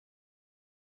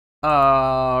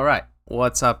All right.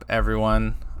 What's up,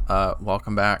 everyone?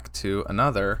 Welcome back to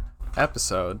another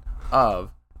episode of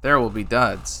There Will Be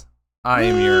Duds. I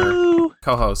am your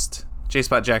co-host,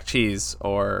 J-Spot Jack Cheese,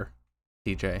 or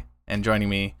TJ. And joining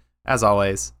me, as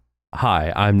always...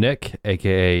 Hi, I'm Nick,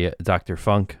 a.k.a. Dr.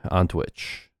 Funk on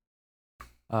Twitch.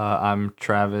 I'm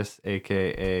Travis,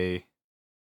 a.k.a.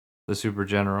 the Super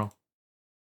General.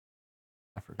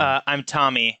 I forgot. I'm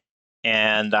Tommy,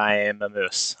 and I am a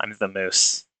moose. I'm the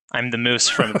moose. I'm the moose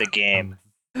from the game.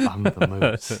 I'm the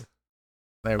moose.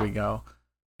 There we go.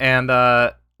 And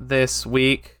this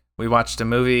week, we watched a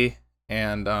movie,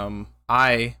 and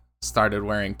I started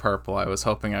wearing purple. I was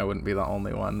hoping I wouldn't be the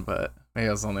only one, but maybe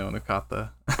I was the only one who caught the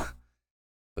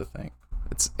the thing.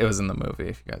 It was in the movie,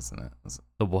 if you guys didn't.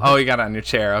 The what? Oh, you got it on your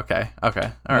chair. Okay. All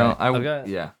right.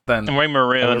 Yeah. Then I'm wearing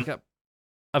maroon.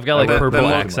 I've got like then purple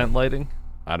we'll- accent lighting.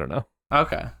 I don't know.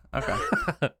 Okay.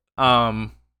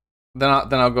 Then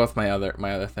I'll go with my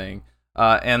other thing.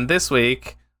 And this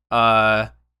week, call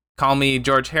me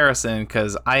George Harrison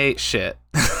because I ate shit.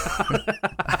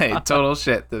 I ate total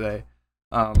shit today.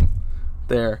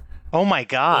 There. Oh my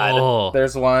god. Oh,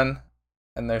 There's one,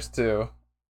 and there's two.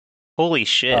 Holy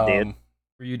shit, dude.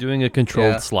 were you doing a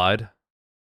controlled Yeah. slide?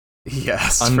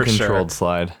 Yes, for sure. Uncontrolled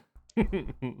slide.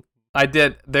 I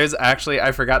did. There's actually,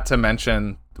 I forgot to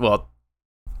mention, well,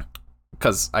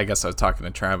 because I guess I was talking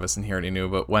to Travis and he already knew,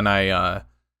 but when I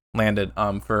landed,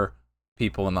 for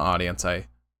people in the audience, I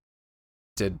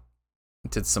did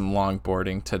some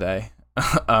longboarding today.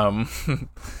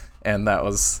 And that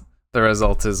was, the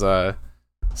result is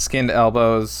skinned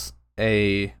elbows,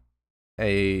 a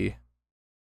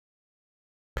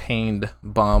pained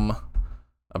bum,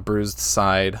 a bruised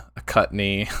side, a cut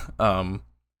knee, A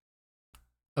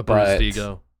bruised but-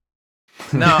 ego.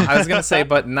 No, I was gonna say,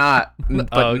 but not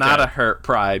okay. a hurt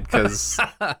pride, because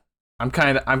I'm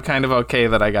kind of okay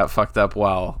that I got fucked up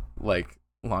while like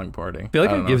longboarding. I feel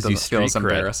like don't it know, gives you doesn't feel street cred.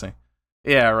 embarrassing.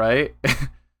 Yeah, right.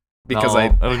 Because No,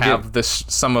 it'll I have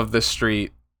some of the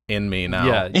street in me now.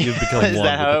 Yeah, you've become Is one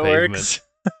that with how the it pavement. works?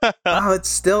 Oh, it's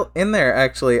still in there.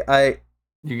 Actually,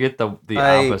 You get the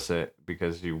I- opposite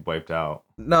because you wiped out.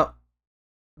 no.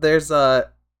 There's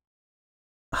a.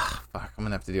 Fuck, I'm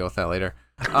gonna have to deal with that later.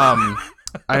 I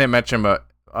didn't mention, but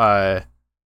so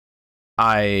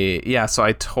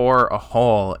I tore a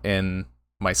hole in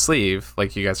my sleeve,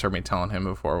 like you guys heard me telling him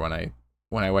before when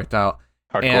I wiped out.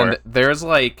 Hardcore. And there's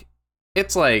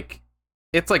it's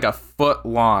like a foot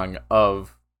long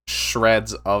of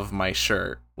shreds of my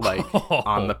shirt, like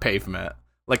on the pavement.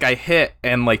 Like I hit,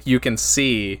 and like you can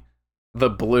see the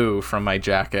blue from my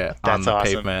jacket on That's the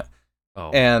awesome. pavement.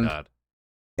 Oh, and- God.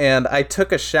 And I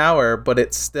took a shower, but I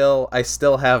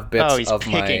still have bits Oh, he's of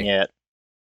picking my. it.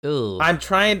 Ew. I'm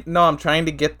trying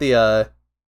to get the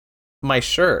my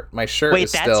shirt. My shirt Wait,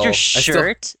 is that's still your I still-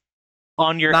 shirt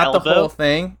on your not elbow? the whole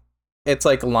thing. It's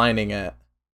like lining it.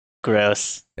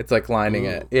 Gross. It's like lining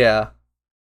it. Ooh. Yeah.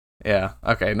 Yeah.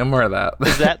 Okay. No more of that.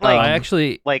 Is that I like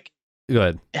actually... like Go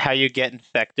ahead. how you get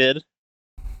infected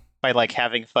by like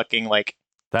having fucking like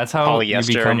That's how you polyester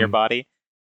become. in your body?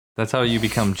 That's how you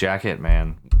become Jacket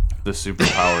Man, the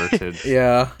superpower to.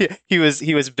 Yeah. He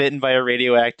was bitten by a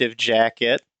radioactive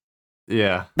jacket.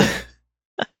 Yeah.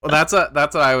 Well, that's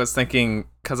what I was thinking,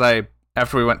 because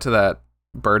after we went to that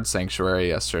bird sanctuary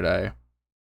yesterday,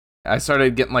 I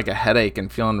started getting like a headache and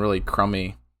feeling really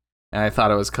crummy, and I thought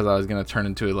it was because I was gonna turn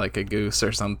into like a goose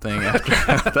or something after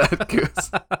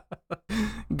that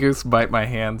goose bite my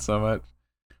hand so much.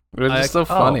 It was just so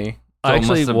funny. I it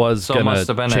actually must have- was so it gonna must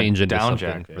have been a change into down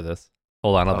something jacket. for this.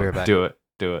 Hold on, I'll be right back. Do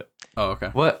it. Oh, okay.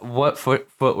 What foot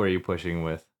were you pushing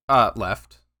with?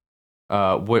 Left.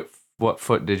 What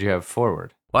foot did you have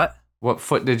forward? What? What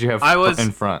foot did you have I was-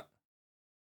 in front?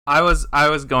 I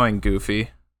was going goofy.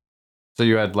 So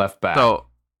you had left back. So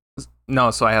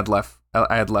I had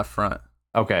left front.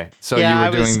 Okay, so yeah,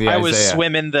 you were doing the I Isaiah. was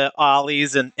swimming the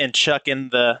ollies and chucking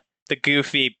the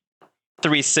goofy The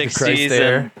Christ 360s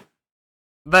there. and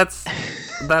That's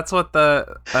what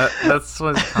that's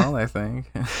what it's called, I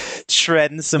think.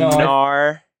 shredding some No,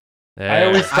 gnar. I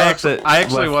always I thought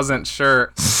actually left- wasn't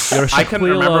sure. You're I couldn't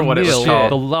Shaquille remember what it was O'Neal,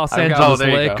 called. The Los I've got- Angeles there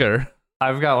you go. Laker.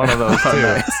 I've got one of those Oh, too.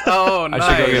 nice. Oh, nice.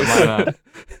 I should go get mine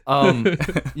on.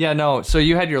 Yeah, no. So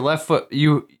you had your left foot,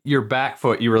 your back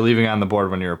foot, you were leaving on the board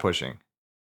when you were pushing,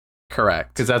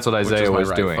 Correct. because that's what Which is Isaiah my was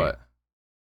right doing. foot.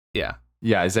 Yeah.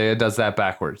 Yeah, Isaiah does that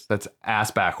backwards. That's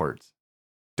ass backwards.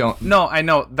 Don't No, I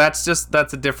know. That's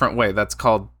a different way. That's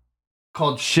called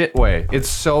called shit way. It's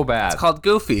so bad. It's called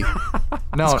Goofy.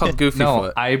 no, it's called Goofy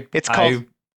no, foot. It's called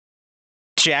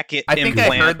jacket I think I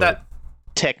implant heard that.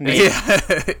 technique.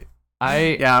 Yeah.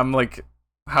 I Yeah, I'm like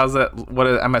How's that?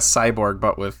 I'm a cyborg,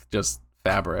 but with just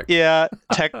fabric. Yeah,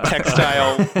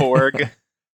 textile Borg.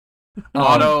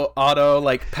 Auto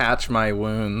like patch my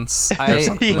wounds. That's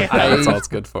all it's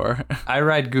good for. I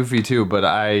ride Goofy too, but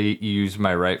I use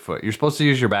my right foot. You're supposed to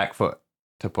use your back foot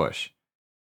to push.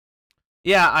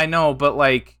 Yeah, I know, but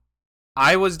like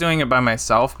I was doing it by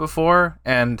myself before,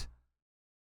 and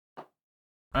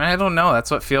I don't know.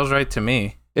 That's what feels right to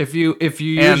me. If you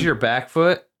use your back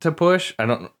foot to push, I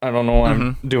don't know why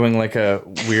I'm doing like a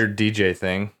weird DJ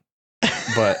thing,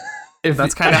 but if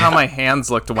that's kind of how my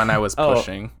hands looked when I was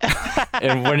pushing.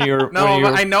 And when you're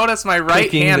but I noticed my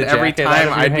right hand every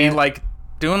time I'd be like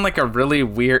doing like a really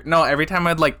weird. No, every time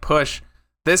I'd like push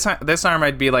this arm,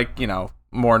 I'd be like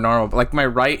more normal. But like my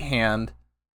right hand,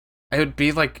 it would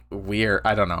be like weird.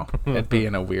 I don't know. It'd be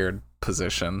in a weird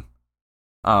position.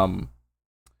 No,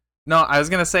 I was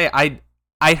gonna say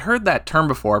I heard that term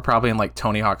before, probably in like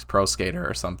Tony Hawk's Pro Skater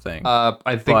or something.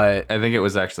 I think it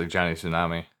was actually Johnny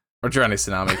Tsunami. Or Johnny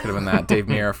Tsunami could have been that. Dave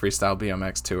Mirra Freestyle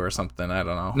BMX 2 or something. I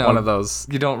don't know. No, one of those.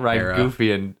 You don't ride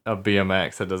Goofy in a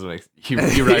BMX. That doesn't make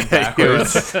sense. You ride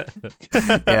backwards.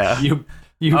 Yeah.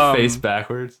 You face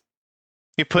backwards.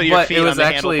 You put your feet on the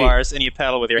handlebars and you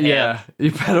pedal with your hand. Yeah,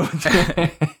 you pedal with your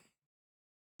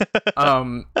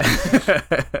hand.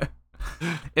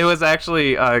 It was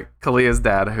actually Kalia's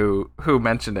dad who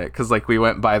mentioned it, because like we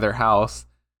went by their house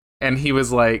and he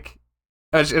was like,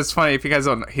 it's funny if you guys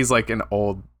don't know, he's like an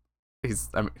old, he's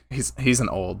an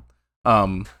old,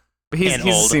 but he's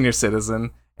a senior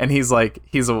citizen, and he's like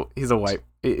he's a white,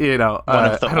 I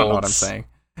don't know what I'm saying.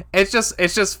 It's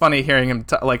just funny hearing him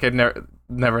like I'd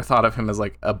never thought of him as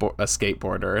like a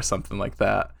skateboarder or something like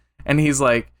that, and he's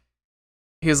like,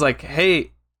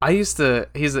 hey, I used to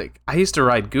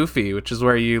ride Goofy, which is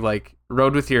where you like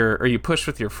rode with you push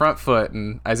with your front foot,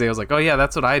 and Isaiah was like, oh yeah,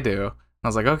 that's what I do. And I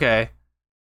was like, okay,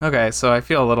 so I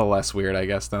feel a little less weird, I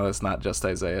guess, now it's not just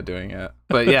Isaiah doing it.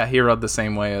 But yeah, he rode the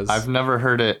same way as... I've never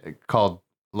heard it called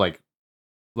like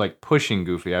pushing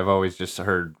Goofy. I've always just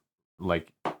heard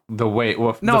like the way.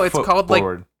 Well, no, it's called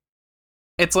forward.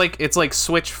 Like it's like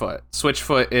switch foot. Switch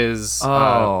foot is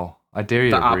I dare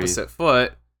you the to breathe. opposite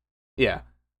foot. Yeah,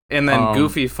 and then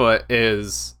Goofy foot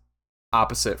is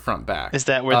opposite front back. Is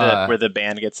that where the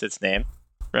band gets its name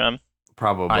from?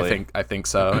 Probably. I think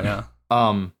so.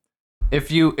 Yeah.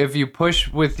 If you push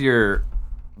with your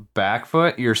back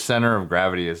foot, your center of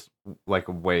gravity is like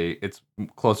it's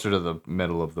closer to the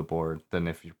middle of the board than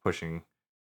if you're pushing.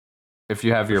 If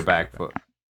you have your back foot, on,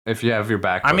 it's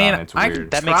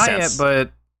weird. That makes sense. It,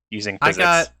 but using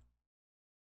physics.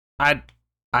 I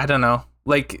don't know.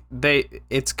 Like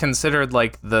it's considered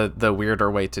like the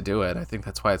weirder way to do it. I think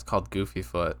that's why it's called Goofy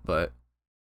foot. But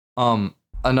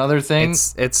another thing,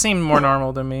 it seemed more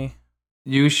normal to me.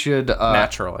 You should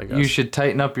natural, I guess. You should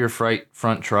tighten up your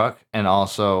front truck, and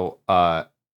also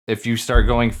if you start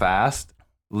going fast,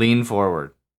 lean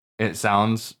forward. It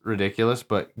sounds ridiculous,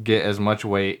 but get as much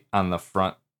weight on the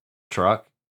front truck.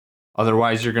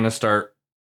 Otherwise, you're gonna start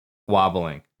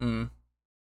wobbling, and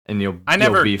I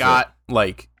never got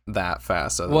like that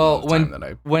fast. Well,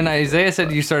 when Isaiah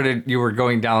said you were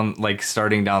going down, like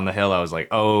starting down the hill, I was like,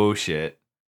 oh shit.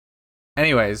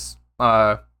 Anyways,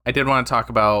 I did want to talk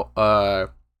about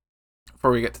before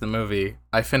we get to the movie.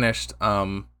 I finished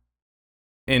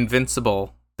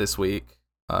Invincible this week,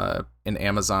 an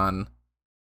Amazon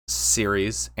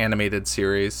animated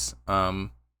series,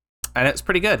 and it's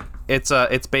pretty good.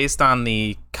 It's based on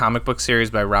the comic book series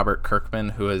by Robert Kirkman,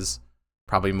 who is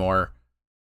probably more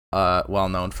well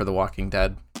known for The Walking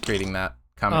Dead, creating that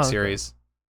comic series.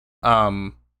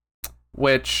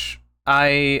 Which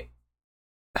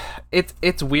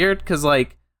it's weird because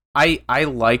like I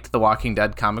liked the Walking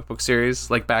Dead comic book series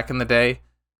like back in the day,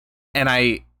 and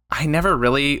I never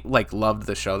really like loved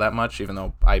the show that much, even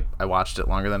though I watched it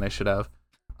longer than I should have.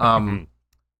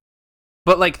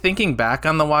 But like thinking back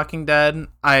on the Walking Dead,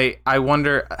 I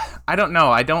wonder, I don't know,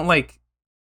 I don't like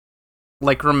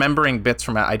remembering bits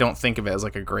from it. I don't think of it as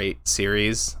like a great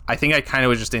series. I think I kind of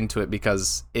was just into it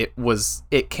because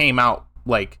it came out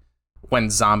like when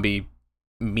zombie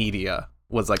media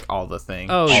was like all the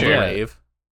thing. Oh, all sure. the rave.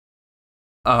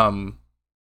 And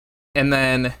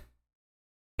then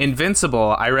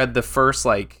Invincible, I read the first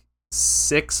like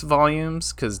 6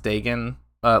 volumes because Dagan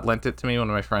lent it to me, one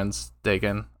of my friends,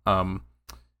 Dagan,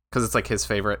 because it's like his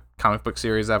favorite comic book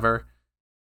series ever.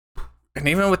 And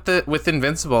even with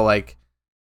Invincible, like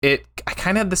I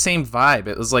kind of had the same vibe.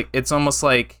 It was like it's almost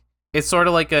like it's sort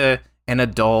of like an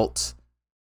adult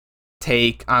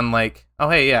take on like, oh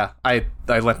hey, yeah, I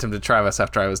lent him to Travis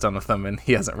after I was done with them, and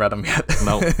he hasn't read them yet.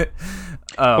 Nope.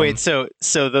 Wait, so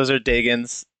those are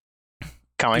Dagan's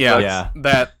comic Yeah, books. Yeah.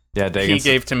 that Yeah, he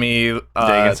gave to me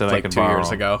Dagan said I like could 2 years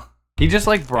borrow. ago. He just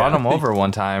like brought Yeah. them over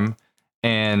one time,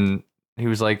 and he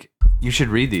was like, "You should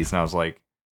read these," and I was like,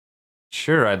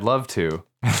 "Sure, I'd love to."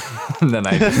 And then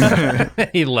I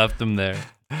just, He left them there.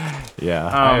 yeah,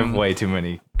 I have Um, way too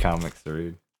many comics to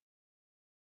read.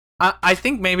 I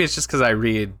think maybe it's just because I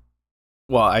read.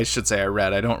 Well, I should say I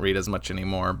read. I don't read as much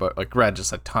anymore, but like read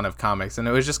just a ton of comics, and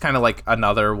it was just kind of like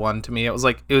another one to me. It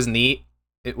was neat.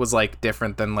 It was like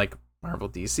different than like Marvel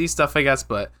DC stuff, I guess,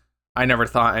 but I never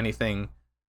thought anything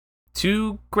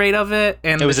too great of it.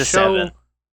 And It was the a show, 7.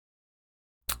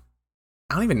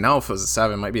 I don't even know if it was a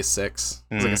 7. It might be a 6.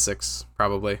 It was like a 6,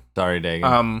 probably. Sorry,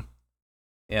 Dagan.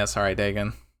 Yeah, sorry,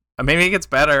 Dagan. Maybe it gets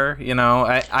better. You know,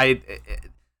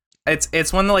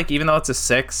 it's one that, like, even though it's a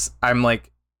 6, I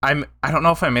don't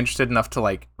know if I'm interested enough to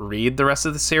like read the rest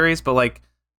of the series, but like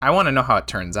I want to know how it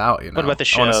turns out. You know, What about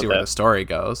the I want to show, see where though? the story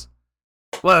goes.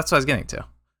 Well, that's what I was getting to.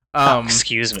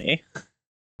 Excuse me.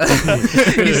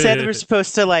 You said we're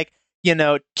supposed to like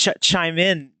chime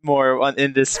in more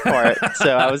in this part,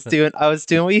 so I was doing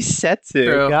what you said to.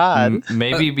 True. God,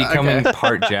 Maybe becoming okay.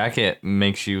 part jacket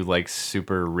makes you like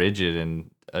super rigid and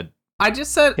I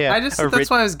just said. Yeah, I just a said that's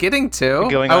what I was getting to.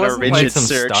 going I on a wasn't, like, rigid some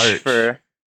search starch. for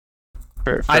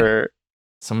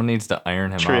someone needs to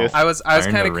iron him Truth. out. I was Iron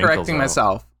kind the of wrinkles correcting out.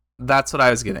 myself. That's what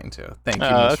I was getting to. Thank you,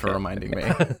 Oh, Moose, for okay. reminding me.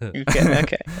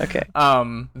 okay.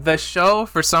 The show,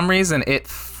 for some reason, it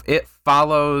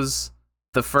follows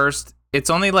the first. It's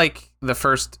only like the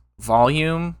first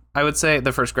volume, I would say,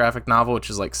 the first graphic novel, which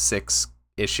is like 6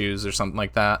 issues or something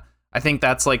like that. I think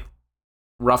that's like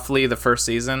roughly the first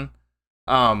season,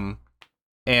 and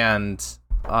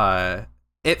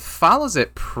it follows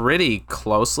it pretty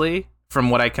closely from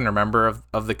what I can remember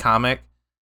of the comic.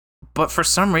 But for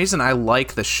some reason, I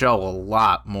like the show a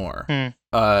lot more.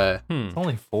 It's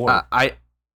only 4. I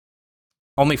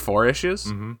only 4 issues.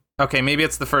 Mm-hmm. Okay, maybe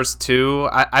it's the first 2.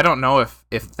 I don't know if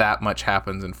that much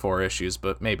happens in 4 issues,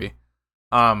 but maybe.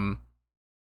 Yeah,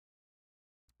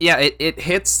 it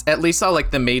hits at least all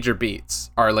like the major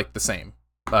beats are like the same.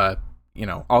 All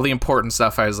the important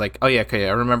stuff. I was like, oh yeah, okay,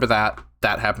 I remember that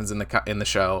happens in the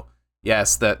show.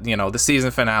 Yes, that the season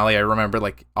finale. I remember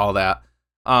like all that.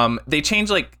 They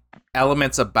change like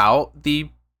elements about the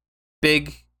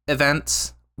big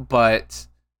events, but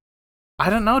I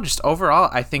don't know, just overall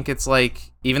I think it's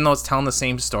like, even though it's telling the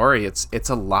same story, it's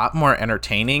a lot more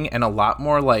entertaining and a lot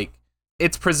more like,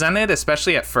 it's presented,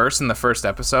 especially at first in the first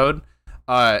episode,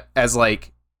 as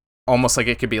like almost like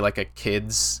it could be like a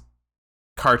kid's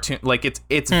cartoon. Like it's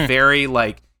very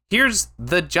like, here's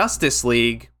the Justice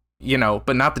League,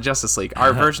 but not the Justice League,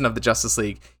 our version of the Justice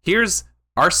League. Here's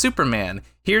our Superman.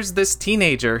 Here's this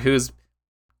teenager who's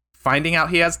finding out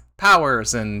he has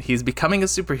powers and he's becoming a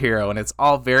superhero, and it's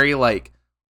all very like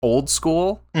old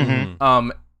school. Mm-hmm.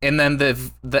 And then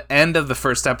the end of the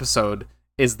first episode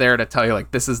is there to tell you like,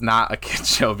 this is not a kid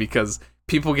show, because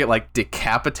people get like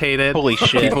decapitated. Holy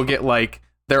shit. People get like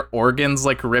their organs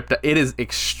like ripped. It is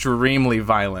extremely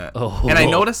violent. Oh. And I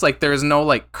noticed like there is no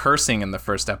like cursing in the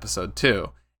first episode too.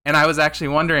 And I was actually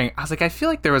wondering, I was like, I feel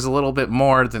like there was a little bit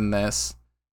more than this.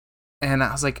 And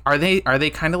I was like, are they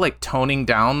kind of like toning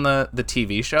down the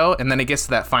TV show? And then it gets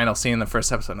to that final scene in the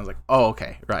first episode, and I was like, oh,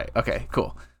 okay, right, okay,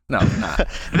 cool. No, they're not.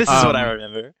 This is what I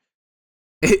remember.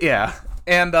 Yeah.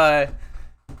 And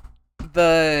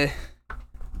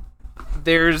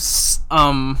there's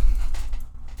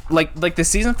like the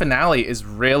season finale is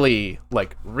really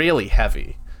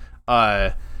heavy.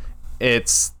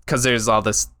 It's because there's all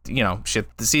this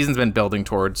shit the season's been building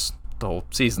towards the whole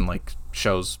season, like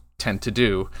shows tend to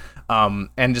do.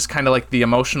 And just kind of like the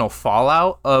emotional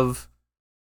fallout of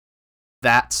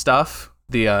that stuff,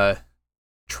 the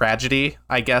tragedy,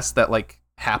 I guess, that like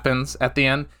happens at the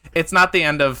end. It's not the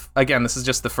end of, again, this is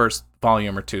just the first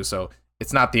volume or 2, so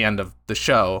it's not the end of the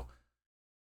show.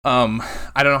 I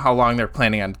don't know how long they're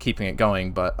planning on keeping it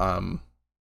going, but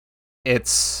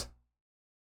it's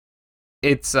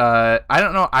I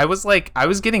don't know, I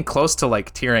was getting close to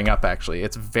like tearing up, actually.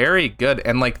 It's very good,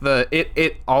 and like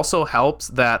it also helps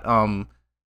that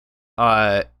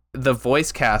the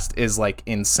voice cast is like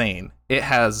insane. It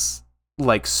has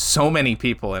like so many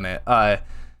people in it.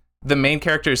 The main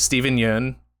character is Steven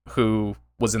Yeun, who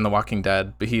was in The Walking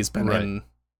Dead, but he's been in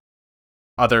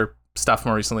other stuff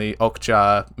more recently.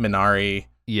 Okja, Minari.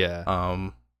 Yeah.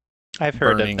 I've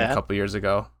heard Burning of that a couple years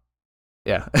ago.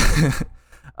 Yeah.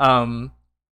 And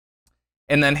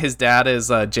then his dad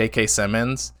is J.K.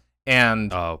 Simmons,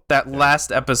 and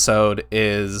last episode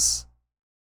is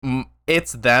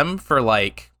it's them for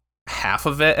like half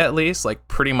of it, at least, like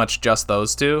pretty much just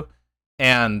those two.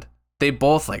 And they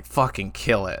both like fucking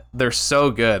kill it. They're so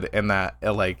good in that.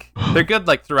 Like they're good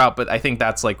like throughout, but I think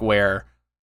that's like where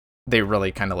they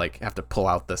really kind of like have to pull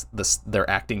out this their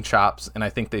acting chops, and I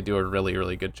think they do a really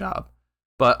really good job.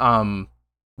 But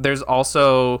there's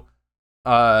also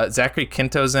Zachary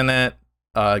Quinto's in it,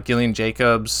 Gillian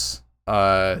Jacobs,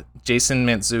 Jason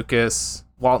Mantzoukas,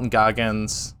 Walton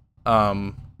Goggins,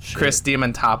 Chris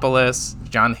Diamantopoulos,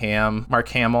 John Hamm, Mark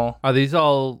Hamill. Are these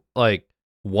all like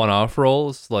one-off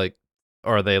roles, like,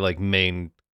 or are they like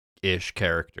main-ish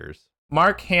characters?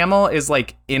 Mark Hamill is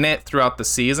like in it throughout the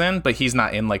season, but he's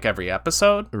not in like every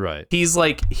episode. Right. He's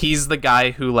the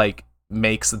guy who like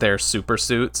makes their super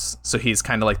suits. So he's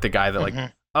kind of like the guy that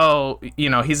like, oh, you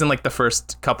know, he's in like the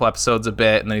first couple episodes a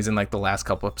bit, and then he's in like the last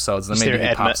couple episodes, and then maybe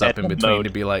he pops up in between to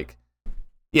be like,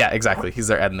 yeah, exactly. He's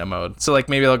their Edna mode. So like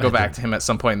maybe they'll go back to him at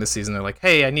some point in the season. They're like,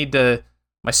 hey,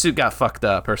 my suit got fucked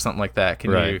up or something like that.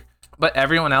 Can you? But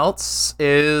everyone else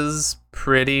is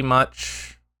pretty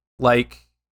much like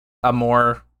a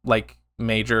more like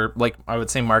major, like I would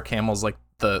say Mark Hamill's like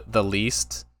the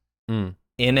least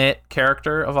in it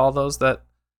character of all those that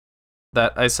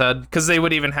I said, because they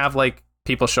would even have like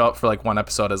people show up for like one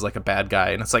episode as like a bad guy,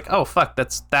 and it's like, oh fuck,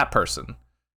 that's that person,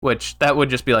 which that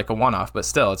would just be like a one-off, but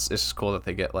still it's just cool that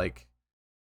they get like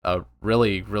a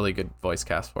really really good voice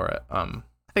cast for it. I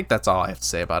think that's all I have to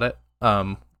say about it,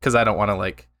 because I don't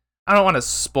want to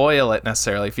spoil it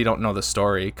necessarily if you don't know the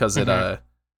story, because it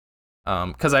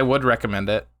because I would recommend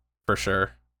it for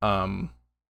sure.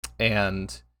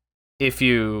 And if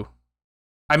you,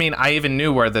 I mean, I even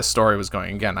knew where this story was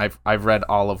going. Again, I've read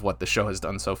all of what the show has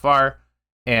done so far,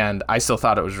 and I still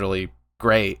thought it was really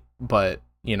great. But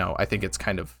you know, I think it's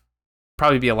kind of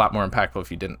probably be a lot more impactful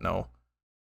if you didn't know.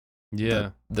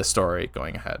 The story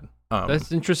going ahead.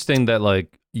 That's interesting that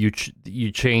like you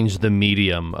change the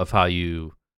medium of how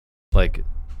you like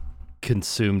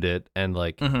consumed it, and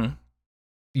like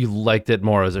you liked it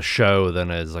more as a show than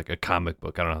as like a comic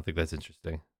book. I don't know. I think that's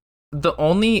interesting. The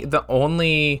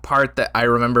only part that I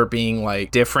remember being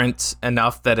like different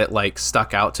enough that it like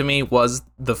stuck out to me was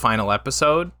the final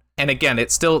episode. And again,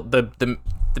 it's still the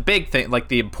big thing, like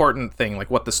the important thing, like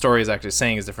what the story is actually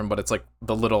saying is different, but it's like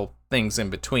the little things in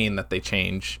between that they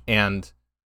change. And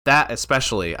that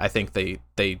especially, I think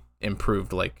they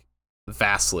improved like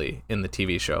vastly in the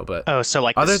TV show. But so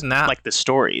like other than that, like the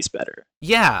story's better.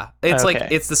 Yeah, it's Okay.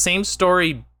 like it's the same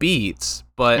story beats,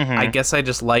 but I guess I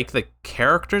just like the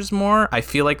characters more. I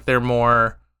feel like they're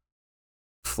more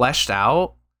fleshed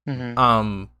out.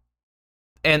 And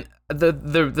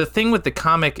the thing with the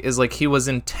comic is like he was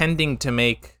intending to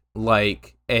make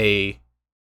like a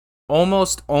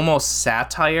almost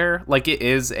satire, like it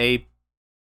is a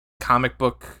comic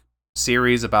book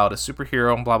series about a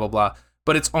superhero and blah blah blah.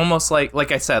 But it's almost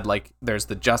like I said, like there's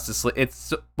the Justice League. It's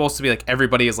supposed to be like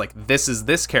everybody is like, this is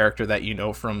this character that you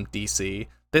know from DC.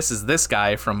 This is this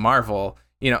guy from Marvel.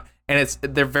 You know, and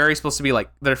they're very supposed to be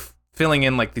like they're filling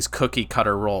in like these cookie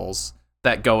cutter roles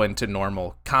that go into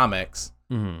normal comics.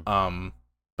 But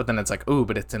then it's like, ooh,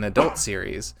 but it's an adult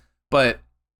series. But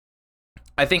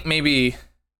I think maybe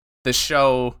the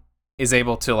show is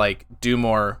able to like do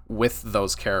more with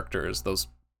those characters, those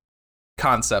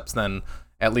concepts than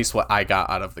at least what I got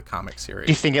out of the comic series.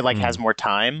 Do you think it like has more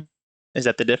time? Is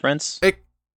that the difference?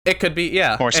 It could be,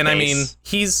 yeah. More space and I mean,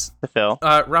 he's to fill.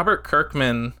 Robert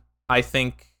Kirkman. I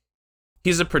think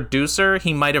he's a producer.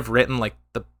 He might have written like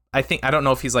I don't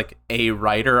know if he's like a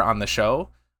writer on the show.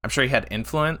 I'm sure he had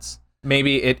influence.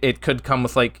 Maybe it could come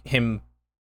with like him,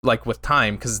 like with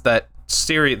time, because that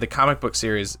series, the comic book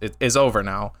series, is over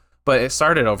now. But it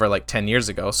started over like 10 years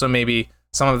ago. So maybe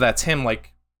some of that's him,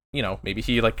 like, you know, maybe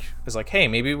he like is like, hey,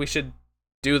 maybe we should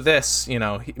do this. You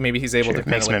know, maybe he's able to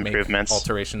kind of like make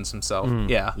alterations himself.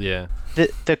 Yeah.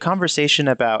 The conversation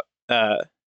about the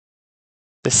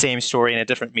same story in a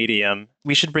different medium.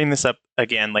 We should bring this up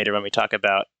again later when we talk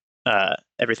about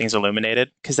Everything's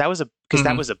Illuminated, because that was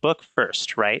a book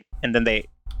first, right? And then they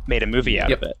made a movie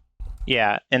out of it.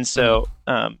 Yeah, and so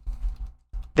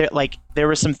there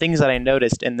were some things that I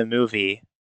noticed in the movie,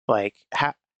 like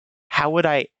how would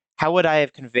I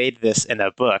have conveyed this in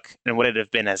a book, and would it have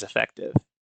been as effective?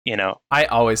 You know, I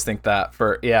always think that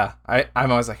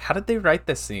I'm always like, how did they write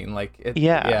this scene? Like,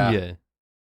 yeah.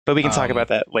 But we can talk about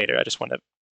that later. I just want to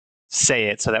say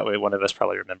it so that way one of us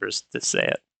probably remembers to say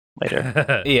it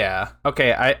later. Yeah.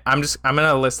 Okay. I'm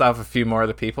gonna list off a few more of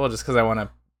the people just because I want to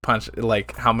punch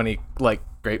like how many like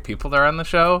great people there are on the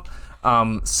show.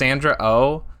 Sandra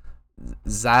Oh,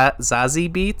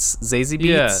 Zazie Beats,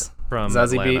 from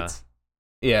Zazie Atlanta. Beats.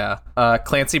 Yeah.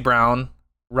 Clancy Brown,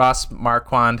 Ross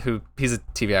Marquand, who he's a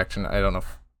TV action. I don't know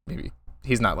if maybe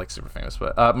he's not like super famous,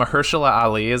 but Mahershala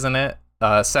Ali is in it.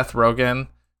 Seth Rogen,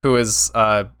 who is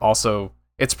also,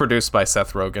 it's produced by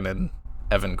Seth Rogen and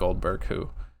Evan Goldberg, who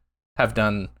have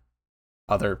done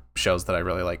other shows that I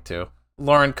really like too.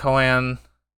 Lauren Cohan,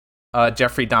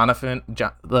 Jeffrey Donovan,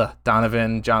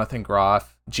 Jonathan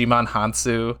Groff, Jimon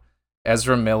Hansu,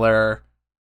 Ezra Miller,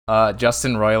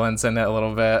 Justin Roiland's in it a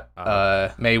little bit,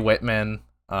 Mae Whitman,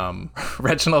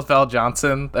 Reginald Vell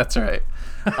Johnson. That's right.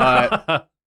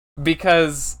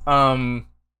 Because I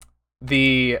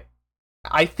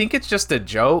think it's just a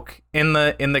joke in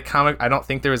the comic. I don't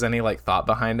think there was any like thought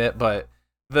behind it, but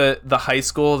the high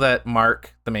school that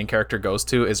Mark, the main character, goes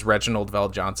to is Reginald Vell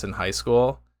Johnson High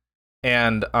School,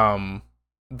 and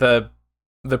the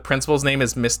principal's name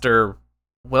is Mr.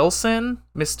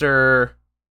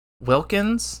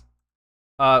 Wilkins,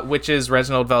 which is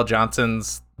Reginald Vell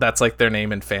Johnson's. That's like their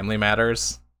name in Family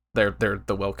Matters. They're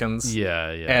the Wilkins. Yeah.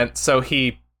 And so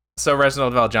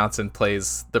Reginald Vell Johnson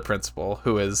plays the principal,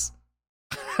 who is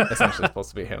essentially supposed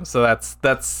to be him. So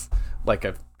that's like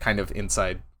a kind of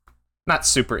inside, not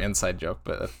super inside joke,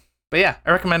 but yeah,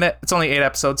 I recommend it. It's only 8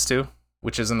 episodes too,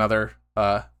 which is another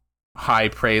high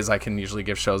praise I can usually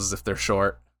give shows is if they're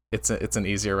short. It's an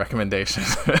easier recommendation.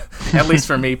 At least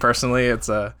for me personally, it's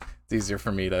easier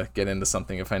for me to get into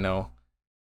something if I know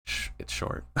it's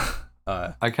short.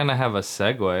 I kind of have a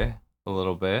segue a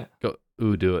little bit.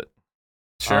 Do it.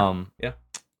 Sure. Yeah.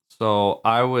 So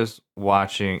I was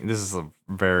watching. This is a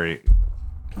very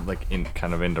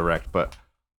kind of indirect, but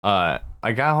I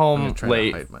got home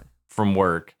late from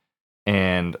work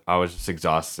and I was just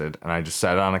exhausted, and I just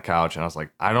sat on a couch and I was like,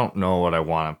 I don't know what I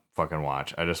want to fucking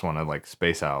watch. I just want to like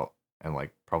space out and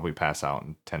like probably pass out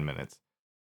in 10 minutes.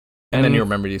 And then you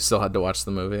remembered you still had to watch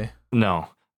the movie. No.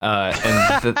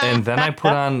 And then I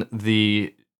put on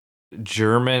the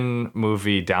German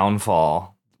movie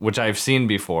Downfall, which I've seen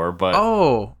before, but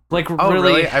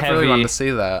really I really wanted to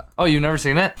see that. Oh, you've never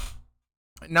seen it?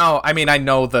 No, I mean I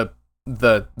know the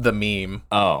meme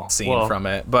scene from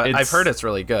it, but I've heard it's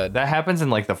really good. That happens in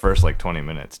like the first like 20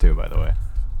 minutes too, by the way.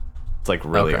 It's like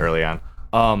really early on.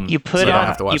 You put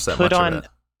on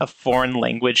a foreign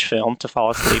language film to fall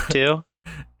asleep to.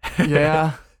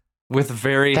 Yeah. With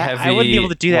very heavy. I wouldn't be able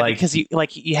to do that because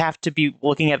you have to be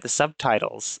looking at the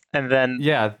subtitles, and then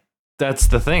that's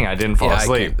the thing. I didn't fall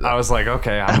asleep. I was like,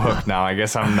 okay, I'm hooked now. I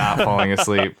guess I'm not falling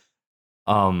asleep.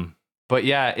 But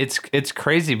yeah, it's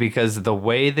crazy because the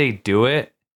way they do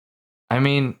it, I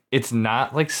mean, it's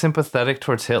not like sympathetic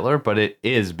towards Hitler, but it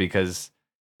is because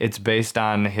it's based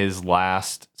on his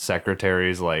last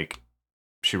secretary's, like,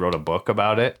 she wrote a book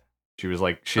about it. She was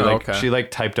like, she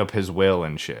typed up his will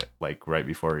and shit, like right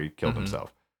before he killed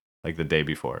himself, like the day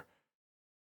before.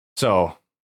 So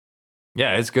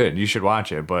yeah, it's good. You should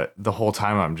watch it. But the whole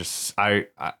time I'm just, the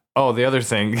other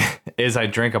thing is I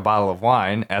drank a bottle of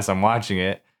wine as I'm watching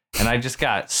it. And I just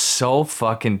got so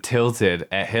fucking tilted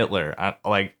at Hitler. I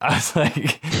was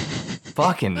like,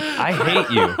 fucking, I hate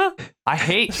you. I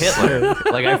hate Hitler.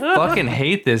 Like, I fucking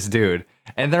hate this dude.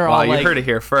 And they're all you heard it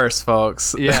here first,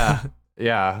 folks. Yeah.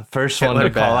 Yeah. First Hitler one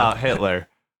to call out Hitler.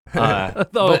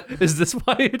 Is this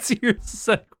why it's your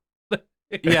segue?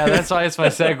 Yeah, that's why it's my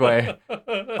segue.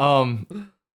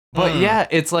 But yeah,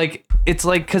 it's like,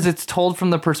 because it's told from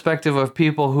the perspective of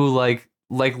people who like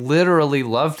literally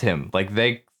loved him. Like,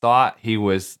 they thought he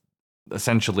was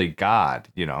essentially God,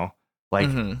 you know? Like,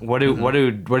 what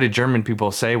did German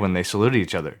people say when they saluted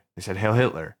each other? They said, Hail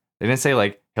Hitler. They didn't say,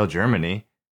 like, Hail Germany,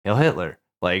 Hail Hitler.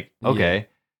 Like, okay. Yeah.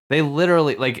 They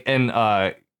literally, like, and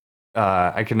I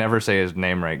can never say his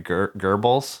name right.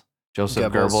 Goebbels?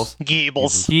 Joseph Goebbels.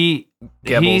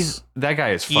 That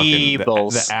guy is fucking,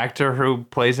 the actor who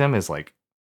plays him is, like,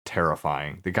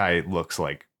 terrifying. The guy looks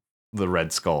like the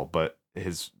Red Skull, but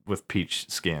with peach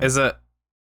skin. Is it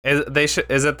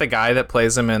the guy that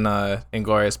plays him in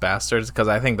Inglourious Bastards? Because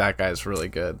I think that guy's really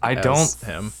good. I don't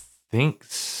think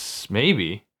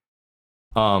maybe.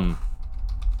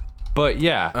 But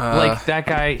yeah, like that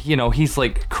guy, you know, he's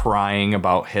like crying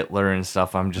about Hitler and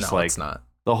stuff. I'm just it's not.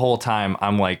 The whole time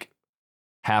I'm like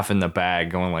half in the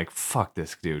bag, going like, "Fuck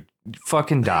this dude,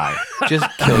 fucking die, just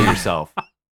kill yourself.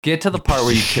 Get to the part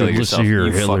where you kill yourself, you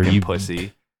Hitler, fucking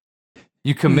pussy."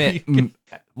 You commit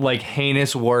like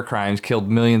heinous war crimes, killed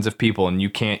millions of people, and you're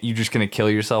just gonna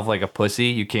kill yourself like a pussy.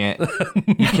 You can't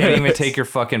even take your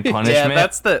fucking punishment.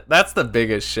 Yeah, that's the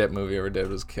biggest shit movie ever did,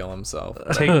 was kill himself.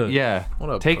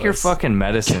 Take your fucking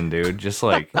medicine, dude. Just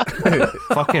like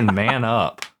fucking man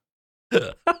up. Is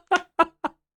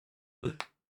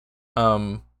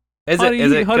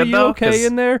it good though? Okay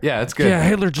in there? Yeah, it's good. Yeah,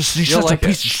 Hitler he's such a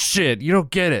piece of shit. You don't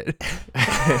get it.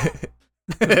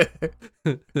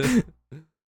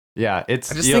 Yeah,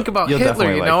 it's. I just think about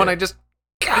Hitler, you know, and I just.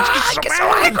 God, I get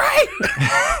so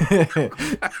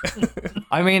angry.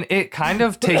 I mean, it kind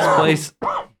of takes place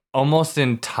almost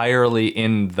entirely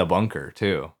in the bunker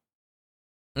too.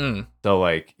 So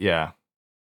like, yeah.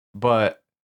 But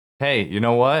hey, you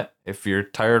know what? If you're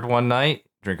tired one night,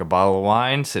 drink a bottle of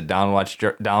wine, sit down, watch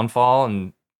Downfall,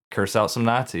 and curse out some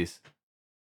Nazis.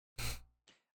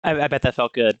 I bet that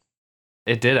felt good.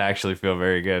 It did actually feel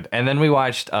very good. And then we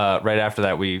watched right after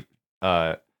that we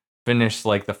finished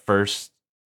like the first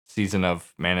season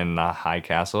of Man in the High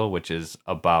Castle, which is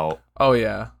about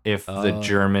if the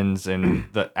Germans and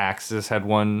the Axis had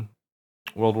won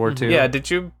World War II. Yeah, did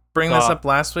you bring this up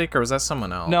last week, or was that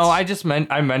someone else? No,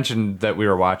 I mentioned that we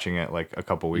were watching it like a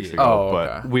couple weeks ago,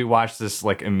 but we watched this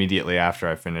like immediately after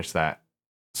I finished that.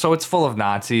 So it's full of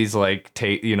Nazis like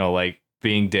like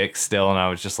being dicks still, and I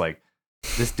was just like,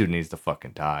 this dude needs to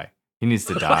fucking die. He needs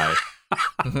to die.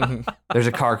 There's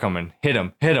a car coming. Hit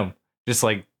him. Just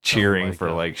like cheering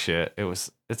for like shit.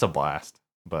 It's a blast.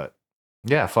 But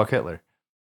yeah, fuck Hitler.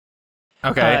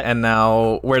 Okay, and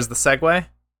now where's the segue?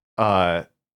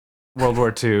 World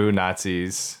War II,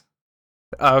 Nazis.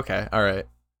 Oh, okay, all right.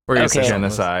 We're gonna say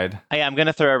genocide. I'm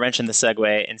gonna throw a wrench in the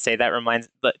segue and say that reminds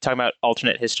talking about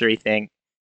alternate history thing.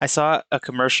 I saw a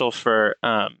commercial for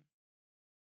a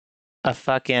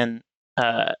fucking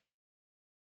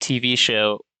TV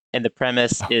show, and the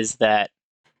premise is that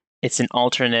it's an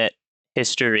alternate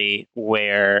history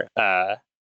where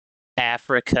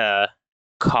Africa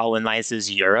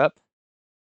colonizes Europe.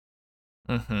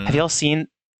 Have y'all seen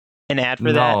an ad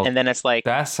for that? And then it's like,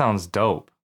 that sounds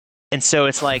dope. And so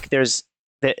it's like it's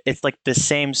like the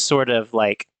same sort of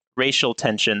like racial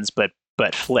tensions, but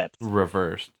flipped,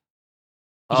 reversed.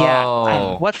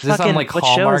 Yeah, what is this fucking on like what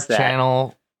Hallmark shows that?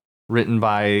 Channel? Written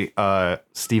by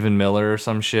Stephen Miller or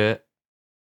some shit.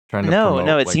 Trying to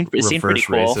promote, it seemed pretty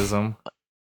cool. Racism.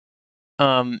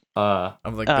 Of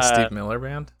like the Steve Miller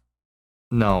band?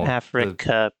 No,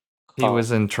 Africa. He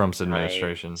was in Trump's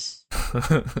administration.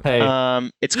 Hey,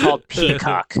 it's called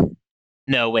Peacock.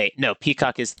 No,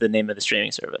 Peacock is the name of the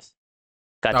streaming service.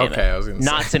 God damn it. I was gonna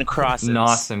Knots say. and Crosses.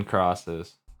 Knots and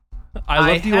Crosses.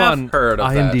 I loved you on heard of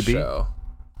IMDb. That show.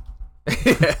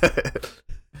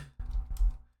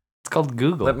 It's called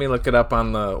Google. Let me look it up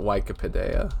on the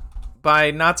Wikipedia.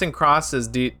 By Knots and Crosses,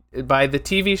 by the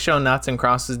TV show Knots and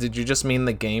Crosses, did you just mean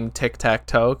the game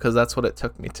Tic-Tac-Toe? Because that's what it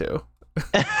took me to.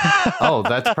 Oh,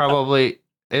 that's probably...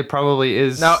 It probably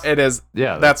is... No, it is.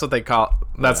 Yeah. That's what they call...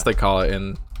 That's what they call it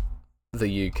in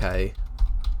the UK. I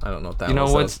don't know what that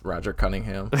was. That's Roger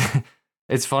Cunningham.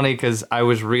 It's funny because I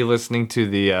was re-listening to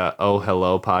the Oh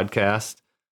Hello podcast.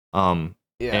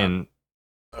 And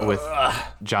with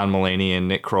John Mulaney and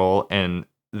Nick Kroll, and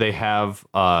they have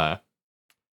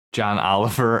John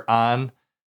Oliver on,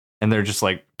 and they're just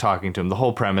like talking to him. The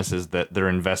whole premise is that they're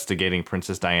investigating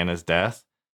Princess Diana's death,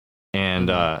 and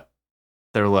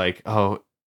they're like, oh,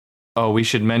 we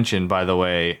should mention, by the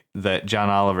way, that John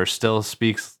Oliver still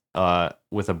speaks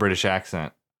with a British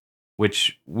accent,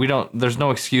 which there's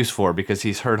no excuse for, because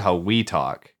he's heard how we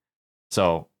talk.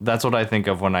 So that's what I think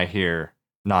of when I hear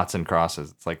Knots and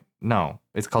Crosses. It's like, no,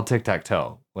 it's called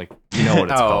Tic-Tac-Toe. Like, you know what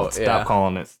it's called. Stop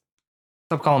calling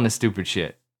it stupid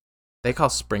shit. They call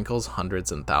sprinkles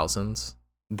hundreds and thousands.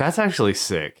 That's actually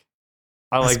sick.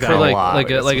 I like that a lot. Like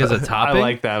as a topping? I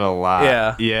like that a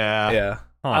lot. Yeah.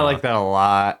 Huh. I like that a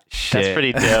lot. Shit. That's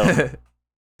pretty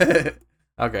dope.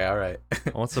 Okay, all right.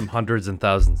 I want some hundreds and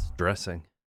thousands dressing.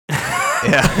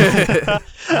 Yeah.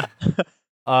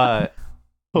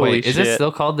 Wait, is it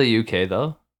still called the UK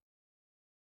though?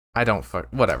 I don't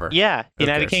whatever. Yeah,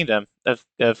 United Kingdom of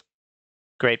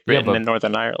Great Britain and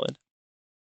Northern Ireland.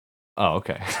 Oh,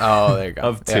 okay. Oh, there you go.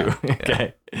 Of two. Yeah.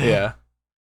 Okay. Yeah.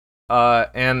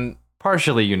 And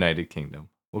partially United Kingdom.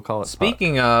 We'll call it.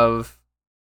 Speaking of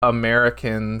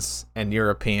Americans and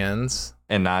Europeans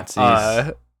and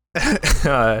Nazis,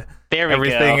 there we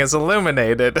everything go. is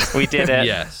illuminated. We did it.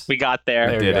 Yes, we got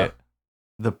there. We did it.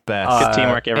 The best. Good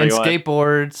teamwork, everyone. And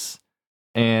skateboards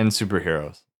and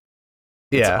superheroes.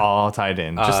 Yeah, it's all tied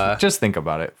in. Just think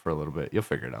about it for a little bit. You'll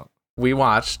figure it out. We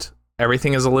watched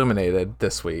Everything is Illuminated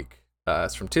this week.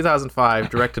 It's from 2005,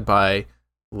 directed by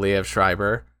Liev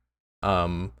Schreiber.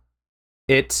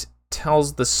 It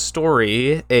tells the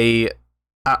story,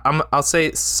 I'll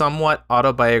say somewhat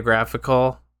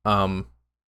autobiographical, and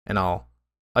I'll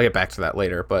get back to that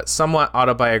later, but somewhat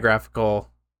autobiographical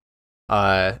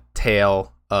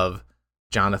tale of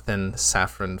Jonathan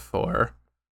Safran Foer,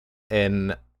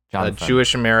 a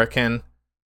Jewish American,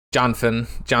 Jonathan,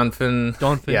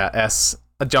 yeah,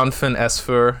 Jonathan S.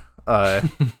 Foer,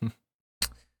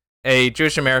 a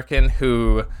Jewish American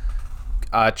who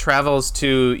travels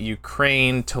to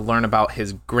Ukraine to learn about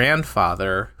his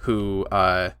grandfather, who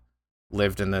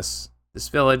lived in this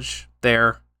village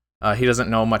there. He doesn't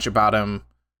know much about him.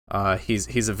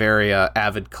 He's a very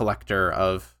avid collector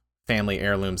of family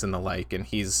heirlooms and the like, and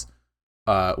he's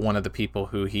one of the people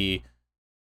who he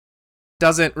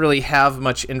doesn't really have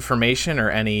much information or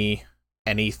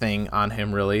anything on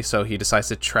him really. So he decides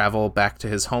to travel back to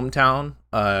his hometown,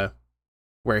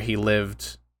 where he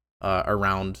lived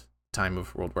around time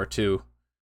of World War II,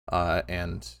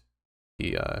 and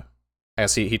he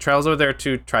as he travels over there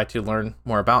to try to learn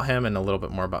more about him and a little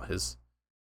bit more about his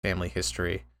family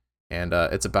history, and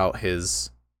it's about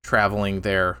his traveling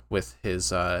there with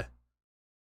his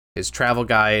travel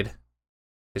guide.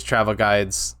 His travel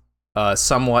guide's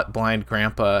somewhat blind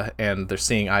grandpa, and they're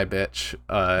seeing eye bitch.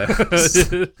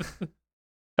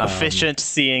 Efficient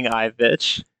seeing eye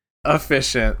bitch.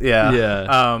 Efficient, yeah.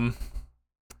 Yeah.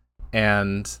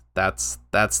 And that's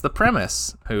the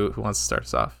premise. Who wants to start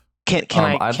us off? Can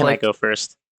I go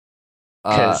first?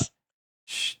 Because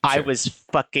I was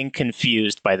fucking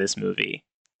confused by this movie.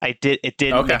 It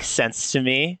didn't make sense to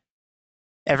me.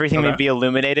 Everything would be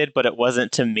illuminated, but it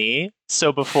wasn't to me.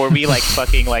 So before we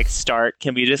fucking start,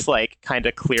 can we just kind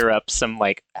of clear up some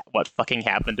what fucking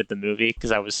happened at the movie?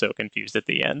 Because I was so confused at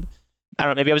the end. I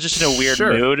don't know. Maybe I was just in a weird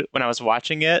mood when I was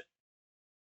watching it.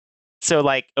 So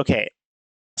okay.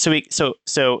 So he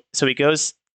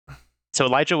goes. So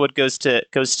Elijah Wood goes to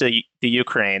the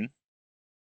Ukraine,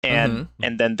 and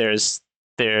then there's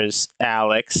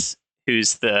Alex,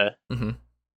 who's the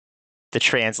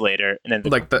translator, and then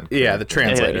the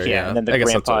translator, and then the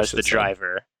grandpa is the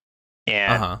driver,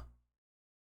 and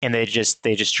they just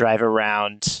drive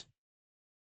around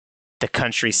the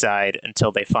countryside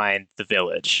until they find the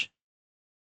village,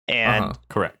 and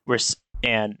correct.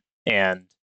 And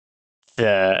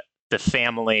the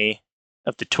family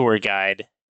of the tour guide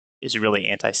is really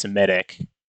anti-Semitic,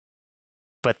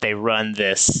 but they run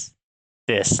this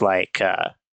business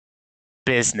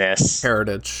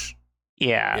heritage.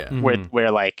 Yeah. Where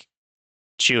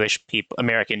Jewish people,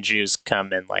 American Jews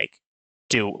come and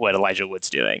do what Elijah Wood's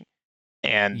doing.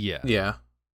 And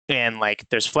and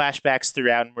there's flashbacks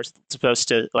throughout, and we're supposed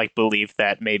to believe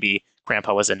that maybe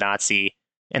Grandpa was a Nazi,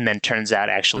 and then turns out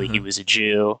actually he was a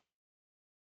Jew.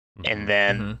 And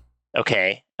then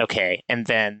okay, and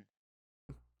then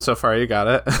so far you got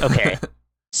it. Okay.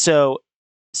 So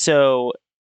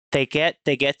they get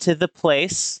to the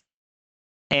place,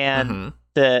 and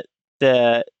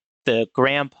the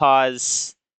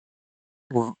grandpa's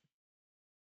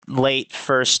late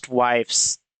first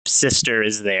wife's sister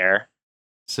is there.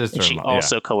 And she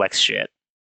also collects shit.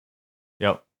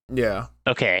 Yep. Yeah.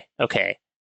 Okay.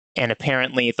 And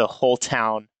apparently the whole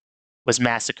town was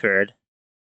massacred,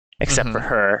 except for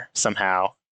her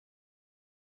somehow.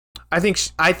 I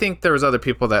think there was other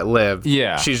people that lived.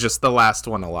 Yeah. She's just the last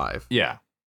one alive. Yeah.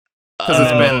 Because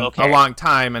it's been a long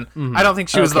time, and I don't think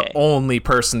she was the only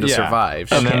person to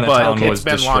survive. And then but it's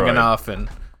been long enough, and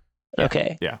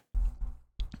Okay. Yeah.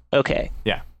 Okay.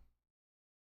 Yeah.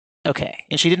 Okay.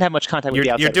 And she didn't have much contact with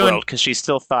the outside world because she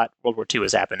still thought World War II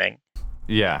was happening.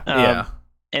 Yeah. Yeah.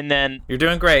 And then you're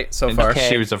doing great so far.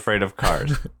 She was afraid of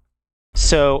cars.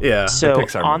 So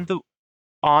Pixar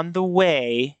on the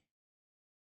way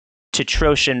to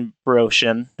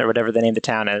Troshenbroschen, or whatever the name of the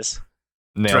town is.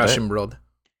 Troshenbrod.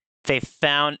 They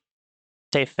found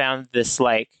this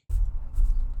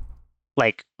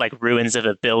ruins of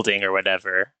a building or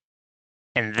whatever,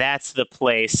 and that's the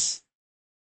place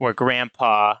where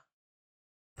Grandpa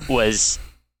was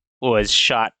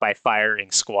shot by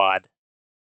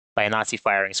a Nazi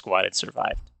firing squad, and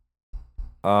survived.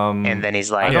 And then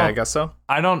he's like, I guess so.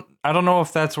 I don't know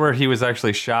if that's where he was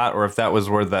actually shot, or if that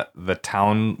was where the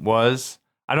town was.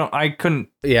 I couldn't.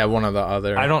 Yeah, one or the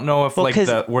other. I don't know if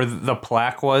where the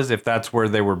plaque was, if that's where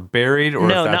they were buried, or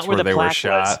if that's where they were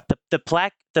shot. The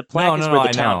plaque is where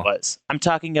the town was. I'm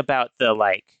talking about the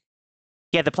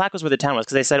plaque was where the town was,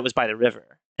 because they said it was by the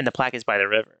river, and the plaque is by the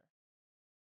river.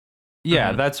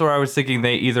 Yeah, that's where I was thinking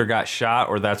they either got shot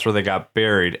or that's where they got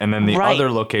buried, and then the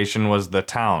other location was the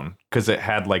town, because it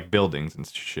had buildings and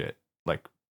shit,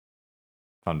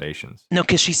 foundations. No,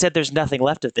 because she said there's nothing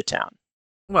left of the town.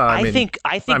 Well, I think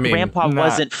Grandpa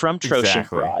wasn't from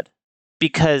Troshenbrod,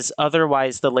 because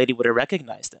otherwise the lady would have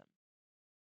recognized him.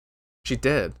 She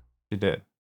did.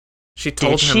 She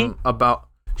told him about.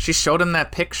 She showed him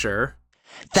that picture.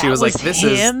 She was like, "This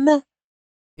him?"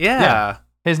 Yeah.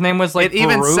 His name was it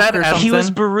even Baruch said or something? He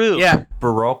was Baruch. Yeah,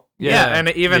 Baruch. Yeah, and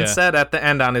it even said at the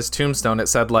end on his tombstone, it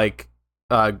said Alex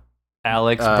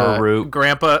Baruch,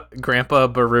 Grandpa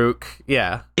Baruch.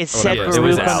 Yeah, it said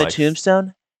Baruch on the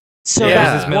tombstone. So Yeah.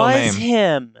 that His middle was name.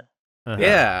 him.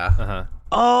 Yeah. Uh-huh.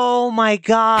 Oh my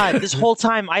god! This whole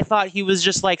time I thought he was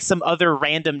just like some other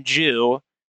random Jew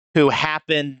who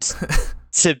happened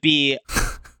to be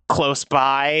close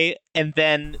by, and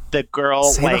then the girl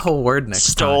Say the like whole word next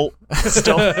stole.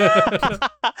 time.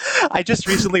 I just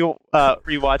recently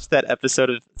rewatched that episode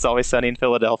of It's Always Sunny in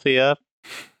Philadelphia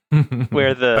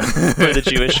where the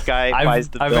Jewish guy buys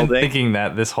the I've building. been thinking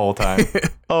that this whole time.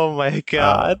 Oh my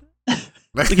god!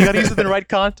 You gotta use it in the right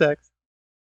context.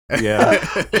 Yeah.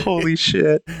 Holy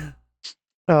shit!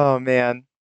 Oh man.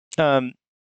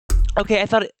 Okay, I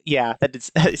thought that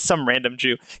it's some random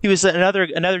Jew. He was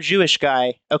another Jewish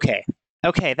guy. Okay,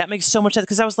 that makes so much sense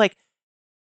because I was like,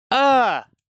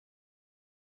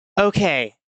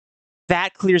 okay,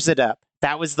 that clears it up.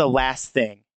 That was the last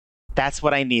thing. That's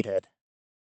what I needed.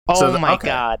 Oh my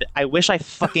god! I wish I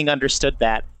fucking understood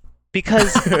that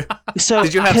because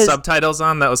Did you have subtitles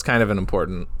on? That was kind of an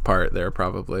important part there,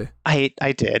 probably. I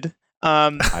did.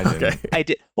 I did. Okay. I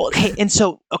did. Well, okay, and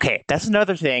so that's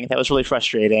another thing that was really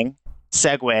frustrating.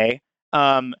 Segue.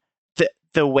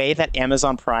 The way that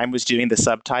Amazon Prime was doing the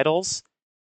subtitles,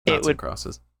 Noughts and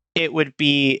crosses. it would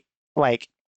be like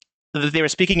they were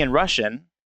speaking in Russian,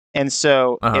 and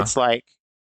so it's like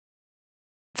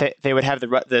they would have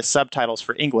the subtitles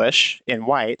for English in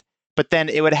white, but then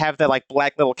it would have the like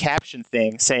black little caption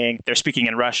thing saying they're speaking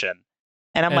in Russian.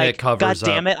 And I'm like, God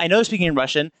damn it, I know they're speaking in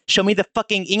Russian. Show me the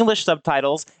fucking English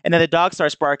subtitles. And then the dog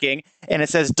starts barking, and it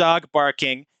says dog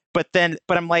barking. But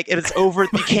I'm like, it's over.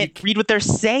 You can't read what they're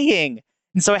saying.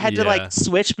 And so I had to like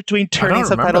switch between turning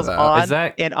subtitles on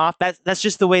and off. That's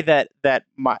just the way that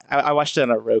I watched it on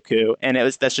a Roku, and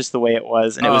that's just the way it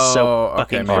was. And it was so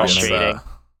fucking frustrating.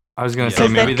 I was gonna say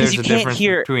maybe there's a difference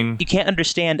between you can't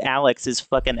understand Alex's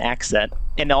fucking accent,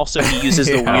 and also he uses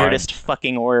the weirdest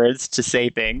fucking words to say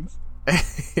things.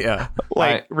 Yeah,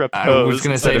 like repose. I was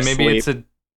gonna say maybe it's a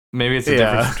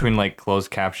difference between like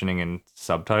closed captioning and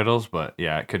subtitles, but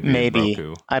yeah, it could be maybe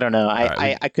Roku. I don't know.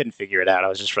 I couldn't figure it out. I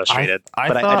was just frustrated. I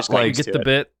but thought, I just got like, used Get to the it.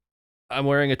 bit. I'm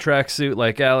wearing a tracksuit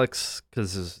like Alex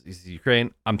because he's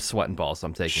Ukraine. I'm sweating balls, so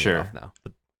I'm taking it off now.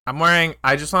 But I'm wearing.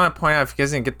 I just want to point out, if you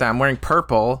guys didn't get that, I'm wearing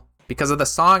purple because of the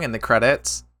song in the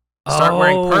credits. Start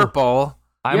wearing purple.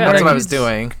 That's what I was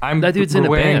doing. That dude's in a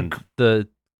band. The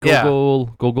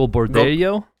Gogol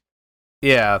Bordello.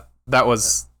 Yeah, that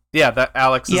was. Yeah, that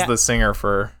Alex is the singer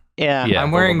for. Yeah.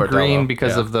 I'm wearing Gogol green Bordello.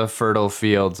 because of the fertile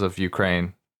fields of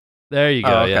Ukraine. There you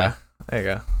go. Oh, okay. Yeah. There you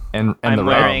go. And I'm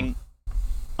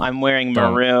wearing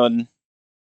maroon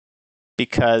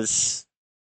because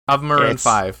of Maroon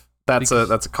 5. That's a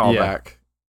callback.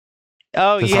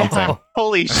 Oh yeah! something.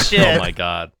 Holy shit! Oh my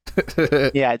god.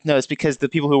 Yeah, no, it's because the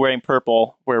people who were wearing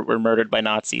purple were murdered by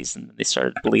Nazis, and they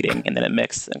started bleeding, and then it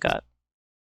mixed and got.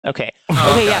 Okay.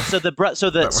 Okay. Yeah. So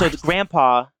the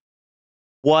grandpa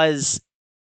was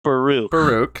Baruch.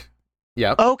 Baruch.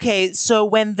 Yep. Okay. So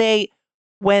when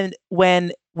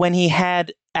he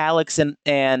had Alex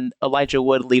and Elijah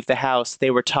Wood leave the house,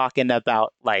 they were talking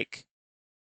about like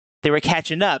they were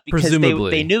catching up because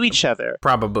they knew each other.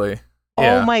 Probably.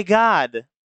 Yeah. Oh my god.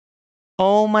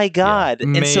 Yeah,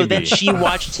 and so then maybe. she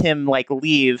watched him like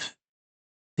leave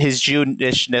his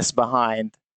Jewishness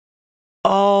behind.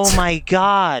 Oh my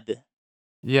god.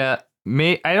 Yeah,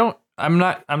 I'm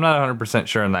not 100%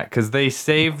 sure on that because they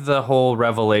saved the whole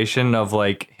revelation of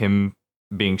like him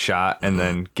being shot and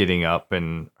then getting up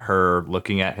and her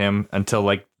looking at him until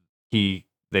like they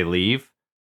leave.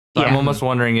 So I'm almost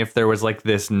wondering if there was like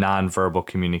this nonverbal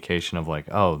communication of like,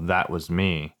 oh, that was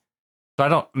me.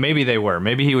 So maybe they were.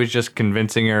 Maybe he was just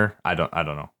convincing her. I don't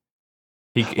know.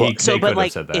 They could have said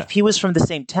that. If he was from the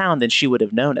same town, then she would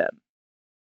have known him.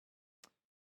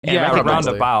 Yeah,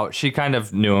 roundabout. She kind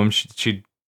of knew him. She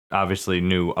obviously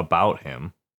knew about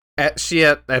him. She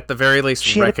at the very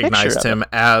least recognized him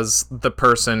as the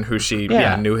person who she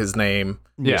knew his name.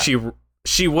 Yeah.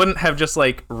 She wouldn't have just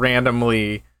like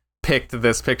randomly picked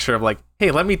this picture of like,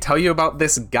 hey, let me tell you about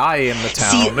this guy in the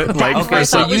town. That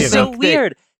was so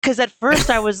weird. Because at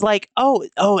first I was like, oh,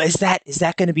 is that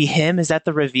going to be him? Is that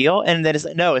the reveal? And then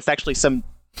it's actually some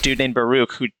dude named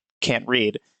Baruch who can't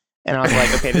read. And I was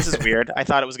like, okay, this is weird. I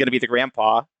thought it was going to be the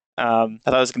grandpa. I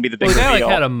thought it was going to be the big reveal. He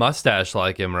had a mustache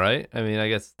like him, right? I mean, I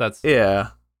guess that's... Yeah.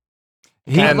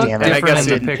 He looked different in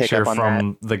the pick picture up on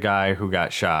from the guy who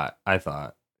got shot, I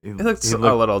thought. He looked a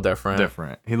little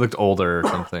different. He looked older or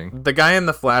something. The guy in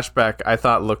the flashback I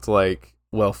thought looked like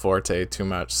Will Forte too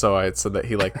much, so I said that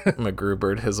he like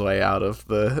MacGrubered his way out of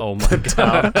the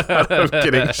town out of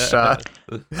getting shot.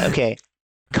 Okay,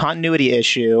 continuity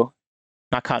issue,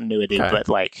 not continuity, but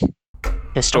like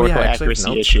historical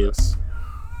accuracy issue.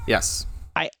 Yes,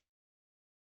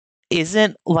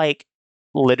 isn't like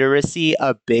literacy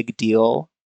a big deal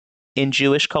in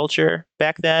Jewish culture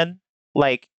back then?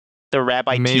 Like the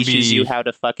rabbi teaches you Maybe. how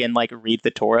to fucking like read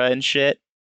the Torah and shit,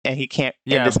 and he can't.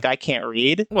 And Yeah, this guy can't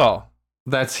read. Well,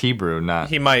 that's Hebrew, not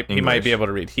he might be English. able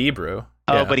to read Hebrew.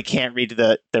 Oh, Yeah. but he can't read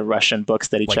the Russian books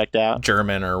that he Like checked out.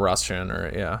 German or Russian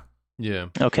or yeah. Yeah.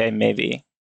 Okay, maybe.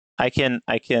 I can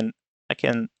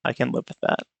live with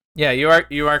that. Yeah, you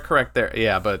are correct there.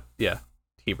 Yeah, but yeah,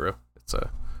 Hebrew. It's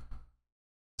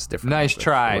different. Nice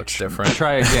try. It's different.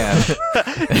 Try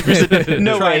again.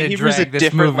 No Try way, to Hebrew's a drag this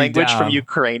different movie language from down.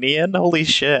 Ukrainian. Holy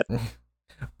shit.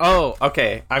 Oh,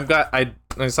 okay. I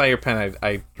saw your pen.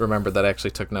 I remembered that I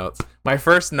actually took notes. My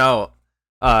first note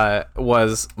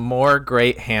was more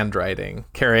great handwriting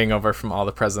carrying over from All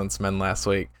the President's Men last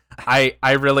week. I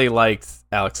really liked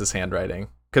Alex's handwriting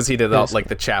because he did all, like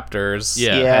the chapters.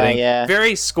 Yeah. heading. Yeah.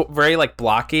 Very like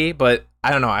blocky, but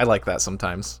I don't know. I like that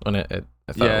sometimes when I thought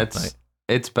Yeah, it was nice.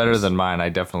 it's better than mine. I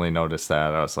definitely noticed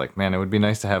that. I was like, man, it would be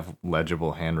nice to have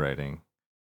legible handwriting.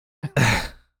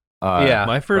 Yeah.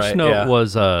 My first right, note yeah.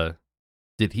 was,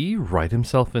 did he write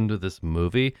himself into this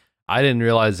movie? I didn't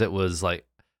realize it was like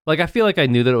I feel like I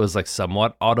knew that it was like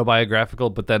somewhat autobiographical,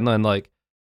 but then like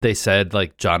they said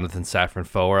like Jonathan Safran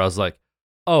Foer, I was like,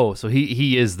 oh, so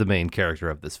he is the main character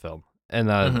of this film.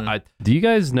 And do you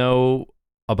guys know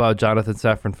about Jonathan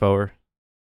Safran Foer?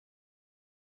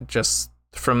 Just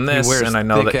from He this, wears and I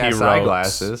know that he thick-ass wrote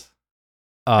eyeglasses.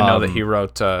 I know that he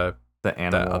wrote The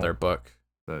animal. that other book.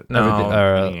 The No.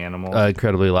 mini animal.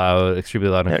 Incredibly Loud, Extremely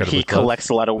Loud, Incredibly He Close. collects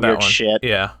a lot of That weird one. shit.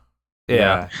 Yeah. He's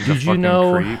a Did you fucking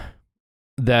know creep.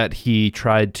 that he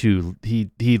tried to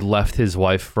he left his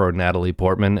wife for Natalie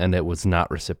Portman and it was not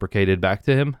reciprocated back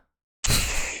to him?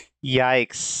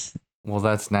 Yikes. Well,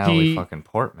 that's Natalie He- fucking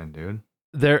Portman, dude.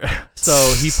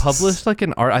 So he published like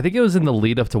an art. I think it was in the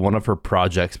lead up to one of her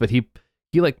projects, but he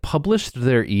like published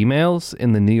their emails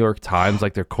in the New York Times,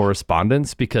 like their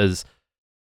correspondence, because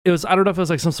it was, I don't know if it was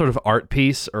like some sort of art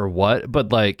piece or what,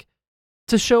 but like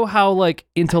to show how like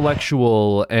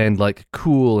intellectual and like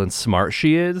cool and smart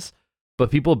she is.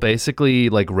 But people basically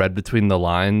like read between the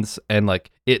lines and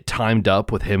like it timed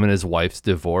up with him and his wife's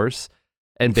divorce.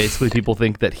 And basically people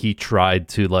think that he tried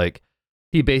to like,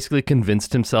 he basically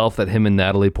convinced himself that him and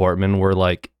Natalie Portman were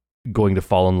like going to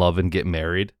fall in love and get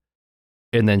married.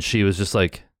 And then she was just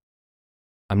like,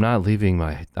 I'm not leaving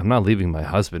my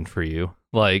husband for you.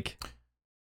 Like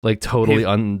totally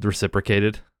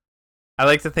unreciprocated. I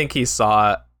like to think he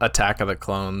saw Attack of the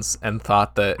Clones and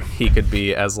thought that he could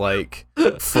be as like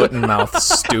foot and mouth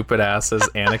stupid ass as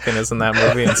Anakin is in that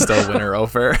movie and still win her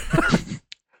over.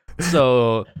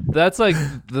 So that's like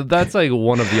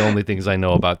one of the only things I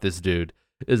know about this dude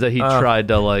is that he tried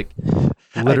to like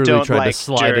literally tried to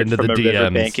slide Jared into the from a DMs.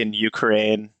 riverbank in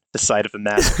Ukraine, the site of a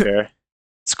massacre.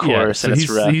 It's coarse so and it's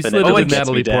rough. he and slid it into gets me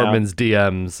Natalie down. Portman's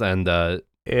DMs and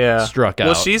Yeah. struck out.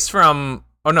 Well, she's from.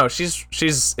 Oh no, she's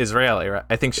Israeli, right?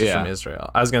 I think she's Yeah. from Israel.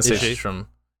 I was gonna say Is she? she's from.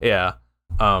 Yeah.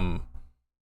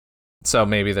 So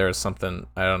maybe there's something.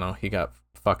 I don't know. He got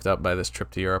fucked up by this trip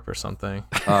to Europe or something.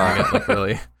 He got, like,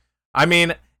 really. I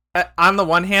mean, on the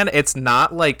one hand, it's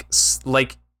not like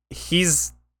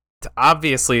he's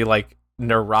obviously like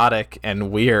neurotic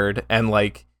and weird and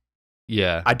like.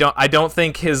 Yeah. I don't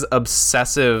think his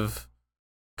obsessive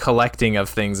collecting of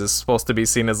things is supposed to be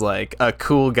seen as like a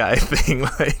cool guy thing.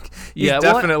 Like he's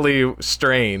definitely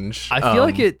strange. I feel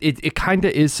like it kind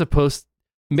of is supposed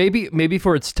maybe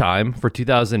for its time for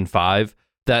 2005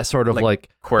 that sort of like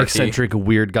quirky. eccentric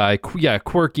weird guy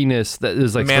quirkiness that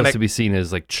is like supposed to be seen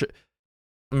as like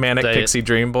manic pixie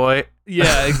dream boy.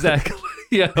 Yeah, exactly.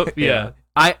 yeah.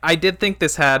 I did think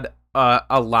this had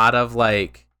a lot of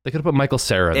like they could have put Michael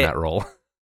Cera in that role.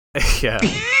 Yeah.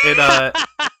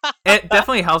 It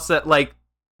definitely helps that like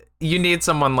you need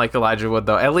someone like Elijah Wood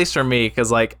though, at least for me,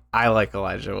 because like I like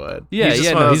Elijah Wood. Yeah, he's just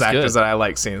yeah, one of those he's actors good. that I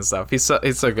like seeing stuff. He's so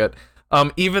good.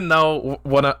 Even though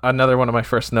another one of my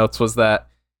first notes was that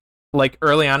like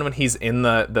early on when he's in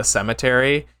the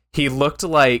cemetery, he looked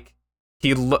like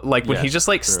when he's just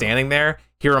like standing there,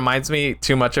 he reminds me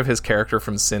too much of his character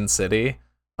from Sin City,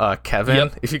 Kevin.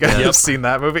 Yep. If you guys have seen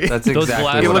that movie, That's Those exactly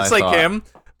glasses- what he looks I like thought. him,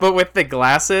 but with the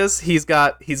glasses, he's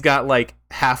got like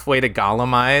halfway to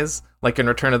Gollum eyes, like in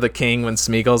Return of the King when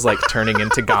Smeagol's like turning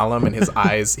into Gollum and his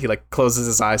eyes, he like closes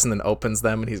his eyes and then opens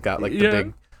them and he's got like the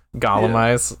big Gollum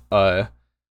eyes. So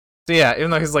yeah, even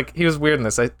though he was weird in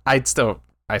this, I still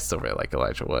really like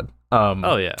Elijah Wood.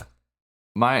 Oh yeah.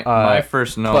 My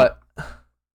first note. But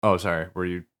oh, sorry. Were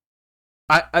you?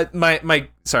 my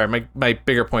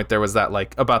bigger point there was that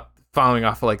like about following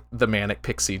off of, like the manic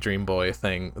pixie dream boy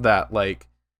thing, that like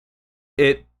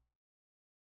it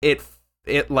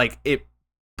it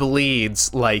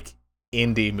bleeds like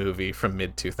indie movie from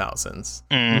mid 2000s.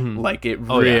 Like it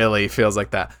really feels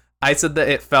like that. I said that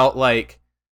it felt like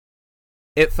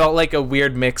a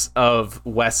weird mix of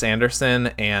Wes Anderson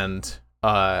and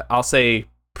I'll say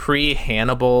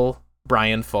pre-Hannibal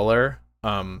Brian Fuller.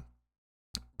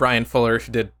 Brian Fuller,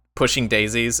 who did Pushing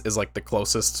Daisies, is like the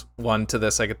closest one to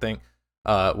this I could think.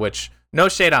 Which, no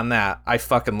shade on that. I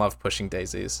fucking love Pushing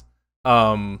Daisies.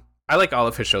 I like all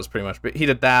of his shows pretty much, but he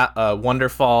did that, Wonder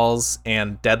Falls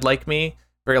and Dead Like Me,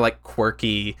 very like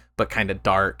quirky but kind of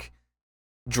dark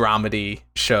dramedy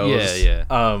shows. Yeah.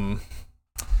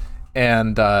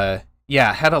 And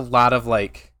had a lot of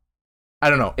like, I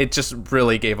don't know, it just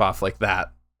really gave off like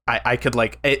that. I could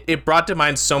like it brought to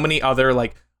mind so many other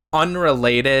like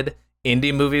unrelated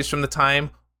indie movies from the time,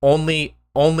 only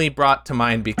brought to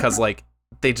mind because like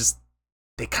they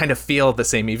kind of feel the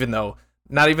same, even though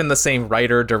not even the same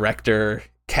writer, director,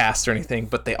 cast or anything,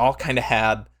 but they all kind of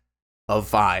had a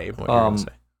vibe. What you're gonna say?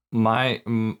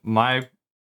 My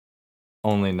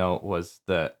only note was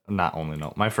that, not only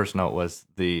note, my first note was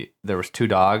there was two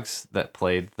dogs that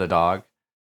played the dog.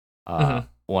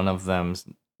 One of them's,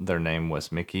 their name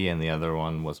was Mickey and the other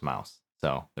one was Mouse.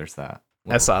 So there's that.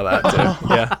 I saw that too.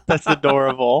 Yeah. That's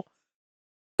adorable.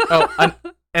 Oh,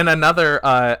 and another,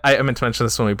 I meant to mention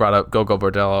this when we brought up Go-Go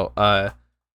Bordello.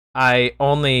 I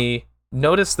only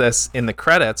noticed this in the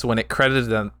credits when it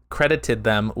credited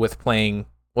them with playing,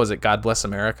 was it God Bless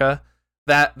America?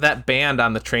 That band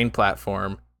on the train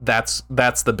platform, that's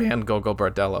the band Go-Go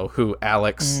Bordello, who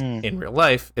Alex in real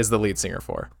life is the lead singer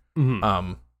for.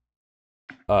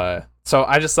 So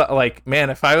I just thought, like, man,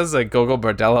 if I was a Go-Go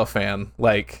Bordello fan,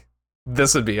 like,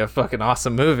 this would be a fucking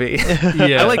awesome movie.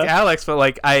 I like Alex, but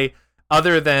like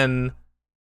other than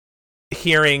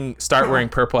hearing Start Wearing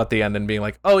Purple at the end and being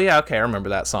like, oh yeah, okay, I remember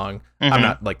that song. I'm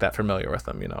not like that familiar with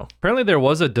them, you know. Apparently there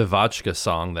was a Devotchka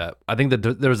song that, I think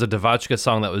that there was a Devotchka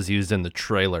song that was used in the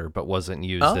trailer but wasn't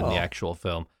used in the actual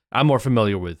film. I'm more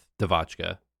familiar with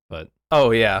Devotchka, but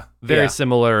very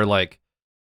similar, like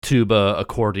tuba,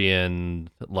 accordion,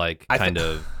 like kind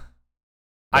of band,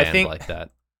 I think like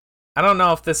that. I don't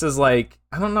know if this is like,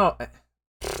 I don't know.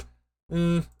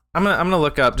 I'm gonna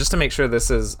look up just to make sure this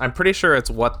is. I'm pretty sure it's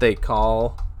what they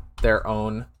call their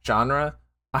own genre.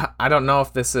 I don't know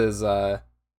if this is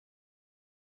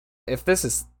if this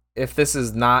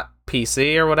is not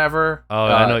PC or whatever. Oh,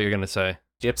 I know what you're gonna say.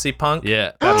 Gypsy punk.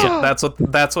 Yeah, that's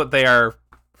what they are.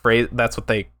 That's what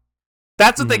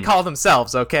they call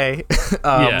themselves. Okay.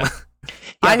 Yeah,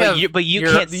 but you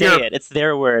can't say it. It's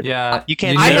their word. Yeah, you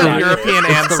can't. I say have that. European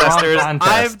ancestors.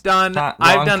 I've done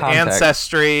context.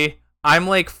 ancestry. I'm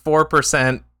like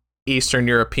 4% Eastern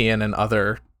European and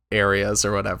other areas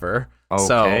or whatever.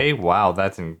 Okay, wow,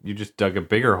 you just dug a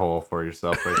bigger hole for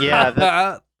yourself. Right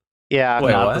Yeah.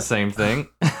 Wait, not what? the same thing.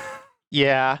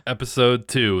 Yeah. Episode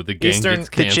 2, the gang gets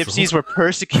The canceled. Gypsies were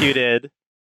persecuted.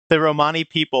 The Romani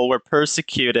people were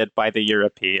persecuted by the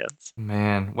Europeans.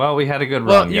 Man, well, we had a good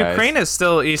Well, run, guys. Ukraine is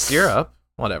still East Europe.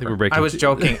 Whatever. we're I was breaking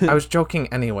joking. I was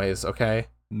joking anyways. Okay.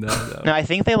 No. No, I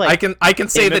think they like I can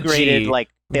say the immigrated, G. like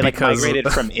they like because-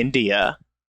 migrated from India.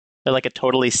 They're like a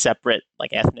totally separate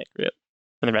like ethnic group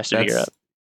from the rest of Europe.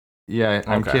 Yeah,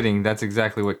 I'm Okay. kidding. That's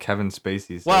exactly what Kevin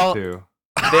Spacey said Well, too.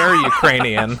 They're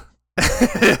Ukrainian.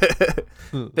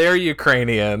 They're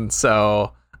Ukrainian,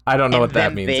 so I don't know what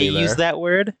that means They either. use that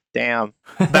word. Damn.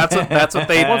 That's what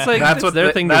they. Well, it's like, that's it's what their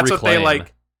they, thing to That's what they reclaim.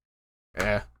 like.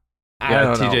 Yeah. I Yeah,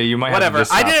 don't TJ, know. you might Whatever. have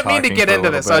to just I stop didn't mean to talking get for a into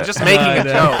little this. I was bit. just making a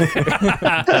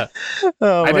joke.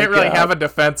 Oh I my didn't really God. have a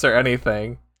defense or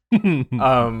anything.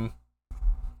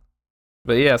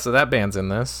 But yeah, so that band's in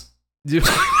this.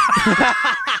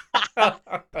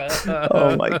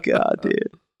 Oh my God, dude.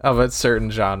 Of a certain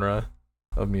genre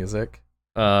of music.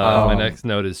 My next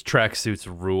note is tracksuits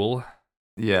rule.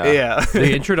 Yeah. Yeah.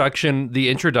 The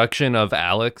introduction of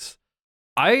Alex.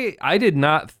 I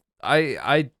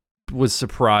was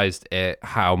surprised at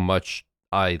how much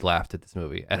I laughed at this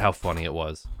movie, at how funny it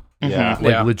was. Yeah.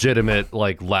 Like legitimate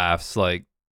like laughs, like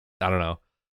I don't know.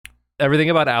 Everything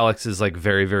about Alex is like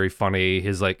very, very funny.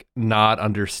 His like not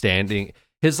understanding,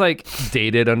 his like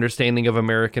dated understanding of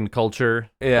American culture.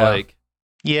 Yeah. Like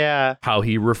Yeah. how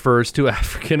he refers to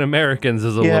African Americans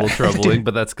is a little troubling,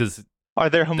 but that's because Are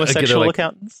there homosexual like-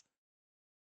 accountants?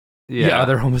 yeah,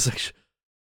 they're homosexual.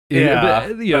 Yeah,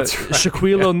 but, you know, that's right.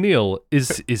 Shaquille O'Neal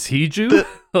is he Jew?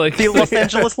 Like The Los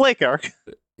Angeles Laker.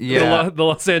 Yeah. the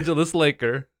Los Angeles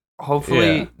Laker.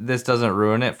 Hopefully Yeah. this doesn't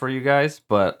ruin it for you guys,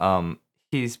 but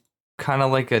he's kind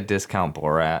of like a discount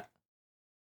Borat.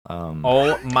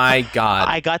 Oh my God.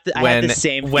 I had the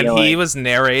same when feeling. he was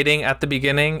narrating at the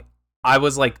beginning, I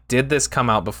was like, did this come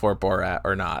out before Borat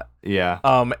or not? Yeah.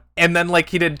 And then like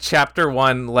he did chapter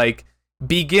 1, like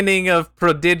beginning of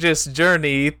prodigious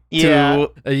journey to Yeah.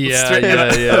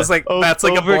 I was like, that's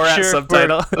like a Borat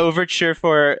subtitle. Overture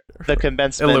for the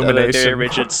commencement of the Illumination. very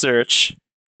rigid search.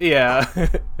 Yeah.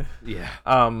 Yeah.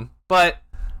 But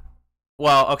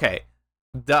well, okay.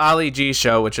 The Ali G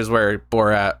show, which is where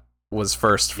Borat was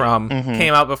first from,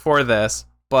 came out before this,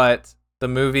 but the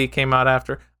movie came out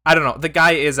after. I don't know. The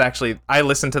guy is actually, I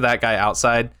listened to that guy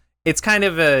outside. It's kind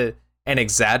of an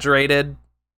exaggerated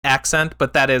accent,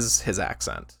 but that is his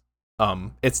accent.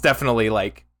 It's definitely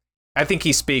like, I think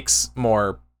he speaks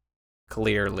more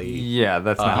clearly. Yeah,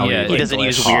 that's not how yeah, He doesn't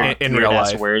use weird in real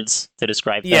ass life words to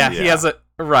describe Yeah, them. he has a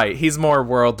right. He's more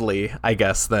worldly, I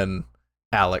guess, than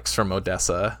Alex from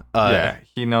Odessa. Yeah,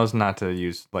 he knows not to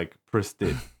use like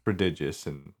prodigious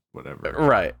and whatever.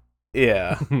 Right.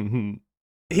 Yeah.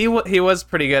 He was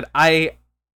pretty good. I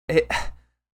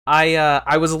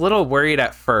was a little worried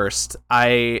at first.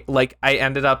 I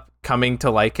ended up coming to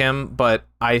like him, but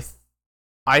I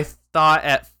thought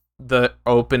at the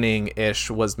opening ish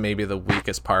was maybe the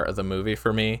weakest part of the movie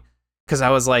for me, because I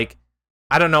was like,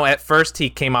 I don't know. At first, he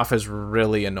came off as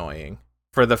really annoying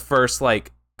for the first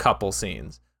like couple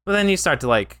scenes, but then you start to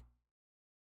like.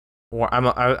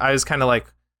 I was kind of like,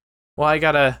 well, I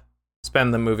gotta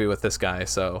spend the movie with this guy,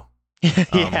 so.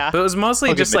 Yeah. But it was mostly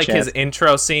I'll give just him a like his chance.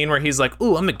 intro scene where he's like,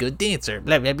 "Ooh, I'm a good dancer,"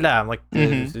 blah blah blah. I'm like,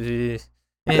 That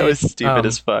was stupid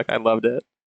as fuck. I loved it.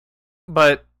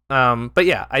 But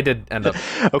yeah, I did end up.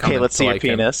 Okay, coming let's to see your like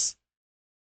him. penis.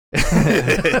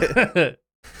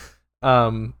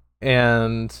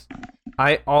 And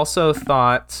I also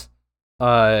thought,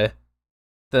 the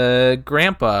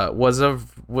grandpa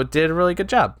did a really good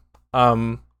job.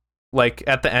 Like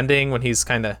at the ending when he's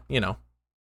kind of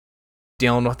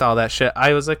dealing with all that shit,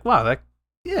 I was like, wow,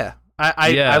 yeah.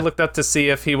 I looked up to see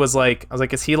if he was like, I was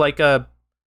like, is he like a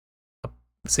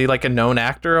known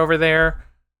actor over there,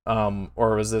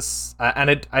 or was this?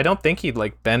 I don't think he'd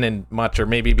like been in much, or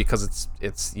maybe because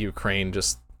it's Ukraine,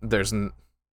 just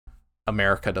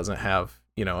America doesn't have,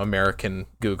 American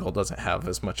Google doesn't have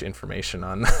as much information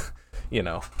on,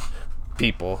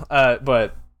 people.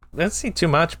 But let's see too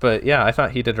much. But yeah, I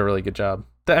thought he did a really good job.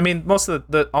 I mean, most of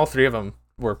all three of them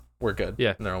were good,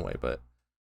 Yeah, in their own way. But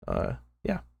yeah.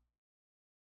 Yeah.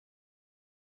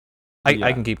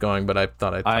 I can keep going, but I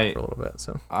thought I'd talk for a little bit.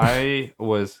 So I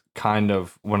was kind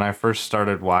of, when I first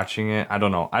started watching it, I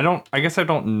don't know. I guess I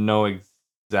don't know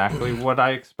exactly what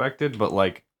I expected, but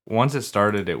like once it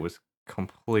started, it was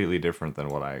completely different than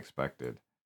what I expected.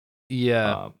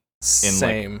 Yeah.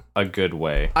 same. Like a good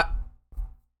way.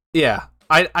 Yeah.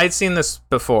 I'd seen this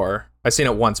before. I've seen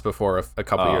it once before a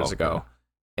couple years ago.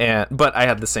 But I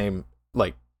had the same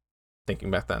like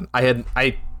thinking back then.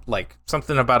 I like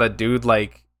something about a dude,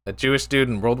 like a Jewish dude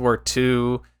in World War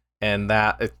II, and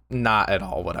that not at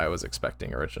all what I was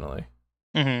expecting originally.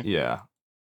 Mm-hmm. Yeah.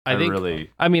 I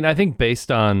think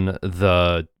based on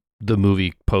the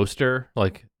movie poster,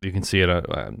 like you can see it,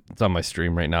 it's on my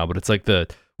stream right now, but it's like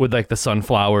with like the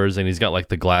sunflowers, and he's got like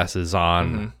the glasses on.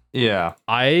 Mm-hmm. Yeah.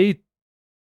 I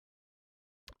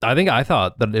think I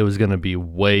thought that it was going to be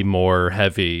way more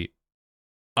heavy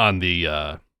on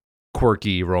the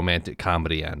quirky romantic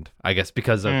comedy end, I guess,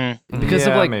 because of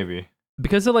like maybe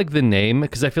because of like the name,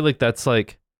 because I feel like that's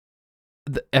like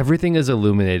Everything Is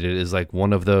Illuminated is like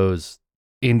one of those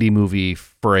indie movie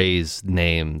phrase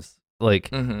names,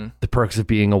 like The Perks of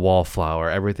Being a Wallflower,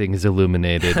 Everything Is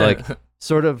Illuminated, like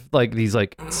sort of like these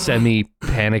like semi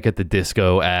Panic at the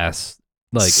Disco ass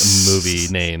like movie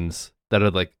names that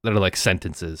are like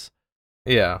sentences.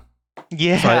 Yeah.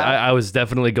 Yeah. So I was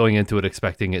definitely going into it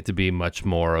expecting it to be much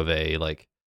more of a like,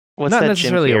 What's not that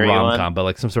necessarily Jim a Carrey rom-com, one? but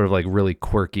like some sort of like really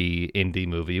quirky indie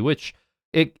movie, which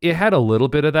it had a little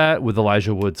bit of that with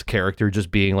Elijah Wood's character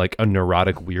just being like a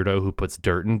neurotic weirdo who puts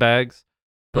dirt in bags.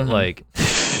 But like,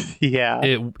 Yeah.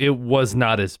 it was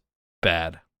not as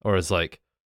bad, or as like,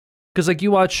 because like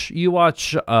you watch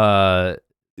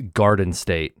Garden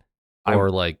State, or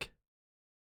like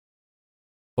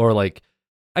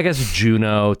I guess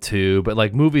Juno too, but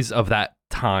like movies of that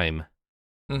time.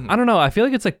 I don't know. I feel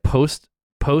like it's like post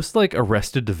like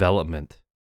Arrested Development.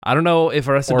 I don't know if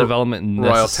Arrested Development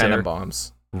Royal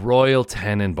Tenenbaums. Royal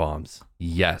Tenenbaums.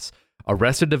 Yes.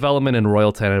 Arrested Development and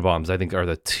Royal Tenenbaums, I think, are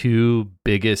the two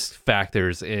biggest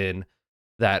factors in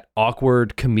that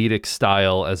awkward comedic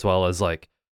style, as well as like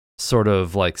sort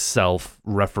of like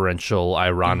self-referential,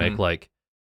 ironic, like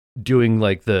doing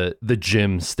like the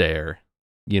Jim stare,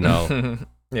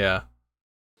 Yeah.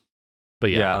 But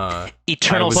yeah.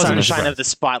 Eternal I was sunshine gonna- of the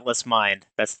spotless mind.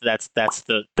 That's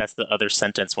the other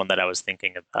sentence one that I was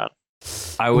thinking about.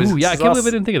 I was Ooh, yeah, I can't believe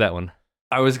I didn't think of that one.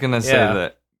 I was gonna say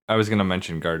that I was gonna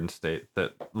mention Garden State,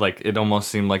 that like it almost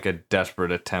seemed like a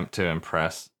desperate attempt to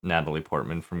impress Natalie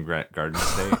Portman from Garden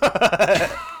State.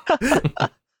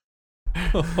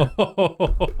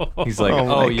 He's like,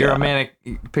 oh, you're a manic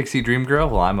pixie dream girl?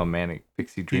 Well, I'm a manic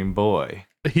pixie dream boy.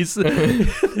 There's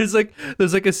like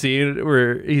a scene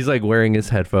where he's like wearing his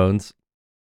headphones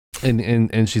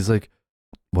and she's like,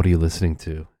 what are you listening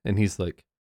to? And he's like,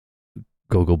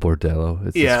 Gogo Bordello.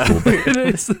 It's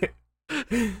this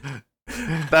cool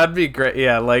That'd be great.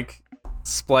 Yeah, like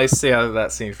splice out of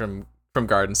that scene from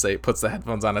Garden State, puts the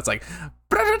headphones on, it's like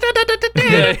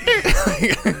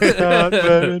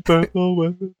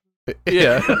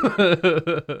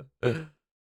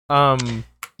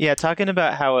Yeah, talking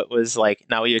about how it was like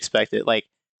not what you expected. Like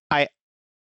I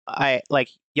like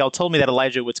y'all told me that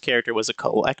Elijah Wood's character was a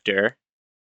collector,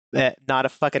 that not a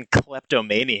fucking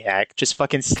kleptomaniac, just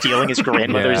fucking stealing his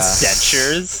grandmother's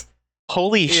dentures.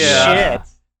 Holy shit.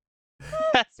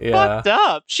 That's fucked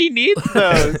up. She needs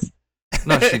those.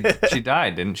 No, she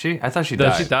died, didn't she? I thought she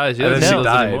died. She died. She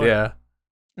died. Yeah.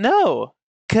 No,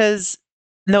 because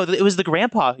it was the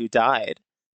grandpa who died.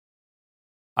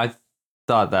 I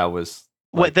thought that was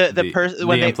what the person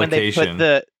when they put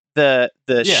the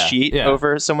sheet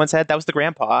over someone's head. That was the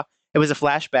grandpa. It was a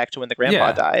flashback to when the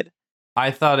grandpa died.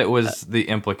 I thought it was the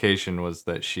implication was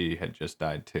that she had just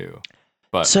died too.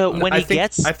 But so when he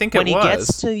gets to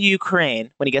the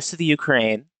Ukraine,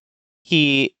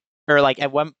 he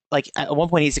at one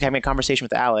point he's having a conversation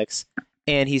with Alex,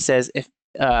 and he says, if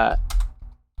my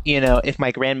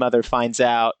grandmother finds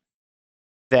out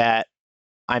that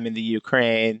I'm in the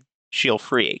Ukraine, she'll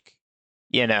freak,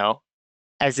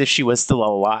 as if she was still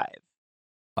alive.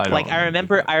 I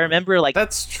remember like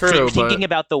that's true. Thinking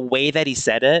about the way that he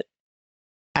said it,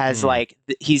 as like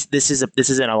this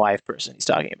isn't a live person he's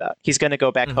talking about. He's going to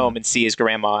go back home and see his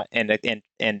grandma and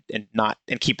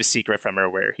keep a secret from her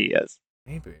where he is.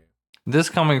 Maybe this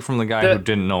coming from the guy who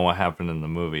didn't know what happened in the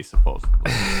movie, supposedly.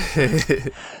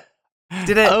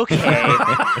 Did it? Okay.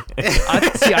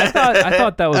 I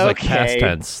thought that was like past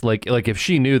tense. Like if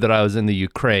she knew that I was in the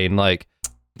Ukraine, like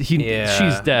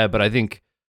she's dead. But I think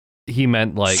he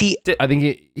meant like I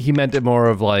think he meant it more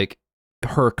of like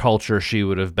her culture. She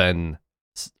would have been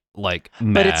like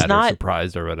mad or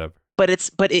surprised or whatever. But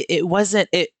it wasn't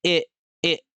it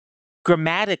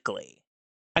grammatically,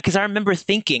 because I remember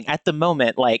thinking at the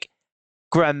moment, like,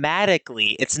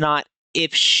 grammatically it's not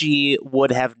if she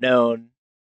would have known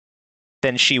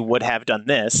then she would have done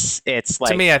this. It's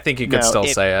like, to me, I think you could still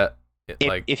say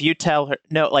it. If you tell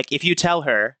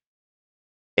her,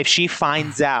 if she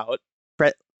finds out,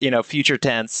 future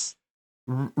tense,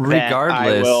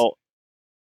 regardless,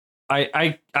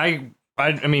 I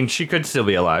mean, she could still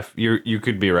be alive. You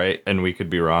could be right, and we could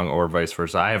be wrong, or vice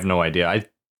versa. I have no idea. I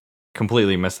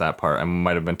completely missed that part. I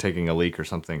might have been taking a leak or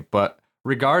something. But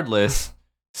regardless,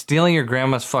 stealing your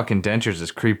grandma's fucking dentures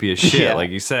is creepy as shit,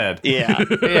 like you said. Yeah,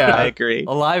 yeah, I agree.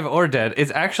 Alive or dead,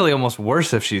 it's actually almost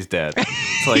worse if she's dead.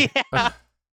 It's like,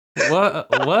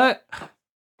 what?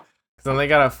 Then they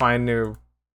gotta find new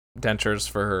dentures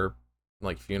for her,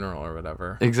 like, funeral or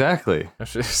whatever. Exactly.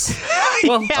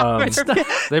 Well, they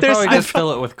probably just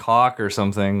fill it with caulk or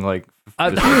something. Like,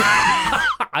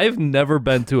 I've never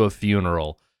been to a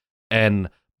funeral and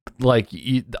like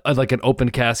an open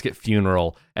casket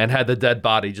funeral and had the dead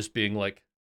body just being like,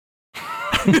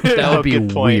 that would be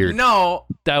weird. No,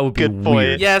 that would be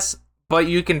weird. Yes, but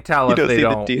you can tell if they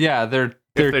don't. Yeah, their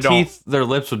teeth, their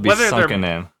lips would be sunken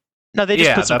in. No, they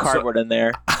just put some cardboard in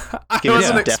there. I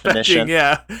wasn't expecting,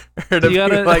 her to be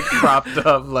like propped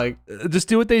up, like. Just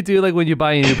do what they do, like when you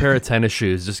buy a new pair of tennis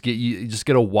shoes. Just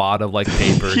get a wad of like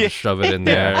paper and just shove it in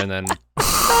there, and then.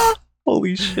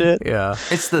 Holy shit! Yeah,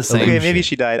 it's the same. Okay, maybe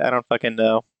she died. I don't fucking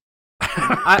know.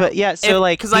 But yeah, so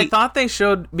because I thought they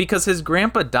showed, because his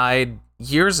grandpa died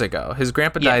years ago. His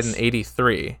grandpa died in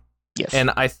 '83. Yes, and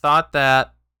I thought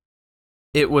that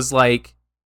it was like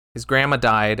his grandma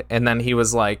died, and then he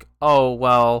was like, "Oh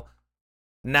well,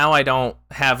 now I don't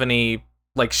have any."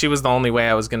 Like, she was the only way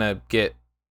I was gonna get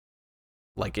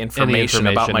like information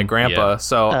about my grandpa,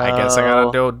 so I guess I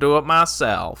gotta do it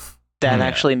myself. That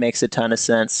actually makes a ton of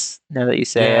sense now that you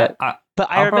say it. But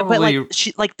I remember, like,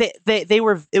 she, like they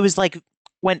were. It was like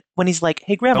when he's like,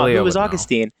 "Hey, grandma, who was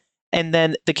Augustine?" And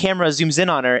then the camera zooms in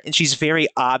on her, and she's very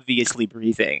obviously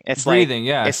breathing. It's breathing,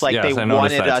 yeah. It's like they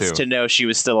wanted us to know she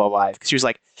was still alive, because she was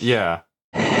like, she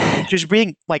was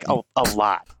breathing like a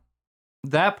lot.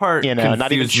 That part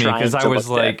confused me, because I was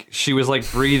like, she was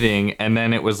like breathing, and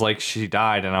then it was like she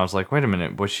died, and I was like, wait a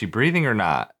minute, was she breathing or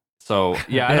not? So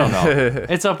yeah, I don't know.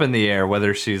 It's up in the air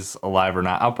whether she's alive or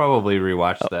not. I'll probably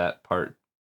rewatch that part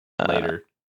later.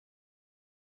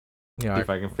 Yeah. If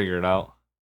I can figure it out.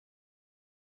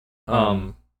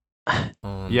 Um,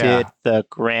 Yeah. Did the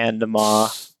grandma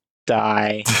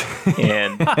die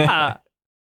in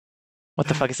what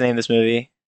the fuck is the name of this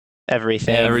movie?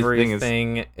 Everything.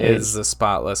 Everything is the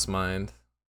spotless mind.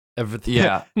 Everything.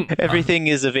 Yeah. Everything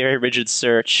is a very rigid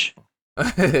search.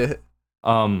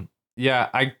 Yeah,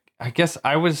 I guess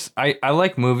I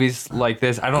like movies like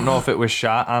this. I don't know if it was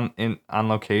shot on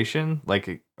location,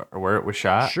 like or where it was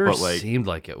shot, Sure but like seemed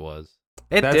like it was.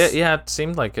 It did, yeah, it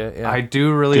seemed like it. Yeah. I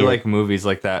do really Yeah. like movies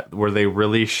like that where they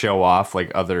really show off like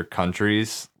other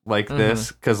countries like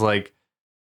this, because like,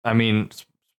 I mean,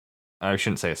 I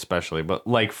shouldn't say especially, but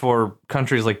like for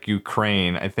countries like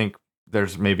Ukraine, I think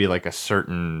there's maybe like a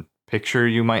certain picture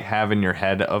you might have in your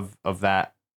head of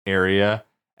that area,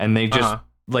 and they just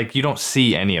like you don't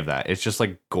see any of that. It's just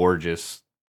like gorgeous,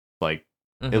 like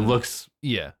it looks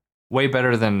way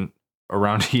better than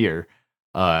around here.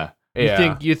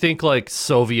 You think like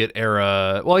Soviet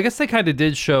era? Well, I guess they kind of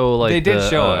did show like they did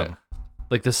show it,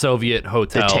 like the Soviet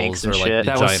hotels tanks and or like shit.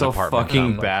 the that giant was so apartment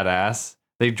fucking complex. badass.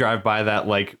 They drive by that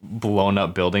like blown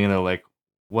up building and they're like,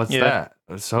 "What's that?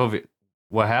 A Soviet?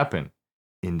 What happened?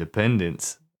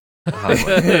 Independence." I was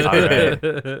like,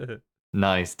 all right.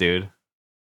 Nice, dude.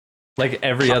 Like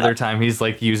every other time he's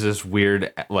like uses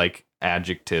weird like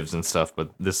adjectives and stuff,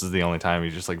 but this is the only time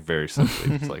he's just like very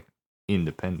simply it's like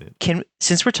independent.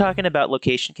 Since we're talking about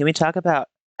location, can we talk about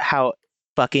how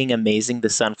fucking amazing the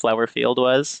sunflower field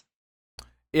was?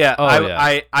 Yeah,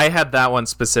 yeah. I had that one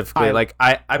specifically.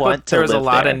 I want put there to was a live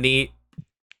lot there.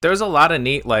 of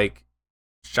neat like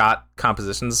shot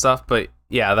compositions and stuff, but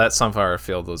yeah, that sunflower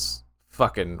field was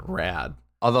fucking rad.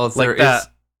 Although Like there that- is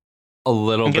a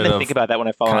little I'm bit gonna of think about that when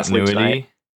I fall asleep tonight.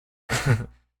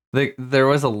 continuity. There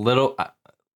was a little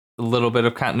bit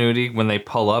of continuity when they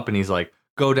pull up and he's like,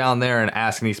 "Go down there and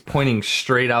ask," and he's pointing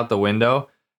straight out the window,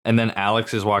 and then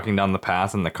Alex is walking down the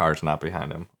path and the car's not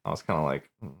behind him. I was kind of like,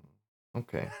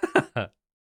 okay.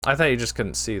 I thought you just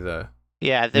couldn't see the.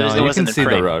 Yeah, No, you can wasn't see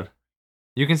the road.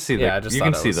 You can see Yeah, I just you thought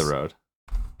can it see was- the road.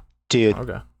 Dude,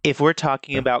 Okay. if we're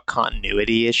talking about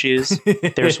continuity issues,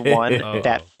 there's one Uh-oh.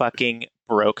 that fucking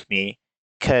broke me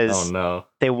because Oh no.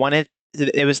 they wanted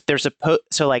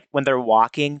so like when they're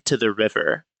walking to the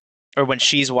river, or when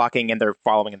she's walking and they're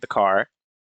following in the car,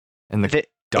 And the the,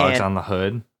 dog's and on the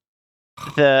hood.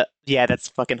 that's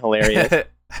fucking hilarious.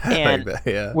 And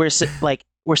yeah. we're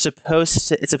supposed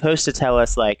to, it's supposed to tell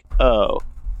us like, oh,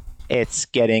 it's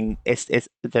getting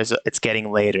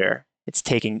later. It's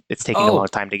taking a long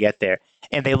time to get there.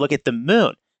 And they look at the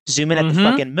moon, zoom in at the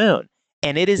fucking moon,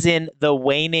 and it is in the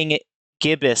waning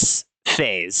gibbous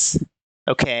phase.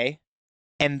 Okay?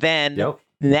 And then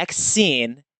next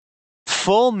scene,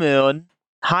 full moon,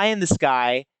 high in the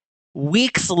sky,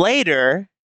 weeks later,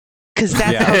 because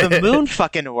that's how the moon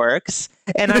fucking works.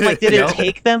 And I'm like, did it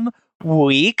take them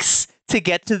weeks to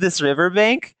get to this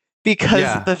riverbank?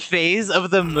 Because the phase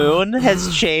of the moon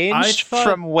has changed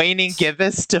from waning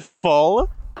gibbous to full?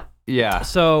 Yeah.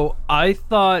 So I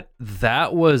thought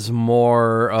that was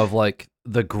more of like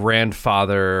the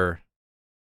grandfather,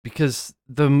 because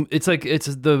the moon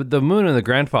and the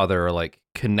grandfather are like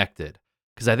connected,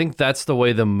 because I think that's the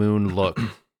way the moon looked.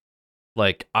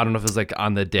 Like, I don't know if it was like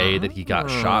on the day that he got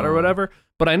shot or whatever,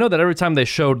 but I know that every time they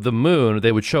showed the moon,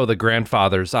 they would show the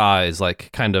grandfather's eyes,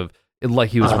 like kind of like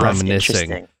he was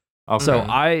reminiscing. Okay. So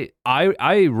I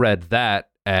read that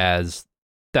as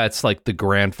that's like the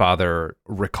grandfather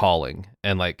recalling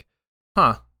and like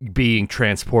being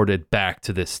transported back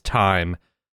to this time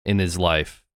in his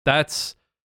life. That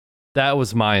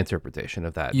was my interpretation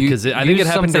of that, because I think it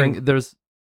happened during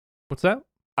what's that?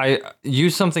 I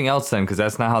use something else then, because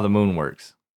that's not how the moon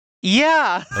works.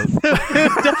 Yeah.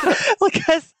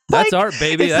 That's art,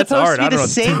 baby. That's art. I don't know.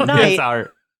 Same night, That's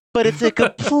art. but it's a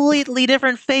completely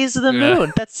different phase of the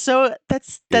moon. That's so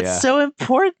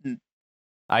important.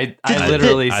 I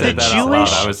literally said that out loud.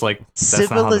 Jewish I was like, that's not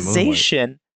how the moon works.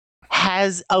 civilization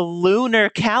has a lunar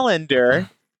calendar.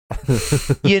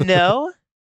 You know,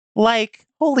 like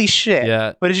holy shit.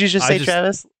 Yeah. What did you just say,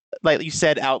 Travis? Like you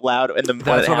said out loud in the.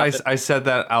 That's what I said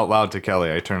that out loud to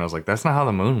Kelly. I turned. I was like, that's not how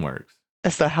the moon works.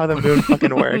 That's not how the moon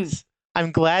fucking works.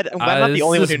 I'm glad I'm not the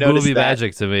only one who noticed movie that.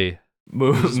 Magic to me.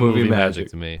 Movie magic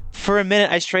to me. For a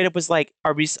minute, I straight up was like,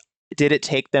 did it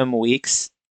take them weeks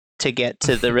to get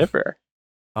to the river?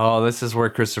 Oh, this is where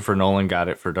Christopher Nolan got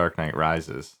it for Dark Knight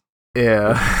Rises.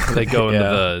 Yeah. They go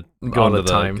into the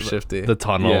time shifty. the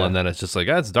tunnel, Yeah. and then it's just like,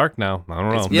 it's dark now. I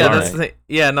don't know. Yeah, Dark. that's the thing.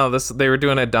 Yeah, no, they were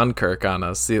doing a Dunkirk on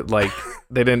us. Like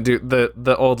they didn't do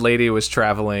the old lady was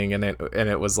traveling, and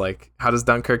it was like, how does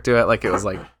Dunkirk do it? Like it was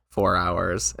like 4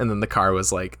 hours, and then the car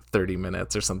was like 30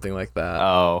 minutes or something like that.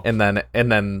 Oh. And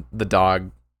then the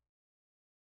dog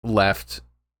left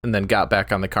and then got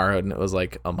back on the car and it was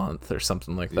like a month or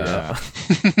something like that.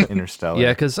 Yeah. Interstellar.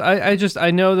 Yeah, because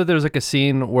I know that there's like a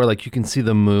scene where like you can see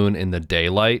the moon in the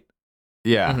daylight,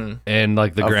 Yeah. Mhm. and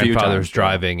like the A few grandfather's times, yeah.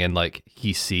 driving, and like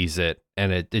he sees it,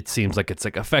 and it seems like it's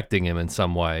like affecting him in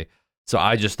some way. So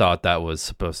I just thought that was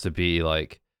supposed to be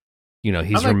like, he's I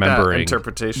like that remembering.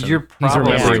 interpretation. You're He's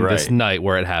probably remembering right. this night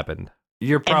where it happened.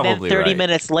 You're And probably then 30 right.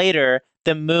 minutes later,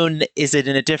 the moon is in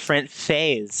a different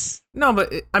phase. No,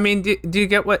 but I mean, do you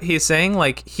get what he's saying?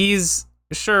 Like he's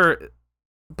sure,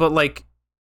 but like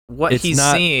what It's he's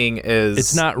not- seeing is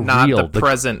it's not real. the The-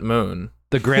 present moon.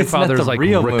 The grandfather's the like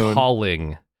real moon.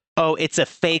 recalling. Oh, it's a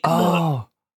fake moon. Oh.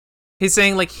 He's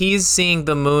saying like he's seeing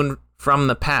the moon from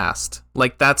the past.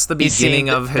 Like that's the He's seeing beginning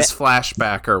of his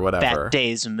flashback or whatever. That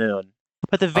day's moon.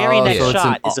 But the very Oh, next so it's an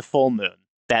shot is a full moon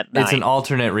that night. It's an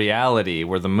alternate reality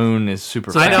where the moon is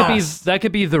super So I fast. know. that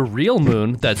could be the real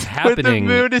moon that's But happening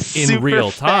the moon is in super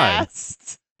real time.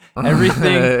 fast.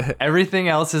 Everything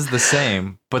else is the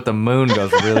same, but the moon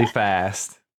goes really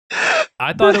fast.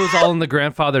 I thought it was all in the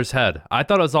grandfather's head.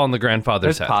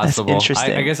 It's head. possible.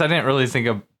 interesting. I guess I didn't really think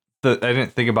of I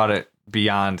didn't think about it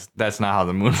beyond. That's not how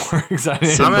the moon works. I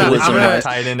didn't I'm really gonna- sort of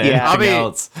tied into yeah. I'll anything be-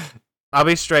 else. I'll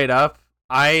be straight up.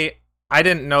 I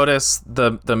didn't notice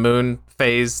the moon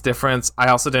phase difference. I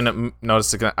also didn't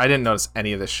notice I didn't notice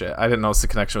any of this shit. I didn't notice the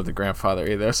connection with the grandfather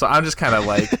either. So I'm just kind of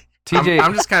like TJ,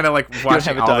 I'm just kind of like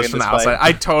watching have a all dog this in from the this fight. outside.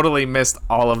 I totally missed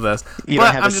all of this. You But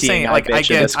don't have I'm a just seeing saying, eye like bitch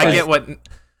in this I get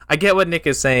fight. what Nick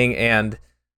is saying, and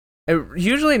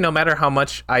usually no matter how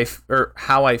much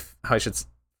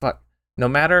no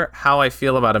matter how I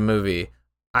feel about a movie,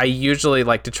 I usually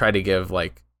like to try to give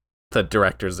like the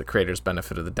directors, the creators,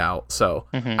 benefit of the doubt. So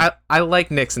Mhm. I like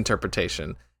Nick's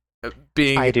interpretation,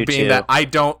 being I do too. that I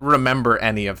don't remember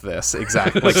any of this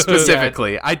exactly, like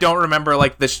specifically. I don't remember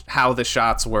like how the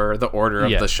shots were, the order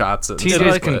of Yeah. the shots. And TJ's stuff,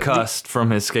 but concussed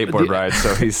from his skateboard ride,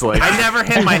 so he's like, I never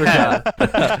hit my head.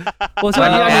 Well, so My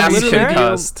yeah, ass literally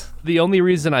concussed. the only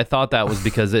reason I thought that was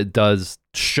because it does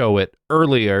show it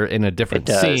earlier in a different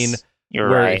It does. scene You're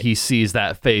where right. he sees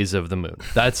that phase of the moon.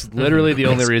 That's literally the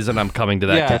only reason I'm coming to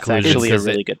that Yeah, That's conclusion, actually a because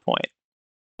really it good point.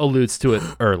 alludes to it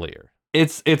earlier.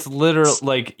 it's literal.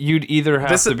 Like you'd either have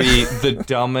This- to be the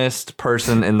dumbest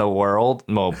person in the world.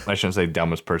 Well, I shouldn't say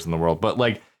dumbest person in the world, but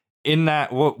like in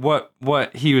that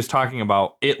what he was talking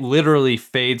about, it literally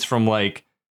fades from like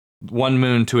one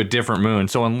moon to a different moon.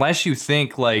 So unless you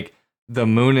think like the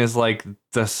moon is like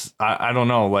this, I don't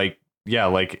know, like yeah,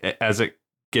 like as it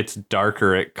gets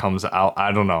darker, it comes out.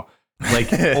 I don't know.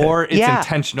 Like, or it's Yeah,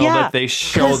 intentional yeah, that they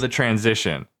show 'cause- the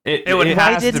transition. It It would it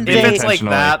why has to didn't be If they- it's like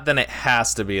intentionally. that, then it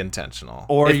has to be intentional.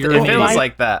 Or if, you're if it was why-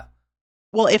 like that.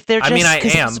 Well, if they're I just mean, I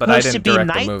 'cause am, it's but I supposed didn't to be direct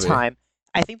the movie. nighttime.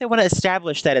 I think they want to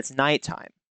establish that it's nighttime.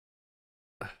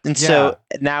 And so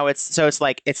now it's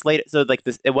like it's late. So like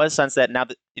this, it was sunset. Now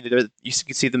that you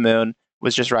can see the moon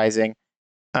was just rising.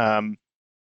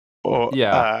 Or,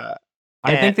 Yeah.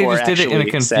 I think they or just did it in a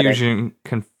actually setting.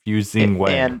 confusing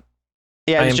way. And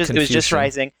yeah, I it am was just Confucian.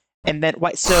 rising. And then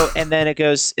why? So and then it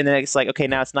goes, and then it's like, okay,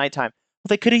 now it's nighttime. Well,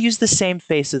 they could have used the same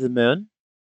phase of the moon.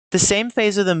 The same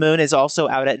phase of the moon is also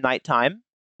out at nighttime.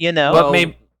 You know, But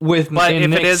maybe, with but in if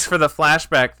it Nick's- is for the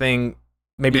flashback thing,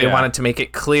 maybe they Yeah. wanted to make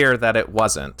it clear that it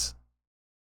wasn't.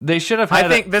 they should have had I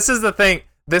think this is the thing.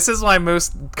 This is why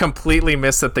Moose completely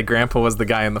missed that the grandpa was the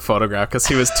guy in the photograph because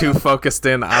he was too focused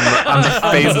in on the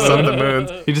phases of the moon.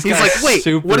 He just He's got like, wait,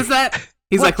 super- what is that?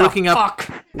 He's What like the looking up,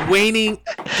 waning.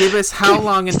 Give us how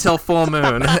long until full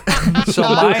moon? So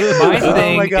my Oh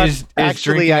thing my God. is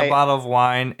Actually, drinking I- a bottle of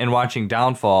wine and watching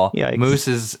Downfall. Yikes. Moose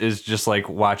is just like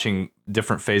watching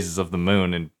different phases of the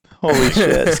moon and holy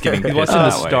shit! just getting He's pissed watching the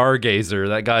that way. Stargazer,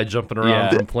 that guy jumping around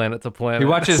Yeah. from planet to planet. He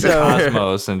watches So-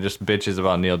 Cosmos and just bitches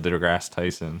about Neil deGrasse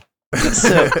Tyson.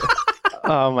 So,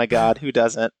 oh my god, who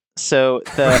doesn't? So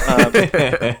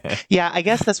the yeah, I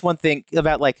guess that's one thing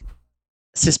about like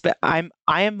I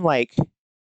am like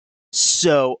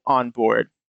so on board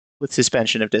with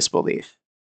suspension of disbelief.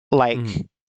 Like Mhm.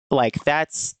 like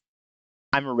that's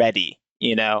I'm ready,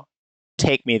 you know.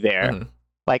 Take me there. Mhm.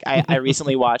 Like I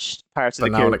recently watched Pirates of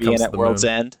But the now when it Caribbean comes to at the World's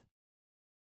moon. End.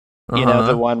 You know,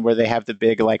 the one where they have the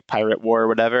big like pirate war or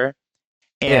whatever.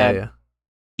 And yeah.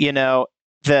 you know,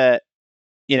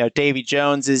 Davy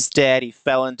Jones is dead. He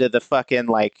fell into the fucking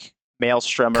like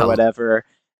maelstrom or Col- whatever.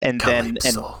 and then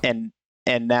Calypso.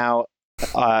 and now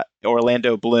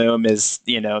Orlando Bloom is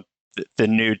the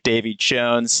new Davy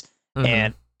Jones,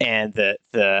 Mhm. and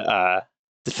the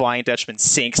Flying Dutchman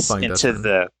sinks Flying into Dutchman.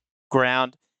 the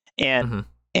ground, and Mhm.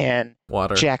 and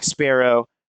Water. Jack Sparrow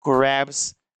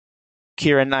grabs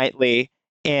Keira Knightley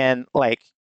and like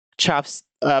chops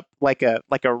up like a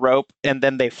rope, and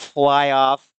then they fly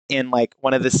off. And like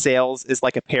one of the sails is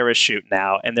like a parachute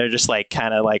now, and they're just like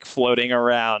kind of like floating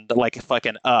around like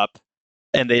fucking up,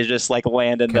 and they just like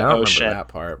land in Okay, I the don't ocean. remember that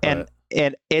part, but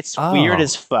And it's Oh. weird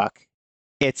as fuck.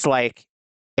 It's like,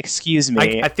 excuse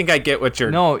me, I think I get what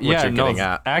you're getting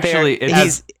at. Actually,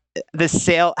 he's the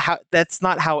sail. How that's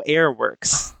not how air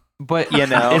works. but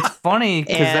it's funny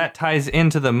because that ties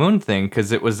into the moon thing,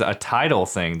 because it was a tidal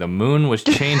thing. The moon was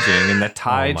changing and the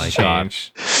tides my God.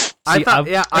 changed. I thought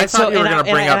you were gonna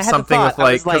bring up something with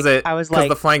like because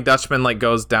the Flying Dutchman like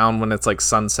goes down when it's like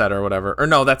sunset or whatever. Or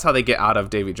no, that's how they get out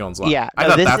of Davy Jones' life. Yeah, I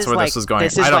thought that's where this was going.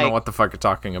 I don't know what the fuck you're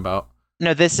talking about.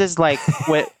 No, this is like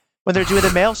when they're doing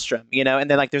the maelstrom, and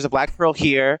then like there's a Black Pearl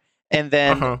here, and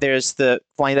then there's the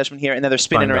Flying Dutchman here, and then they're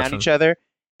spinning Flying around Dutchman. each other,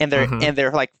 and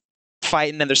they're like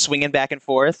fighting and they're swinging back and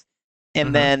forth,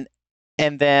 and then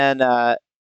the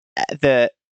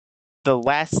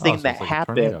last thing so that it's like a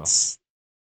tornado. happens,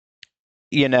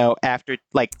 after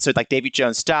like Davy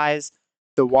Jones dies,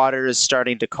 the water is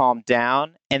starting to calm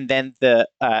down, and then the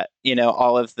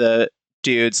all of the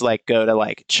dudes like go to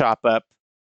like chop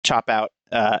out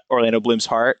Orlando Bloom's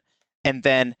heart, and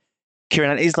then Keira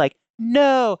Knightley's like,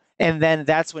 no, and then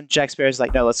that's when Jack Sparrow's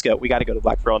like, no, let's go, we got to go to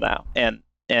Black Pearl now, and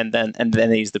then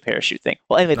they use the parachute thing.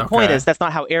 Well, anyway, the point is that's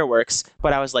not how air works.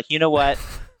 But I was like, you know what,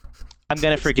 I'm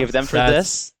gonna forgive them for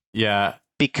this. Yeah,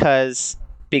 because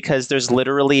there's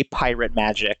literally pirate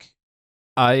magic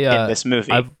in this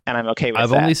movie, and I'm okay with that.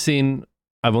 I've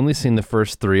only seen the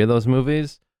first 3 of those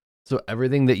movies, so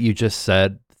everything that you just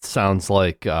said sounds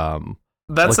like That's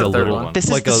like the third one. This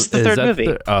is the third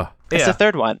movie. It's the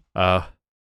third one.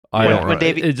 I don't know.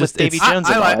 Davy Jones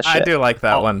and all that shit. I do like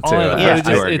that one too.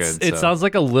 It sounds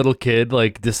like a little kid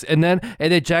like this, and then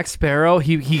Jack Sparrow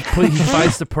he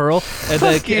finds the pearl, and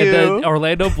then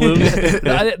Orlando Bloom.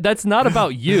 That's not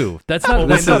about you. That's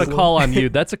not a call on you.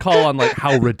 That's a call on like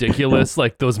how ridiculous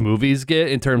like those movies get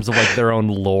in terms of like their own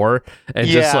lore and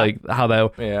just like how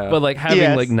that. Yeah. But like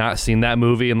having like not seen that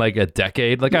movie in like a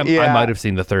decade, like I might have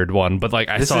seen the third one, but like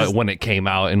I saw it when it came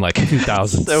out in like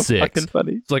 2006. So fucking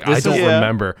funny. It's like I don't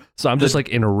remember. So I'm just like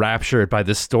enraptured by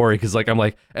this story because like I'm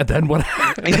like, and then what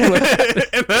happened?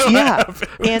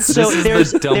 And so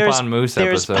there's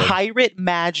pirate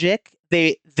magic.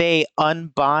 They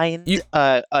unbind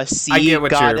a sea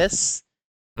goddess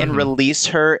and release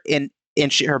her and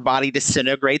her body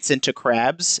disintegrates into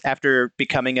crabs after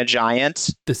becoming a giant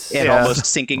and almost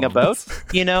sinking a boat.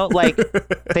 Like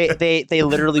they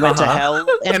literally went to hell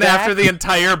and back. After the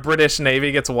entire British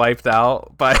Navy gets wiped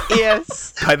out by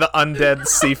by the undead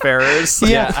seafarers.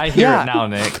 Yeah, I hear it now,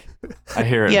 Nick. I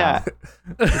hear it now.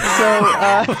 So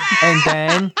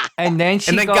and then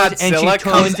she goes Godzilla and she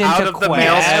turns out into of the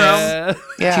maelstrom.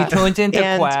 She turns into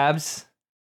crabs.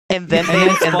 And then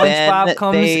SpongeBob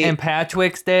comes and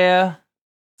Patrick's there.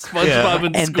 SpongeBob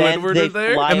and Squidward are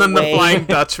there. And then the Flying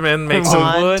Dutchman makes him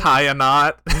tie a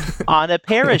knot on a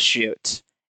parachute.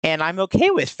 And I'm okay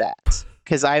with that.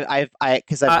 Because I've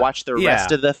watched the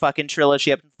rest of the fucking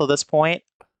trilogy up until this point.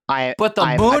 But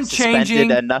the moon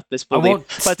changing enough disbelief. I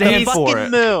won't stand the for fucking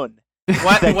it. Moon.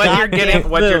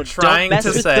 What you're trying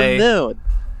to say.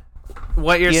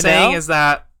 What you're saying is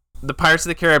that the Pirates of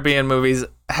the Caribbean movies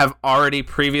have already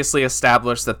previously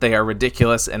established that they are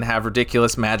ridiculous and have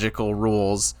ridiculous magical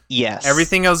rules. Yes.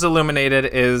 Everything else Illuminated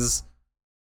is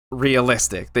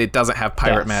realistic. It doesn't have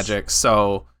pirate magic,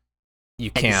 so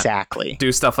you can't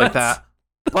do stuff like that.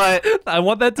 But I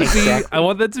want that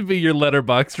to be your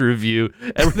letterbox review.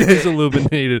 Everything is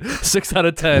Illuminated. 6 out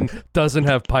of 10 doesn't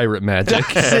have pirate magic.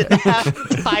 Doesn't have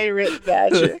pirate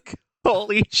magic.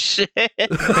 Holy shit!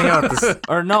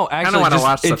 Or no, actually,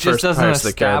 it just doesn't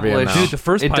establish. Dude, the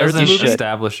first it Pirates doesn't movie?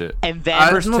 establish it. And then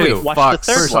first movie watch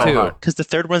the third one because the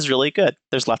third one's really good.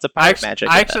 There's lots of pirate magic.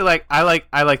 I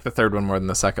like the third one more than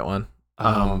the second one.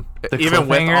 Even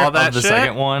with all that the shit,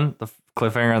 second one, the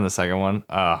cliffhanger on the second one,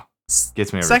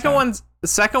 gets me every time. The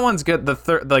second one's good. The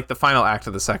third, like the final act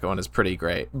of the second one, is pretty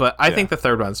great. But I think the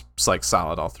third one's like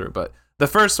solid all through. But the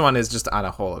first one is just on a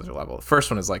whole other level. The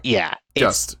first one is like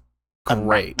just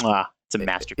great. It's a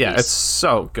masterpiece. Yeah, it's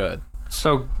so good.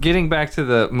 So getting back to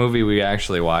the movie we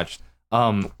actually watched,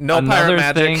 no pirate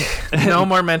magic. No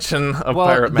more mention of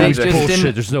pirate magic.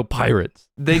 Bullshit. There's no pirates.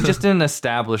 They just didn't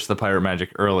establish the pirate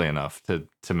magic early enough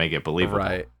to make it believable.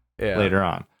 Right. Yeah. Later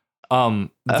on.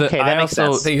 Okay, that makes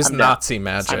sense. They use I'm down. Nazi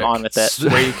magic. I'm on with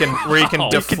it. Where you can Oh,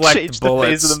 You deflect can change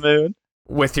bullets the phase of the moon.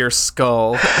 with your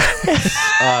skull.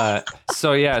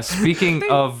 So yeah, speaking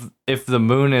of if the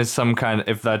moon is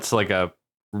if that's like a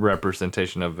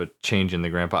representation of a change in the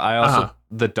grandpa, I also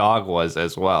the dog was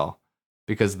as well,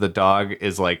 because the dog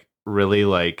is like really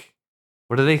like,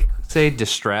 what do they say,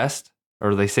 distressed,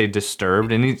 or they say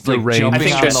disturbed, and he's like Deranged. jumping I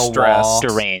think on the distressed. wall.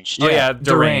 Deranged. Oh yeah, deranged.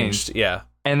 deranged. Yeah,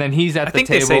 And then he's at I the think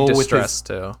they table say with his. distressed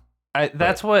too.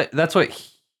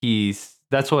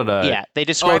 That's what Yeah, they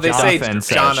describe They say Jonathan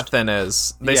says. Jonathan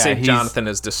is. They Yeah, say he's- Jonathan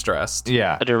is distressed.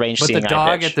 yeah. a deranged But the seeing eye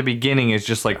dog bitch. at the beginning is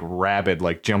just like rabid,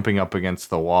 like jumping up against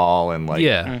the wall and like,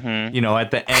 Yeah. Mhm. you know,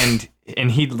 at the end,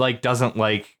 and he doesn't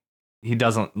like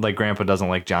Grandpa doesn't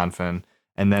like Jonathan,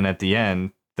 and then at the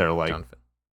end they're like Jonathan.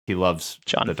 he loves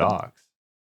Jonathan. the dogs.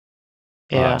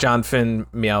 Yeah. Jonathan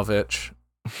Meowvich.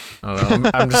 I don't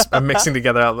know. I'm mixing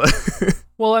together all the.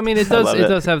 Well, I mean, it I does love it it.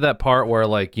 does have that part where,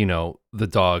 like, you know, the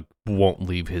dog won't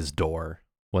leave his door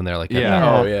when they're like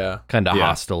Yeah. Oh yeah. kind of Yeah.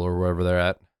 hostile or wherever they're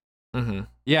at. Mm-hmm.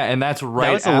 Yeah, and that's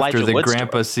right was after Elijah the Wood's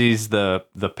grandpa sees the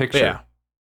picture Yeah.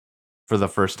 for the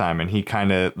first time, and he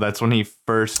that's when he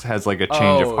first has like a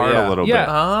change of heart a little Yeah.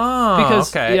 bit. Oh,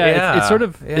 Because okay. it's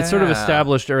sort of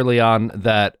established early on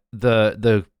that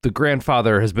the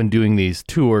grandfather has been doing these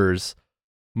tours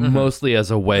Mhm. mostly as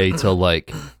a way to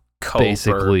like Cope or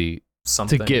basically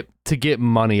something. to get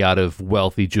money out of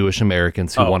wealthy Jewish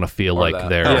Americans who Oh, want to feel or like that.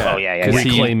 they're Yeah. Oh yeah, yeah. 'Cause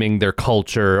yeah. reclaiming their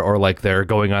culture, or like they're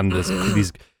going on this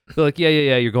these they're like,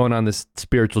 yeah, you're going on this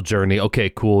spiritual journey. Okay,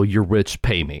 cool, you're rich,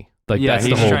 pay me. Like Yeah, that's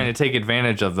he's the whole trying to take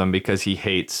advantage of them because he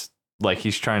hates, like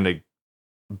he's trying to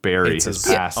bury Hates his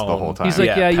his past the own- whole time. He's like,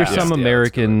 yeah, you're past, some yeah, that's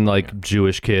American correct, like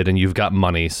Jewish kid, and you've got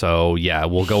money, so yeah,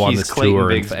 we'll go on He's this Clayton tour.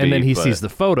 Bigsby, And then he but- sees the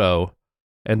photo,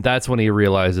 and that's when he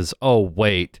realizes, oh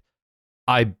wait,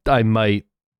 I might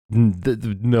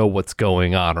know what's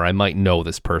going on, or I might know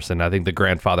this person. I think the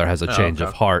grandfather has a Oh, change okay.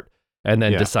 of heart, and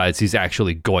then Yeah. decides he's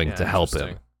actually going Yeah, to help him.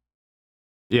 interesting.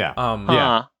 yeah.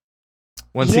 Yeah.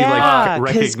 Once Yeah, he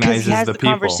like 'cause recognizes he has the the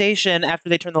people. conversation after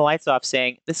they turn the lights off,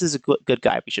 saying, "This is a good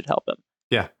guy. We should help him."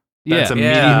 That's Yeah,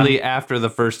 immediately after the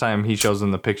first time he shows them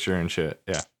the picture and shit.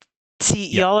 Yeah. See,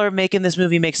 Yeah. y'all are making this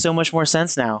movie make so much more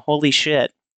sense now. Holy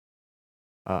shit!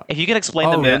 If you can explain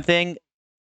the oh, moon yeah. thing,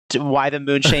 to why the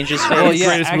moon changes phase. Well, yeah,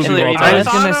 Greatest movie actually, of all I time. I was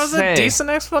thought gonna it was say, a decent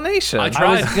explanation. I I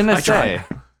tried. was gonna I say, tried.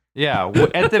 yeah.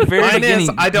 At the very Mine beginning,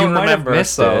 is I don't you might remember. have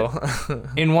missed so it.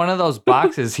 In one of those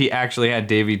boxes, he actually had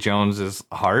Davy Jones's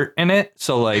heart in it.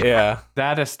 So like, yeah.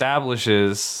 that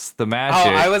establishes the Oh,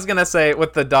 magic. I was gonna say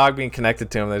with the dog being connected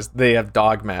to him, they have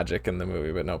dog magic in the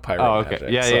movie, but no pirate Oh, okay. magic.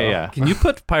 Yeah, so yeah. Can you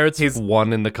put Pirates He's-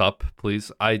 1 in the cup,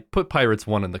 please? I put Pirates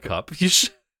 1 in the cup. You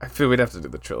should. I feel we'd have to do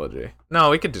the trilogy. No,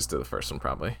 we could just do the first one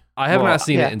probably. I have Well, not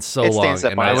seen yeah, it in so it long, stands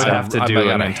up and on I its would own. have to I do got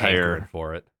an an entire entire-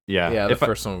 for it. Yeah. Yeah, the If I-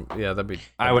 first one. Yeah, that'd be.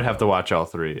 I would have to watch all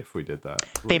three if we did that.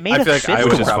 They made I a feel like fifth I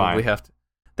which would is one. probably fine. have to.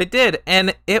 They did,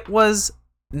 and it was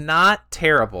not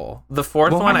terrible. The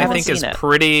fourth Well, one I I haven't think is seen it.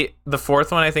 pretty. The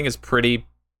fourth one I think is pretty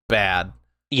bad.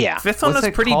 Yeah, Fifth one What's was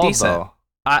it pretty called, decent. though?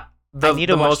 I The need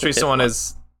to watch most the recent fifth one one.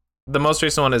 is the most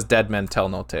recent one is Dead Men Tell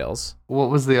No Tales What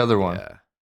was the other one? Yeah.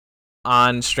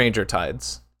 on Stranger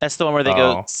Tides. that's the one where they Oh.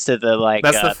 go to the like.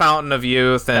 That's the Fountain of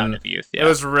Youth, Fountain and of Youth. it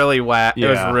was really It was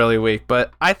Yeah. really weak,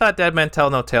 but I thought Dead Men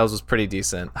Tell No Tales was pretty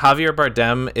decent. Javier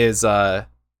Bardem is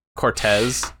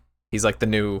Cortez. He's like the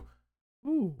new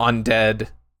undead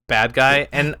bad guy,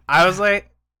 and I was like,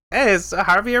 "Hey, it's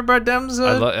Javier Bardem's.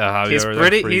 He's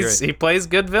pretty. He plays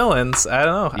good villains. I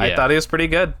don't know. I Yeah. thought he was pretty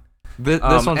good. This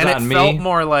one's and on it me. felt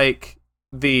more like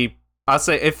the. I'll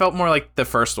say it felt more like the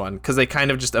first one because they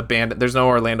kind of just abandoned. There's no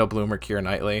Orlando Bloom or Keira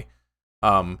Knightley.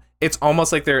 It's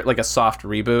almost like they're like a soft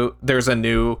reboot. There's a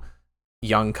new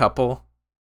young couple.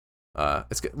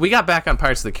 It's good. We got back on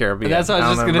Pirates of the Caribbean. That's what I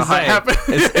was just don't gonna know how it say. happened.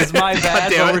 It's my God bad,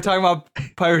 damn but it. we're talking about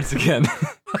pirates again.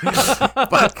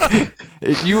 But-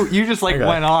 you just like Okay.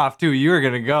 went off too. You were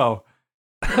gonna go.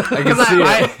 I can 'Cause see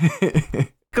I-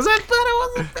 it. Because I thought it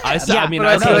wasn't bad. I said- Yeah, I mean, but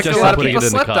I I feel like a suggested lot of putting people it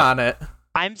in the slept cup. on it.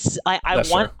 I That's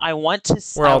want true. I want to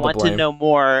We're all to want to blame. know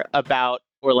more about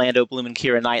Orlando Bloom and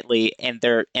Keira Knightley and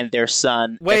their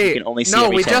son. that you Wait, can only see no,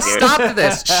 every we 10 just years. stopped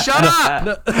this. Shut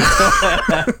up.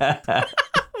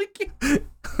 We can't.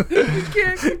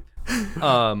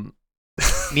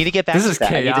 Need to get back This to is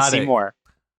that. I need to see chaotic. more.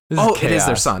 This Oh, it is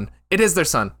their chaos. son. It is their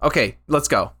son. Okay, let's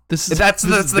go. This That's the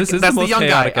most young guy.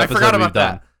 chaotic I episode forgot we've about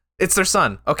done. that. It's their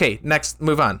son. Okay, next,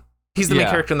 move on. He's the main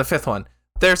Yeah. character in the fifth one.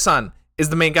 Their son is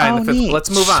the main guy in Oh, the fifth. neat. Let's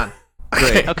move on.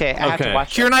 Great. Okay, I have to Okay.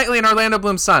 watch Keira that. Knightley and Orlando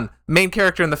Bloom's son, main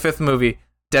character in the fifth movie.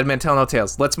 Dead Man Tell No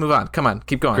Tales. Let's move on. Come on,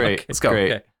 keep going. Great. Let's go.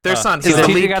 Great. Okay. Their son, So he's the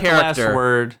TJ lead got the last character.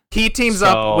 word. He teams So-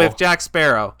 up with Jack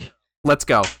Sparrow. Let's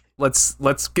go. Let's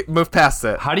move past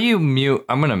it. How do you mute?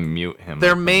 I'm gonna mute him.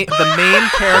 The main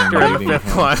character in the Muting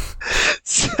fifth him. one.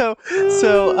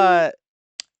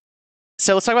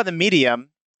 So let's talk about the medium.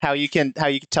 How you can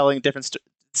telling different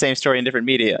same story in different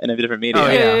media in a different media.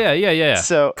 Oh, Yeah.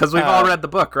 So Because we've all read the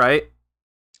book, right?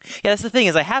 yeah, that's the thing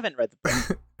is I haven't read the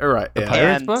book. All right. The Yeah.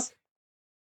 Pirates and, book?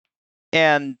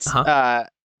 And Uh-huh.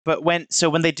 but when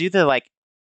they do the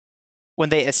when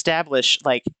they establish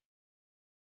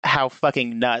how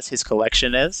fucking nuts his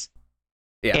collection is,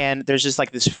 Yeah. and there's just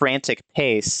this frantic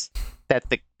pace that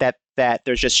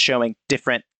they're just showing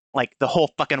different the whole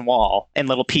fucking wall and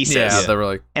little pieces. Yeah, they were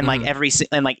like, And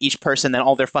each person, then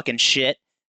all their fucking shit,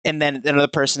 and then another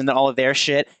person, and then all of their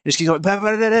shit. It just keeps going,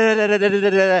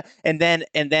 and then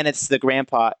it's the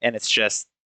grandpa, and it's just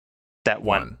that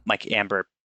one amber,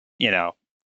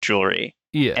 jewelry,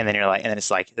 Yeah. and then you're like, and then it's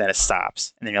then it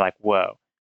stops, and then you're like, whoa.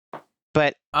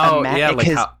 But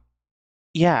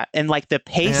yeah, and the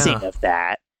pacing of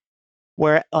that,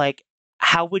 where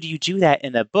how would you do that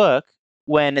in a book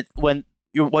when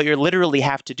what you literally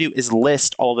have to do is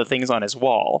list all the things on his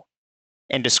wall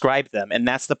and describe them, and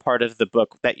that's the part of the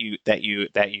book that you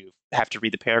have to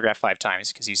read the paragraph 5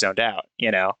 times because you zoned out,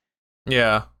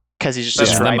 yeah. because he's just That's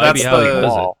describing that might be that's how he the-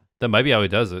 does wall. it. That might be how he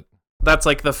does it. That's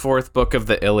like the fourth book of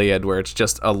the Iliad, where it's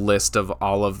just a list of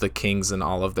all of the kings and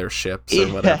all of their ships or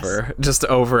Yes. whatever, just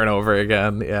over and over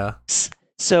again. Yeah.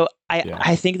 So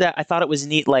I think that I thought it was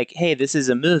neat. Hey, this is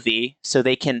a movie, so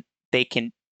they have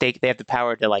the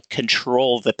power to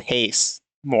control the pace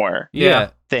more Yeah.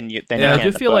 than you. Than Yeah, you I can do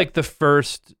in the feel book. like the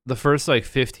first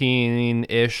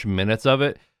 15-ish minutes of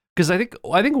it, because I think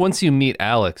once you meet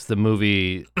Alex, the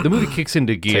movie kicks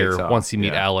into gear Takes off, once you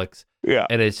meet yeah. Alex, Yeah.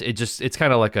 and it's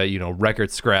kind of like a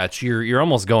record scratch. You're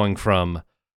almost going from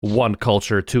one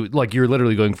culture to you're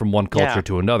literally going from one culture Yeah.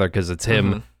 to another, because it's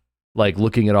him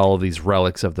looking at all of these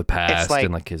relics of the past like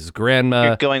and his grandma.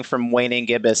 You're going from waning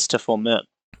gibbous to full moon.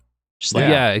 Just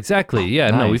Yeah, exactly. Yeah,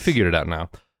 no, we Nice. figured it out now.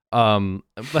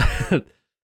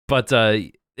 But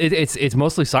it's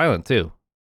mostly silent too.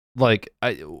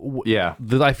 I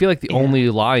feel like the only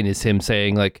line is him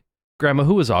saying "Grandma,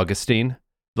 who is Augustine?"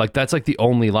 That's the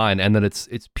only line, and then it's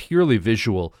purely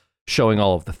visual, showing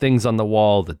all of the things on the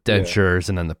wall, the dentures,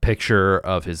 and then the picture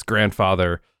of his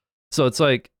grandfather. So it's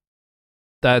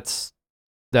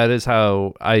that is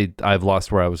how I've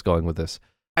lost where I was going with this.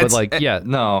 But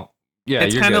No. Yeah,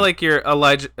 it's you're kind of good. like your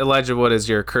Elijah Wood is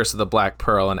your Curse of the Black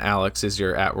Pearl, and Alex is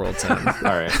your At World's End. All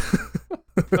right.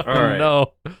 Oh right.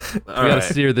 no, we gotta right.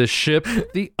 steer this ship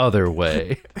the other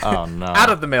way. Oh no. Out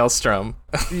of the maelstrom.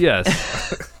 Yes.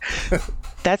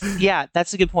 that's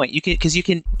a good point. You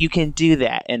can do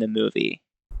that in a movie,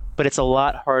 but it's a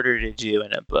lot harder to do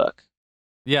in a book.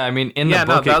 Yeah, I mean, in the Yeah,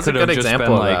 no, book, that it was a could have good just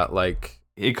example been of that.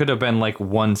 it could have been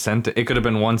one sentence. It could have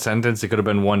been one sentence. It could have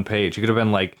been one page. It could have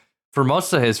been for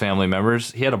most of his family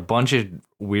members, he had a bunch of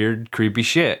weird, creepy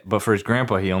shit. But for his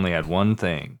grandpa, he only had one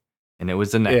thing, and it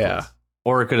was the necklace. Yeah.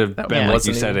 Or it could have That been like you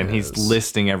wasn't said, even and he's his.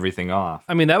 listing everything off.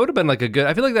 I mean, that would have been a good.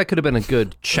 I feel like that could have been a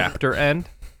good chapter end.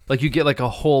 You get a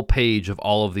whole page of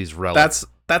all of these relics.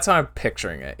 That's how I'm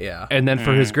picturing it. Yeah. And then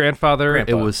for his grandfather, it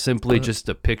Grandpa. was simply just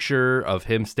a picture of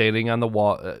him standing on the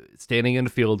wall, standing in a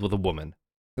field with a woman.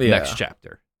 Yeah. Next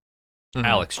chapter, Mhm.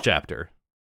 Alex chapter.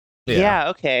 Yeah.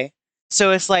 Okay.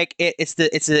 So it's it's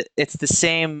the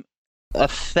same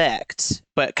effect,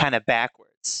 but kind of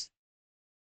backwards.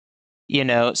 So in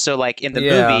the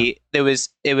movie,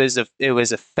 it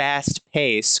was a fast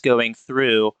pace going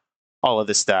through all of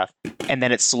this stuff, and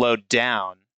then it slowed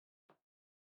down.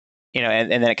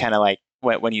 And then it kind of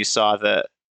when you saw the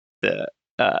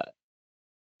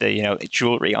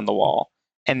jewelry on the wall,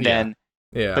 and then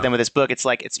Yeah. but then with this book, it's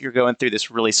you're going through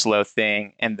this really slow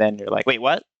thing, and then you're like, wait,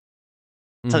 what?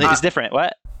 Something is different.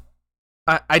 What?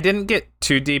 I didn't get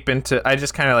too deep into. I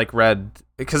just kind of read,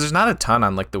 because there's not a ton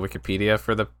on the Wikipedia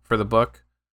for the book,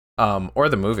 or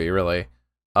the movie really,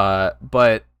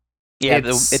 but Yeah,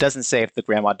 It's- it doesn't say if the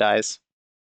grandma dies.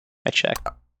 I checked.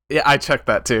 yeah, I checked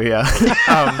that too. Yeah,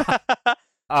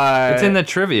 It's in the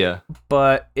trivia.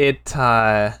 but it.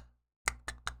 What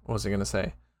was I gonna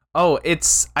say? Oh,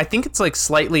 I think it's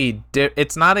slightly.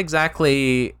 It's not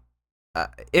exactly.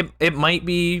 It might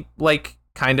be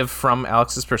kind of from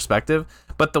Alex's perspective,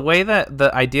 but the way that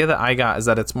the idea that I got is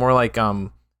that it's more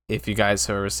if you guys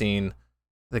have ever seen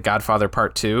The Godfather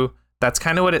Part 2, that's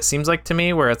kind of what it seems like to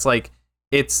me, where it's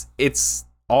it's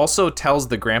also tells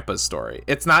the grandpa's story.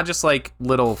 It's not just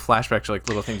little flashbacks or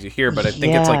little things you hear, but I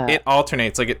think it's Yeah. it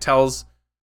alternates. It tells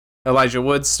Elijah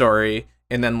Wood's story,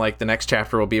 and then like the next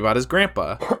chapter will be about his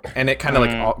grandpa, and it kind of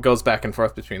like goes back and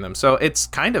forth between them. So it's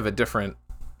kind of a different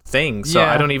thing. So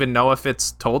I don't even know if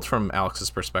it's told from Alex's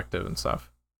perspective and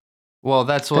stuff. Well,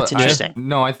 that's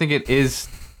interesting. I think it is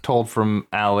told from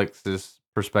Alex's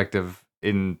perspective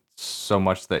in so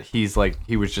much that he's like,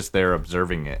 he was just there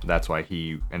observing it. That's why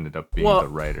he ended up being the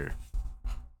writer.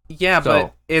 Yeah,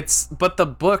 but the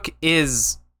book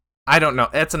is, I don't know.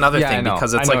 That's another thing,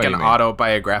 because it's like an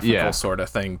autobiographical sort of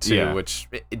thing too. Which,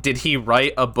 did he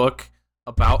write a book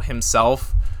about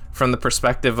himself from the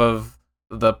perspective of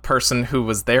the person who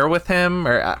was there with him?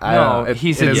 Or I don't know.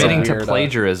 He's admitting to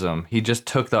plagiarism. He just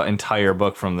took the entire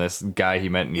book from this guy he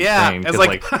met in Ukraine. It's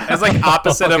like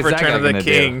opposite of Return of the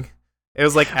King. It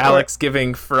was like Alex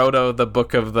giving Frodo the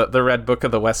book of the red book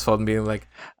of the Westfold and being like,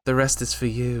 the rest is for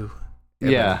you.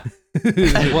 Yeah.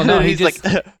 Well, no, he's like,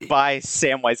 by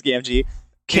Samwise Gamgee.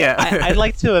 I'd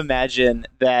like to imagine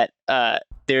that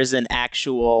there's an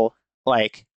actual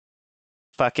like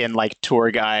fucking like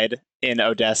tour guide in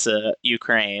Odessa,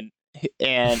 Ukraine,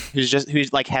 and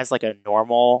who's like has like a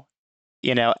normal,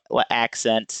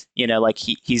 accent, like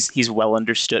he's well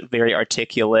understood, very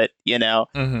articulate, and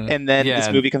then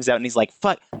this movie comes out and he's like,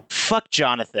 fuck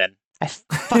Jonathan,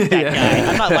 fuck that guy,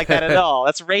 I'm not like that at all,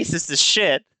 that's racist as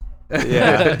shit.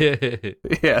 Yeah.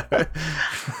 Yeah.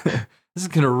 This is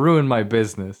gonna ruin my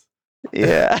business.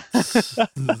 Yeah.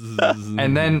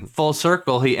 And then full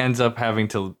circle, he ends up having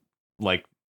to like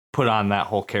put on that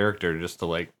whole character just to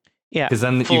like, because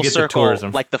then full you get circle, the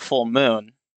tourism, like the full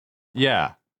moon.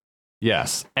 Yeah.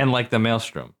 Yes. And like the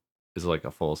maelstrom is like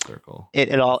a full circle.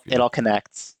 It all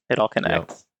connects. It all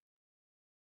connects.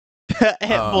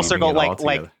 Full circle, like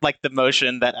the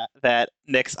motion that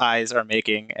Nick's eyes are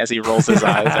making as he rolls his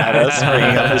eyes at us,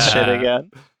 bringing up his shit again.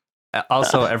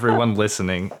 Also, everyone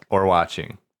listening or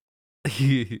watching.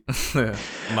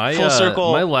 My full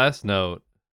circle. My last note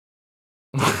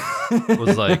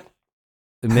was like,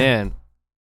 man,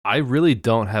 I really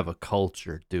don't have a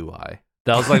culture, do I?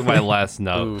 That was like my last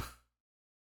note. Oof.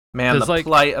 Man, the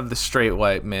plight of the straight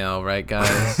white male, right,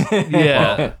 guys?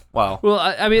 Yeah. Wow. Well,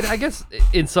 I mean, I guess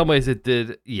in some ways it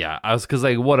did. Yeah, I was, because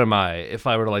like, what am I? If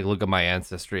I were to like look at my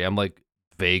ancestry, I'm like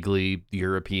vaguely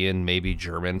European, maybe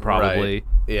German, probably. Right.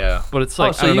 Yeah. But it's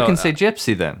like, so you can say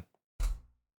gypsy then.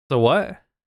 So what?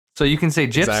 So you can say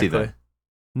gypsy then.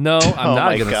 No, I'm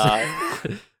not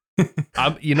gonna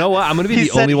say. You know what? I'm gonna be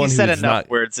the only one who's said enough not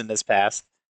words in his past.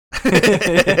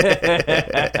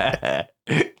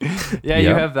 Yeah, you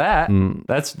have that.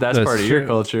 That's part of your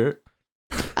culture.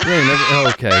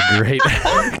 Okay, great.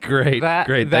 Great.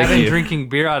 Thank Thank you. Drinking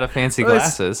beer out of fancy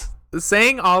glasses.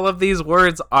 Saying all of these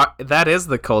words, that is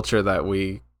the culture that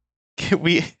we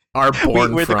are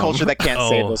born we're from. the culture that can't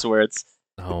say those words.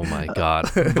 Oh my god.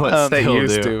 But they still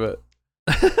used do. to it.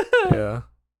 Yeah.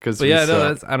 But yeah,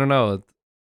 no, I don't know.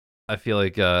 I feel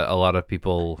like a lot of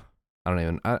people. I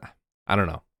don't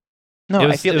know. No,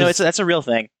 that's a real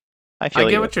thing. I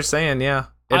get what you're saying. Yeah.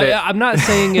 I'm not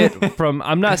saying it from.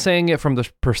 I'm not saying it from the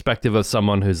perspective of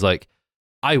someone who's like,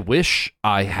 I wish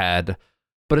I had,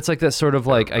 but it's like that sort of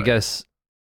like, I guess,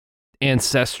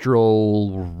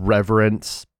 ancestral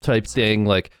reverence type thing,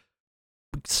 like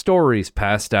stories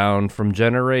passed down from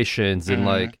generations, and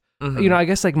like, I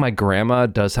guess like my grandma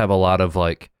does have a lot of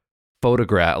like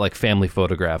family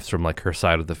photographs from like her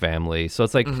side of the family, so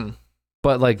it's like.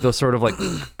 But like those sort of like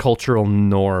cultural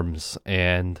norms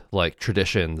and like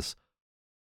traditions,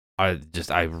 I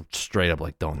straight up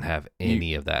like don't have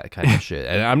any of that kind of shit.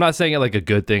 And I'm not saying it like a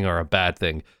good thing or a bad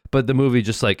thing, but the movie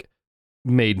just like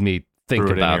made me think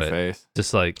about it. Face.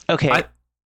 Just like, okay.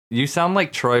 You sound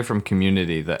like Troy from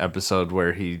Community, the episode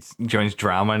where he joins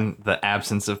drama and the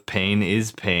absence of pain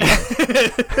is pain.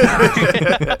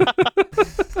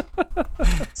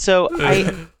 So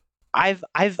I've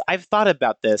thought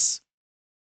about this.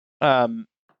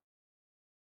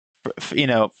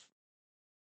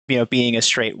 Being a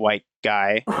straight white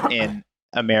guy in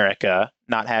America,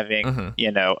 not having,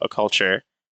 a culture,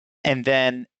 and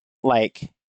then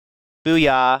like,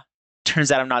 booyah,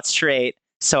 turns out I'm not straight,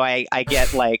 so I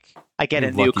get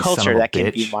a new culture that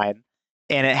can be mine,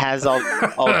 and it has all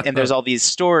and there's all these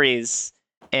stories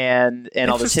and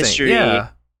all this history. Yeah.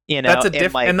 That's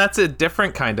and that's a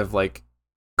different kind of like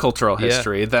cultural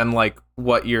history than like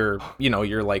what you're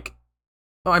like.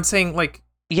 Oh, I'm saying like.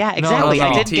 Yeah, exactly. No,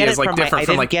 I didn't get it like from different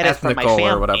from like ethnical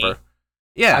or whatever.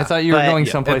 Yeah, I thought you were going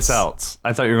someplace else.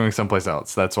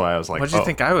 That's why I was like, what did you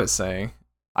think I was saying?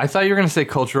 I thought you were going to say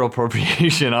cultural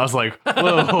appropriation. I was like,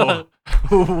 whoa.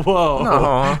 Whoa.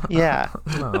 No. Yeah.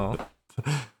 No.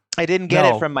 I didn't get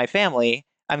it from my family.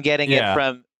 I'm getting it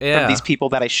from these people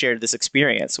that I shared this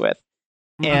experience with.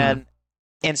 And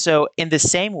And so in the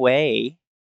same way,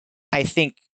 I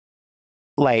think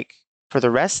like for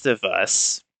the rest of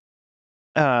us,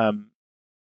 um,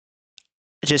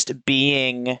 just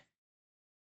being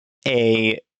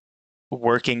a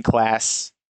working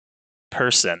class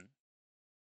person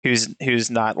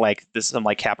who's not like this some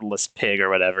like capitalist pig or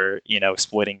whatever,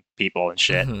 exploiting people and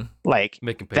shit. Mhm. Like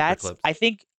Making paper that's clips. I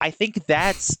think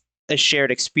that's a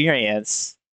shared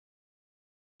experience,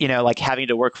 like having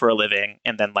to work for a living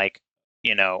and then like,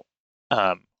 you know,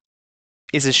 um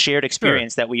is a shared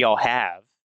experience that we all have.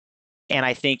 And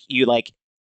I think you like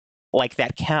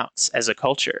that counts as a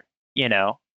culture, you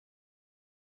know?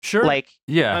 Sure. Like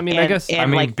Yeah. I mean, I guess I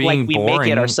mean, like being we make it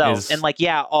boring ourselves. is And like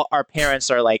our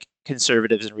parents are like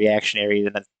conservatives and reactionary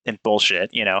and bullshit,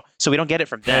 so we don't get it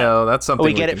from them. Hell, that's But something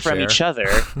we get can it from share. each other.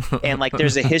 And like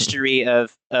there's a history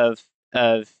of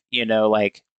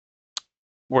like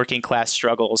working class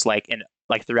struggles like in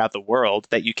like throughout the world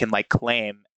that you can like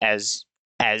claim as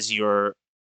your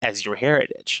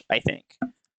heritage, I think.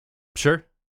 sure.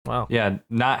 Wow. yeah,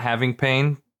 not having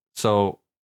pain, so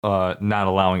not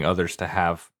allowing others to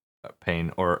have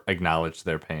pain or acknowledge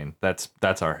their pain. That's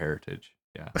our heritage.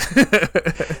 Yeah.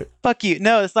 Fuck you.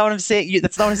 No, that's not what I'm saying.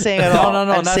 That's not what I'm saying at all. No, I'm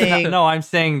that's saying, not, no. I'm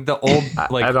saying the old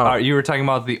like I don't- you were talking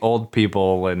about the old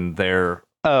people and their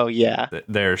oh yeah.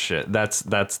 shit. That's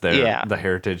their Yeah. the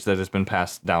heritage that has been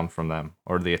passed down from them,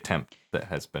 or the attempt that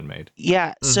has been made.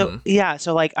 Yeah. So Mhm. yeah.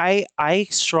 So like I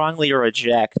strongly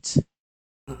reject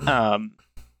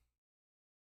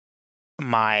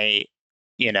my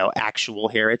actual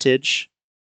heritage,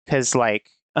 because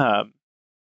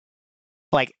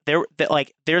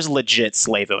there's legit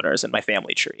slave owners in my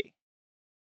family tree.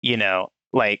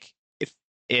 Like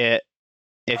it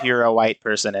if you're a white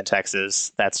person in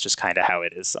Texas, that's just kind of how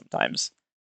it is sometimes.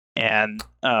 And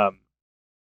I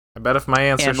bet if my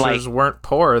ancestors weren't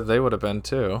poor, they would have been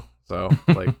too. So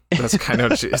like that's kind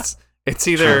of it's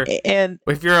either and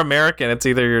if you're American, it's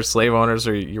either you're slave owners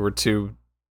or you were too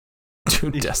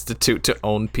destitute to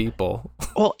own people.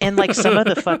 well, and like some of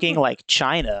the fucking like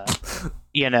China,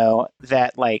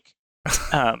 that like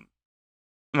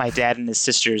my dad and his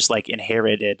sisters like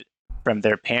inherited from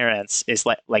their parents is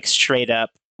like straight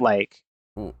up like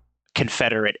Ooh.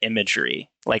 Confederate imagery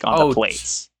like on the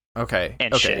plates Okay.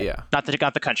 and okay. shit. Yeah. Not the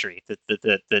country, the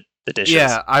dishes.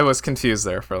 Yeah. I was confused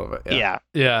there for a little bit. Yeah.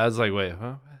 Yeah, I was like, wait,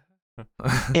 huh?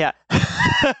 Yeah.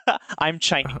 I'm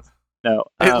Chinese. No.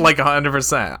 Like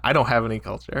 100%. I don't have any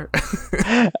culture.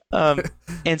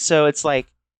 And so it's like,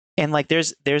 and like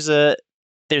there's a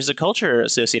culture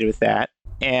associated with that,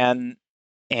 and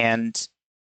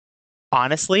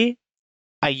honestly,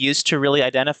 I used to really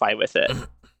identify with it,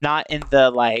 not in the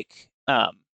like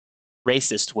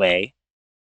racist way,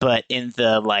 but in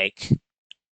the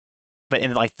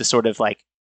sort of like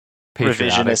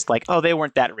Patriotic. revisionist, like, oh, they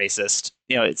weren't that racist.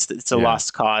 It's a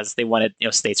lost cause. They wanted,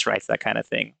 states' rights, that kind of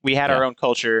thing. We had our own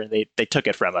culture, and they took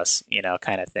it from us,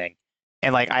 kind of thing.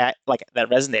 And like I like that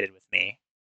resonated with me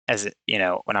as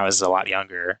when I was a lot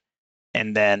younger.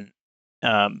 And then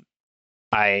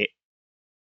I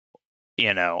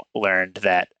learned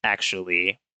that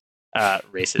actually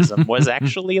racism was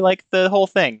actually like the whole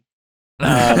thing.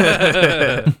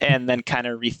 And then kind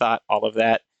of rethought all of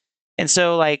that. And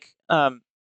so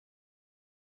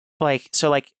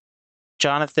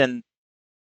Jonathan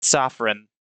Safran,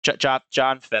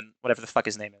 Jonathan, whatever the fuck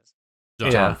his name is,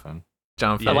 Jonathan.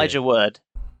 Jonathan. Yeah. Elijah Wood.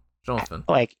 Jonathan.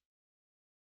 I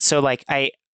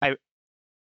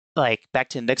like back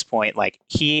to Nick's point, like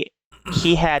he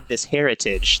had this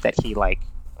heritage that he like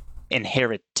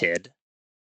inherited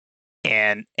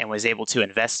and was able to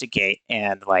investigate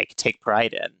and like take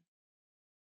pride in.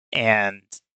 And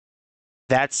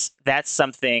that's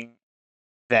something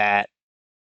that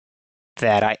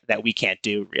we can't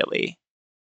do, really.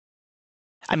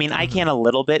 I mean, I can a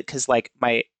little bit because like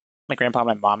my grandpa on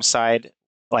my mom's side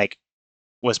like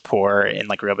was poor and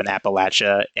like grew up in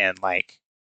Appalachia, and like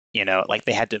like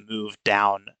they had to move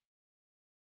down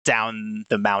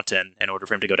the mountain in order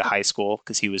for him to go to high school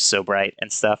because he was so bright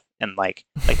and stuff. And like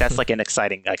that's like an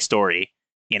exciting like story,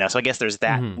 so I guess there's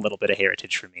that little bit of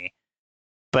heritage for me.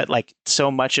 But like so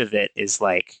much of it is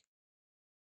like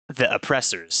the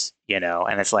oppressors,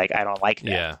 and it's like I don't like that.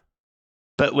 Yeah.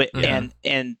 But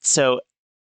and so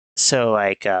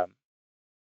like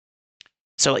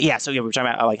so yeah, we're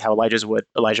talking about like how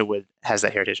Elijah Wood has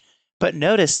that heritage. But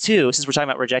notice too, since we're talking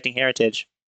about rejecting heritage,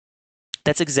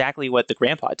 that's exactly what the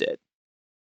grandpa did.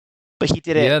 But he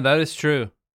did it. Yeah, that is true.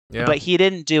 Yeah. But he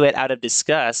didn't do it out of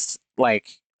disgust like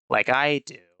I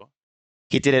do.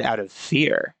 He did it out of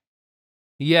fear.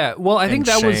 Yeah, well, I think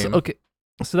that was shame. okay.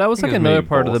 So that was I think like it was another maybe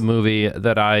part of the both. movie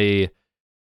that I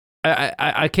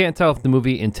I can't tell if the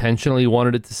movie intentionally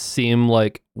wanted it to seem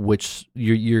like which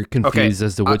you're confused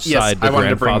as to which side the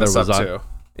grandfather was on. Too.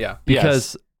 Yeah,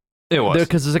 because it was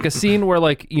because there's like a scene where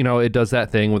like it does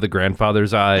that thing with the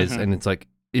grandfather's eyes, and it's like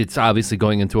it's obviously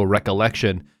going into a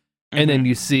recollection, and then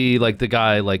you see like the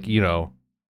guy like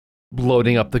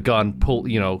loading up the gun,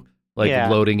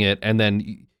 loading it, and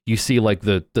then you see like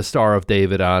the Star of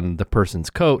David on the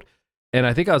person's coat, and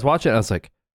I think I was watching it, and I was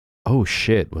like, oh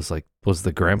shit, was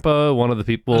the grandpa one of the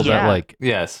people that like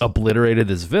obliterated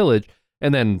this village?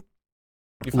 And then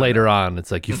later on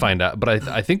it's like you find out, but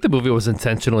I think the movie was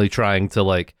intentionally trying to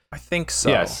like, I think so.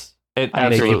 Yes, it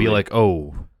make it be like,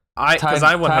 oh, I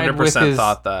 100%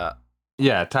 thought that.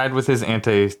 Yeah, tied with his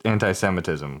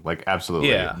anti-Semitism, like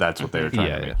absolutely, that's what they were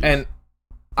trying to make. And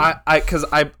I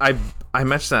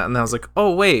mentioned that, and I was like,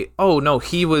 oh wait, oh no,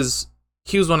 he was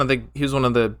one of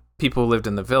the people who lived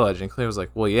in the village, and Claire was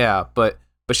like, well, yeah, but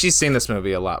she's seen this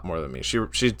movie a lot more than me.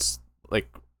 She's like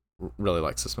really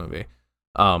likes this movie.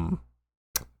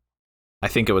 I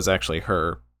think it was actually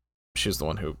her. She was the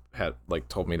one who had like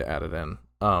told me to add it in.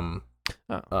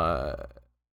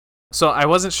 So I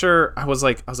wasn't sure. I was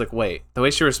like, wait. The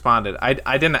way she responded, I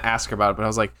didn't ask her about it, but I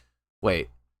was like, wait,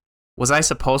 was I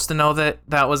supposed to know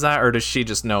that was that, or does she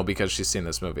just know because she's seen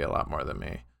this movie a lot more than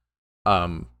me?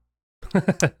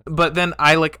 But then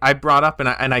I brought up and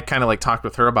I kind of like talked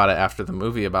with her about it after the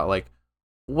movie about like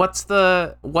what's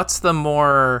the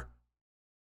more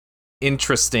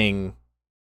interesting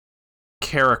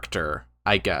character,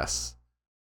 I guess,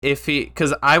 if he,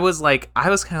 because I was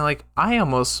kind of like, I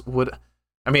almost would,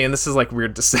 I mean, this is like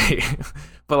weird to say,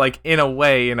 but like in a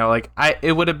way, like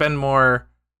it would have been more,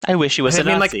 I wish he was a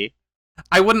Nazi. Like,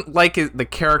 I wouldn't like the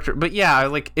character, but yeah,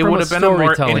 like it From would have been a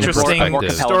more interesting, more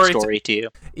compelling story to you.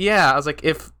 Yeah, I was like,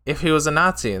 if he was a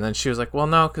Nazi, and then she was like, well,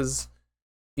 no, because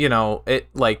it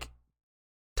like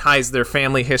ties their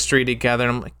family history together.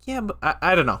 And I'm like, yeah, but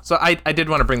I don't know. So I did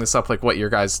want to bring this up, like what your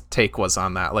guys' take was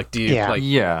on that. Like, do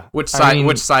you which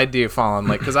side do you fall on?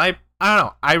 Like, because I don't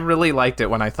know, I really liked it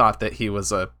when I thought that he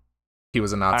was a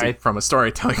Nazi from a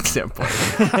storytelling standpoint.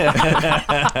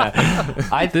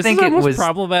 This is the most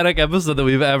problematic episode that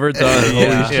we've ever done.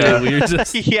 Holy shit, we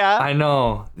just I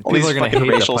know. People are gonna hate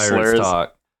the Pirates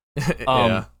talk.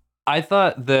 I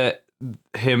thought that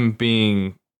him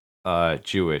being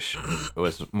Jewish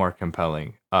was more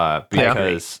compelling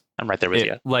because I'm right there with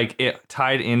you. Like it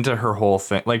tied into her whole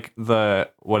thing. Like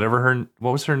what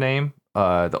was her name?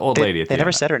 The old lady. They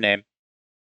never said her name.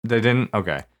 They didn't.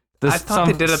 Okay. I thought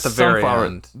they did at the very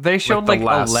end. They showed like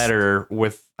a letter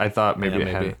with, I thought maybe it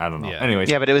had, I don't know. Yeah.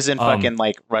 Anyways. Yeah, but it was in fucking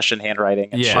like Russian handwriting.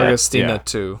 And shit. Augustina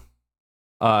too.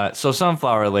 So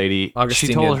Sunflower Lady,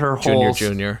 Augustina, she told her whole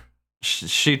Junior.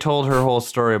 She told her whole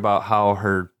story about how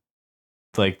her,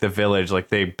 like the village, like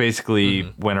they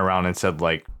basically went around and said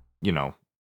like,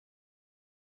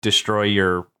 destroy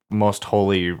your most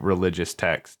holy religious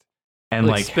text. And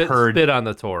like spit on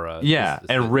the Torah,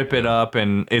 and rip it up,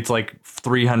 and it's like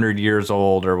 300 years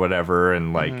old or whatever,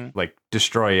 and like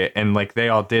destroy it, and like they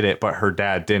all did it, but her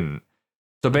dad didn't.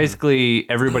 So basically,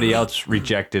 everybody else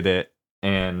rejected it,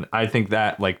 and I think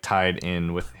that like tied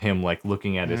in with him like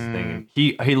looking at his thing.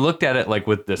 He looked at it like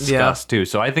with disgust too.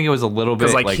 So I think it was a little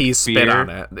bit like he spit on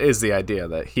it. Is the idea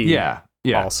that he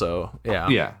also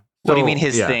yeah. What do you mean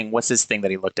his thing? What's his thing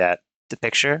that he looked at? The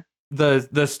picture.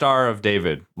 The Star of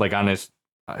David, like on his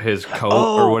coat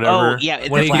or whatever. Oh, yeah.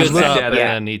 When he looked at it,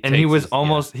 and he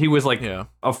was like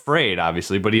afraid,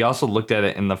 obviously, but he also looked at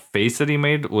it, and the face that he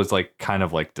made was like kind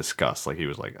of like disgust. Like he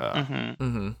was like,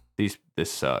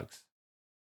 this sucks.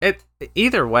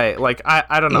 Either way, like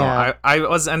I don't know. Yeah.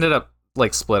 I ended up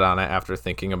like split on it after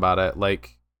thinking about it.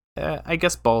 Like I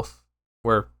guess both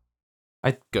were.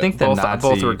 I good. think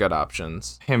both were good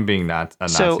options. Him being not a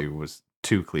Nazi was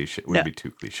too cliche. Would be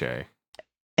too cliche.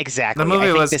 Exactly. The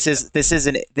movie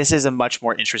this is a much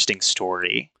more interesting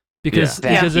story because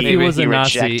if he was a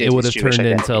Nazi, it would have turned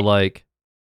into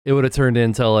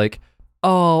like,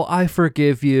 oh, I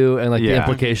forgive you, and like the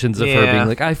implications of her being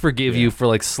like, I forgive you for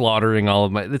like slaughtering all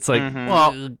of my. It's like,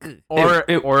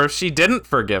 or if she didn't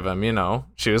forgive him,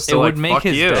 she was still like, fuck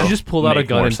you. She just pulled out a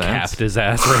gun and capped his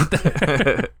ass right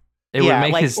there. It would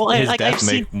make his death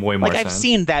make way more sense. I've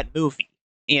seen that movie.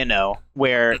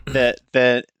 Where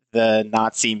the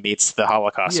Nazi meets the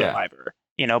Holocaust survivor,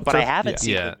 but I haven't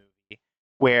seen the movie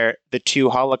where the two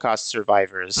Holocaust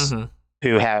survivors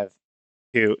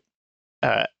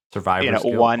survivors,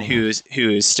 one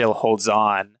who still holds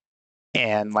on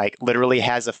and like literally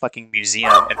has a fucking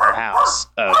museum in her house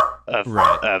of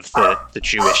the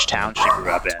Jewish town she grew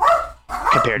up in,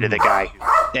 compared to the guy who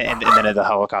and then the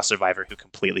Holocaust survivor who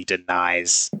completely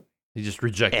denies He just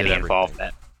rejected any everything.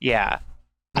 involvement. Yeah,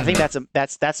 I think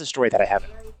that's a story that I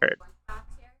haven't heard.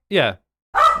 Yeah.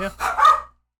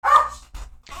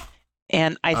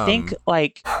 And I think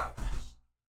like,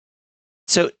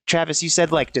 so Travis, you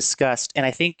said like disgust, and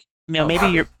I think maybe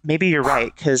you're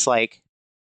right, because like,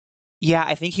 yeah,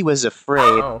 I think he was afraid,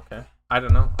 Oh, okay. I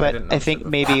don't know. but I think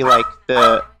maybe like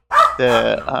the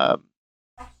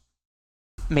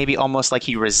maybe almost like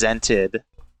he resented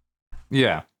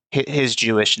Yeah. his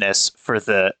Jewishness for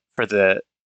the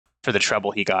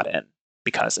trouble he got in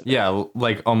because of it. Yeah,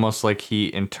 like almost like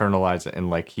he internalized it and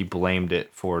like he blamed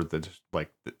it for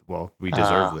well, we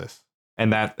deserve this.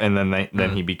 And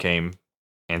then he became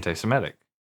anti-Semitic.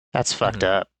 That's fucked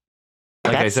up.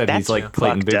 Like I said, he's like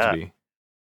Clayton fucked up. Bigsby.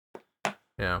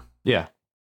 Yeah. Yeah.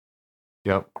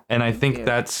 Yep. And I think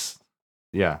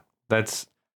Yeah. that's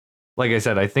like I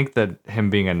said, I think that him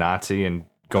being a Nazi and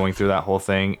going through that whole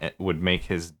thing would make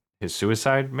his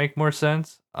suicide make more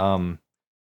sense.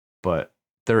 But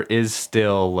there is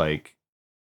still like,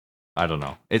 I don't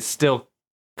know. It still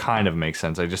kind of makes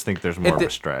sense. I just think there's more of a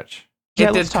stretch. Yeah,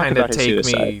 It let's did talk kind of about his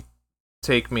suicide.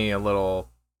 take me a little.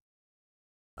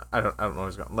 I don't know where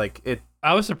it's going. Like it.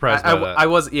 I was surprised by that. I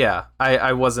was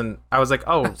I wasn't. I was like,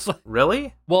 oh,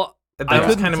 really? Well, That I was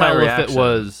couldn't kind of my tell if it reaction.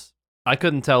 was. I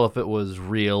couldn't tell if it was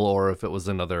real or if it was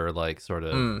another like sort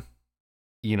of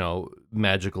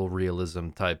magical realism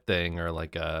type thing, or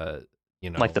like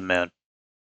Like the moon.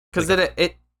 Because like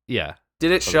it yeah.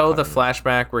 did it show the Other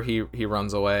flashback where he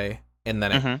runs away and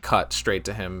then it Mhm. cut straight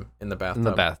to him in the bathtub. In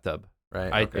the bathtub.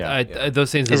 Right. Okay. I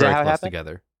those scenes are Is that very how it close happened?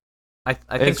 together. I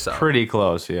think It's so. pretty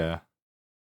close, yeah.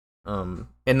 And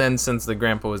then since the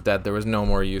grandpa was dead, there was no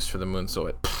more use for the moon, so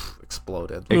it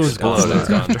exploded. It was Exploded.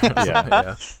 gone.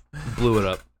 Yeah. Blew it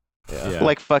up. Yeah.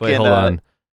 Like fucking. Wait, hold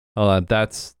on.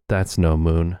 That's no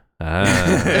moon.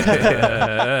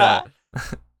 Ah.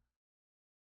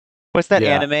 What's that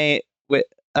Yeah. anime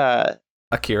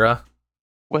Akira.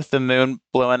 with the moon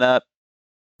blowing up?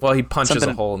 Well, he punches a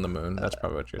Something- hole in the moon. That's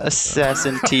probably what you're thinking.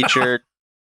 Assassin teacher.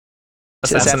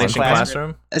 Assassination Classroom?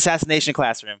 Classroom. Assassination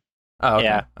Classroom. Oh, okay.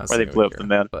 Yeah, I was where they thinking blew of up the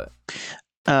Akira, moon.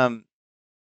 But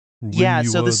Yeah,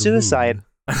 so the suicide,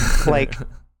 like,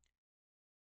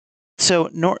 so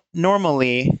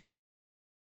normally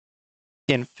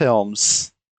in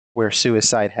films where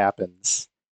suicide happens,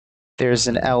 there's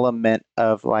an element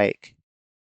of like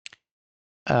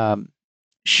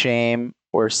shame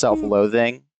or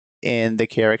self-loathing in the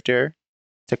character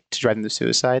to drive them to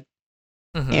suicide.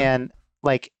 Mhm. And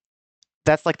like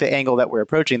that's like the angle that we're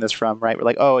approaching this from, right? We're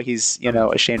like, oh, he's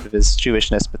ashamed of his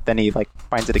Jewishness, but then he like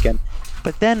finds it again.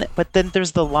 But then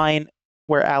there's the line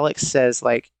where Alex says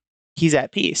like he's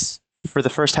at peace for the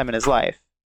first time in his life,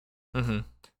 Mhm.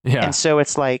 Yeah. and so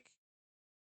it's like,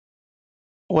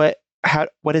 what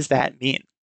does that mean?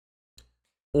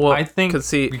 Well, I think because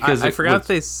see, because I it forgot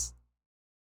was-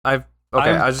 they. I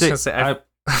was just gonna say.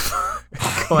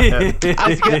 Go ahead.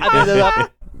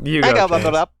 You I go. got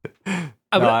buckled up.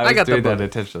 No, I I was got the doing that book.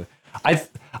 intentionally.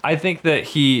 I think that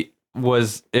he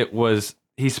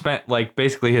spent like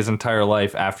basically his entire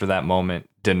life after that moment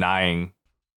denying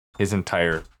his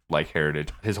entire like heritage,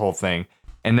 his whole thing.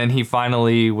 And then he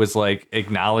finally was like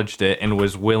acknowledged it and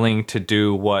was willing to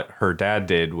do what her dad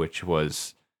did, which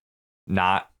was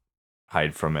not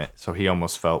hide from it. So he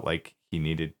almost felt like he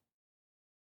needed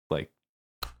like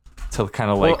to kind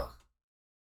of like Well,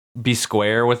 be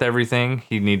square with everything.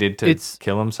 He needed to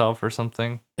kill himself or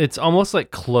something. It's almost like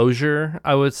closure,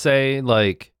 I would say.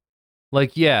 Like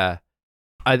yeah,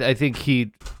 I think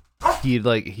he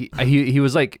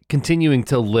was like continuing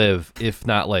to live, if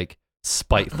not like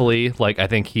spitefully. Like I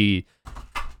think he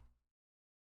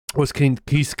was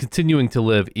he's continuing to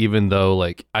live, even though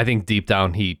like I think deep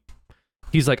down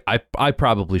he's like I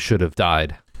probably should have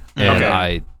died, and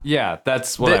Okay. Yeah,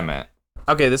 that's what I meant.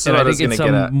 Okay, this is and what I I was think gonna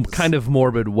in get some at. kind of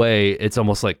morbid way, it's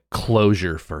almost like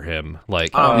closure for him.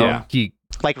 Like Yeah. he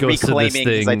Like goes to this reclaiming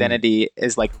his thing- identity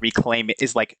is like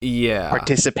Yeah.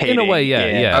 participating In a way,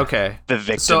 yeah. Okay. the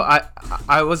victim. So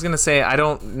I was gonna say I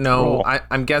don't know. Role.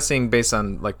 I'm guessing based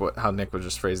on like how Nick was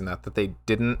just phrasing that they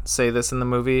didn't say this in the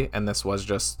movie and this was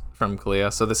just from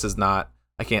Kalia. So this is not.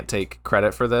 I can't take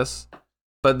credit for this,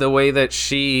 but the way that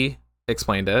she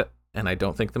explained it, and I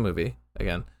don't think the movie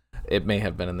again, it may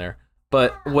have been in there,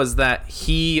 but was that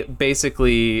he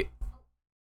basically,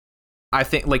 I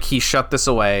think like he shut this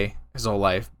away his whole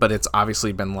life, but it's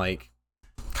obviously been like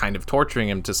kind of torturing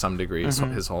him to some degree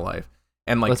his whole life.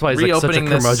 And like that's why he's like such a reopening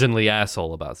this, curmudgeonly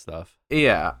asshole about stuff.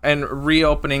 yeah, and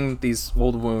reopening these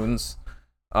old wounds,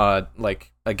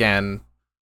 like again,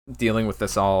 dealing with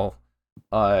this all,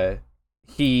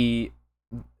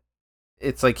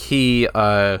 it's like he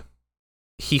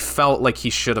he felt like he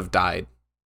should have died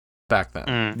back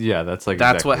then. Yeah, that's like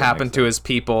that's exactly what happened to his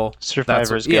people.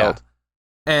 Survivor's guilt.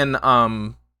 And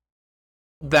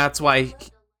that's why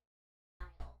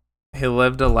he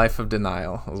lived a life of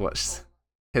denial. Was what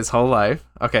his whole life.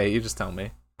 Okay, you just tell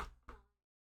me.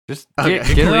 Just Okay.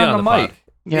 get her on the mic.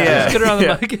 Yeah. Just get her on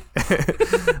the mic.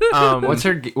 What's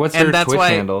her and that's Twitch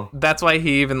why handle? that's why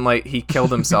he even he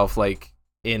killed himself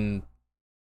in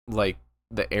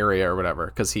the area or whatever,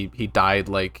 because he died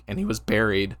and he was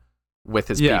buried with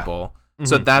his people.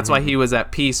 So that's why he was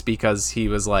at peace, because he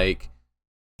was like,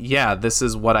 yeah, this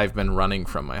is what I've been running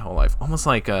from my whole life. Almost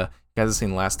like you guys have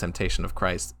seen Last Temptation of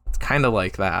Christ. It's kind of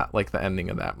like that, like the ending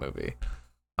of that movie.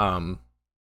 Or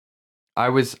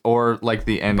like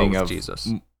the ending of Jesus.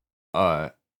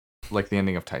 Like the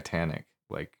ending of Titanic.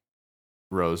 Like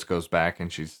Rose goes back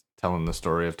and she's telling the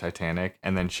story of Titanic,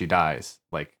 and then she dies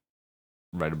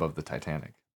right above the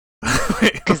Titanic.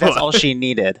 Because that's all she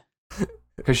needed.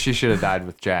 Because she should have died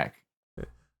with Jack. She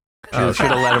Oh, should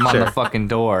have let him on the sure. fucking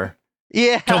door.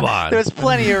 Yeah, Come on. There's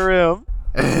plenty of room.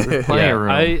 Plenty of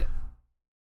room. I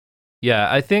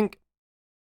think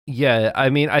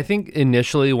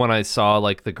initially when I saw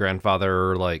the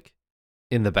grandfather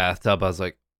in the bathtub, I was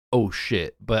like, oh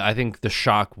shit. But I think the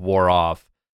shock wore off,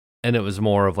 and it was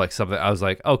more of something I was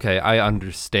like, okay, I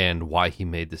understand why he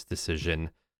made this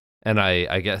decision. And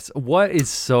I guess what is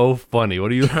so funny? What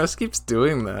do you Just keeps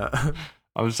doing that.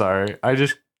 I'm sorry. I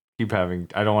just keep having.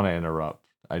 I don't want to interrupt.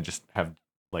 I just have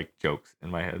jokes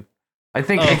in my head. I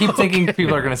keep thinking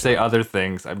people are gonna say other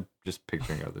things. I'm just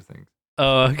picturing other things.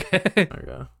 Oh, okay. There we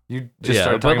go. You just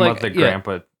started talking about the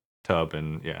grandpa tub,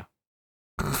 and yeah.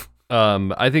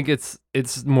 I think it's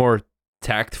more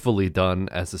tactfully done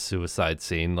as a suicide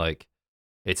scene.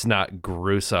 It's not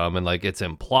gruesome, and it's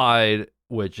implied,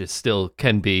 which is still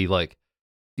can be a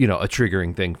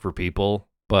triggering thing for people.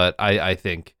 But I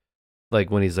think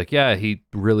when he's yeah, he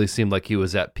really seemed like he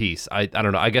was at peace. I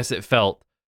don't know. I guess it felt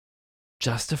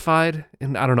justified,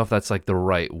 and I don't know if that's the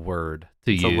right word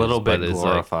to use. It's a little bit but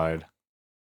glorified.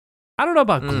 I don't know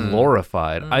about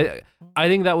glorified. I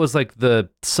think that was the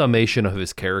summation of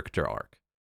his character arc.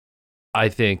 I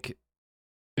think,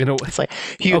 It's I was about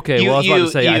to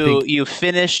say, I think you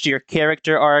finished your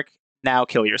character arc. Now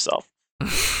kill yourself.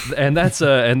 and that's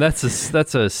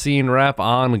a scene wrap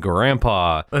on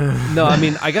Grandpa. No, I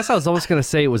mean, I guess I was almost gonna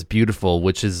say it was beautiful,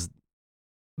 which is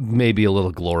maybe a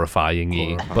little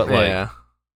glorifying-y, but Yeah.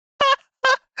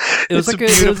 It was a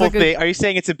beautiful thing. Are you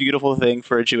saying it's a beautiful thing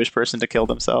for a Jewish person to kill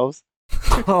themselves?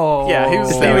 Oh, Yeah, he was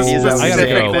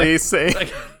specifically saying.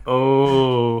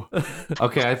 Oh,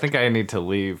 okay. I think I need to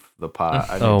leave the pot.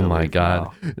 Oh my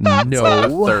god,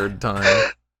 no! Third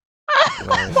time.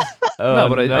 No,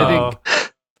 but I think.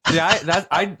 Yeah,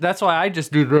 that's why I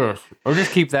just do this, or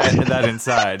just keep that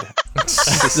inside.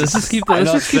 Let's just keep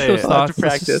those thoughts.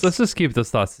 Let's just keep those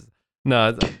thoughts. No,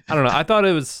 I don't know. I thought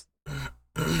it was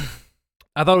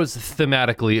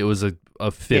thematically, it was a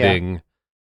fitting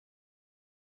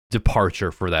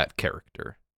departure for that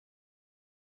character.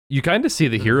 You kind of see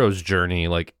the hero's journey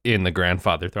in the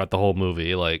grandfather throughout the whole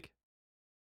movie.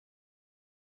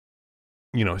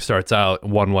 Starts out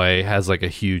one way, has a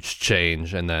huge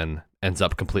change, and then ends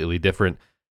up completely different,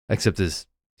 except his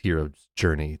hero's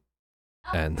journey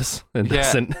ends and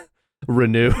doesn't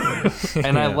renew.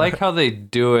 And I like how they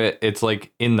do it. It's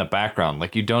in the background.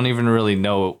 You don't even really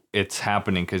know it's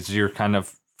happening because you're kind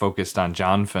of focused on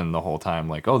Jonathan the whole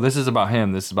time. Oh, this is about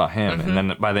him. This is about him. And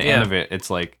then by the end of it,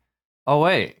 it's oh,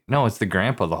 wait. No, it's the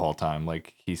grandpa the whole time.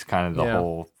 He's kind of the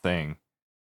whole thing.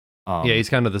 He's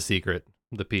kind of the secret,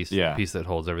 the piece that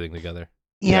holds everything together.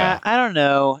 Yeah, I don't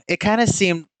know. It kind of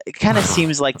seems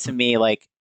to me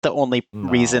the only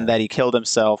reason that he killed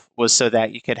himself was so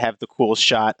that you could have the cool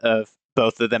shot of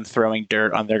both of them throwing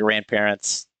dirt on their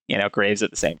grandparents' graves at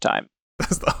the same time.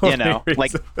 That's the only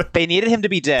reason. They needed him to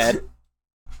be dead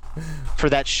for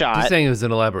that shot. He's saying it was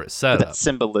an elaborate setup. That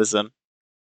symbolism.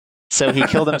 So he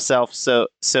killed himself so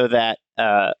that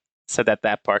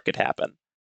that part could happen.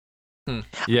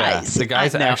 Yeah, the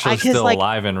guy's actually still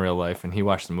alive in real life, and he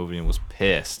watched the movie and was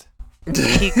pissed.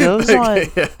 He goes on.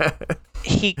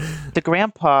 The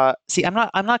grandpa. See, I'm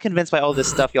not convinced by all this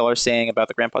stuff y'all are saying about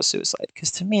the grandpa's suicide,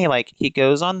 because to me, he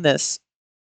goes on this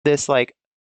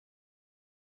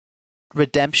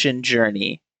redemption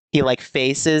journey. He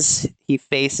faces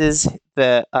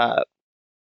the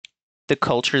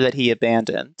culture that he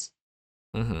abandoned.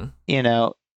 And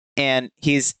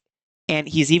he's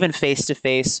even face to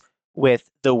face with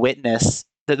the witness,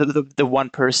 the one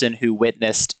person who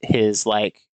witnessed his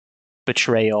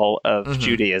betrayal of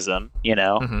Judaism,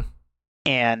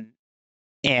 and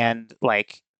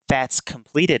that's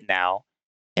completed now,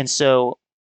 And so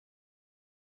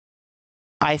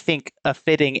I think a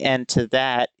fitting end to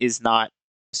that is not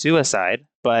suicide,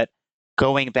 but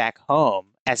going back home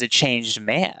as a changed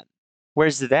man.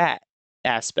 Where's that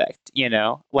aspect?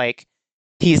 Like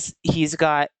he's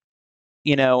got,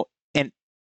 an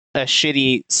a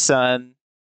shitty son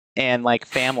and like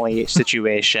family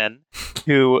situation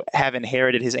who have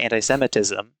inherited his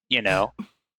anti-Semitism,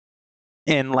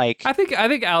 and like I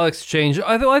think Alex changed.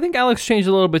 I think Alex changed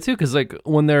a little bit too, because like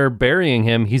when they're burying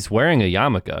him, he's wearing a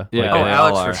yarmulke. Yeah. Oh, Like,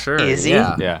 Alex all for are. sure. Is he?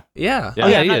 Yeah. Yeah. Yeah. Yeah, oh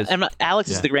yeah, he is. Alex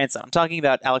is Yeah. the grandson. I'm talking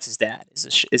about Alex's dad is the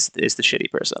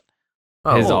shitty person.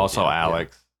 Oh, Is well, also yeah,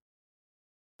 Alex.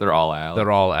 They're all Alex.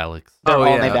 they're all Alex. They're Oh,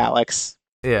 all yeah. named Alex.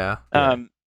 Yeah.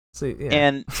 See, yeah.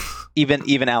 And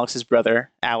even Alex's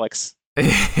brother, Alex.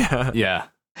 yeah. Yeah.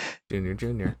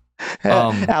 Junior.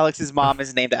 Alex's mom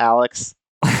is named Alex.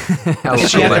 Alex-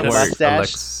 She has a Alex- mustache.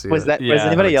 Alexia. Was Yeah,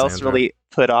 anybody else Alexandra. really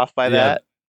put off by Yeah. that?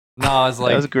 No, I was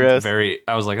like was gross. I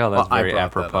was like, oh, that's Well, I very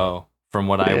brought that apropos from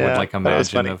what I would Yeah, like that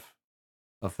was imagine funny.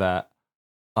 of that.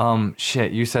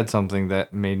 Shit, you said something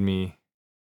that made me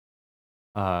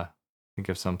think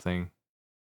of something.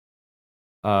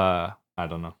 I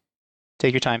don't know.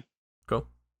 Take your time. Cool.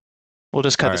 We'll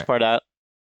just cut All this right. part out.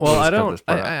 Well, We'll I just cut don't. this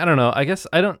part out. I don't know. I guess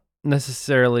I don't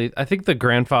necessarily. I think the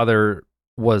grandfather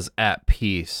was at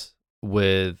peace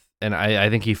with, and I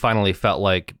think he finally felt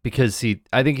like, because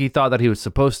I think he thought that he was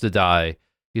supposed to die.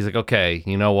 He's like, okay,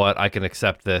 you know what? I can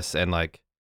accept this, and like,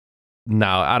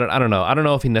 now I don't know. I don't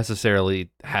know if he necessarily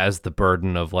has the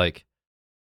burden of like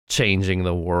changing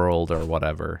the world or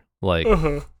whatever. Like,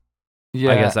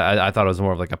 Yeah, I guess I thought it was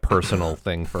more of like a personal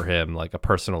thing for him, like a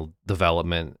personal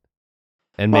development,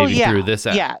 and maybe through this.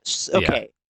 Okay.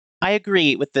 I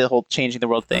agree with the whole changing the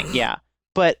world thing. Yeah.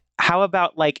 But how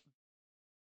about like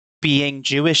being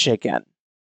Jewish again?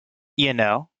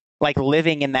 Like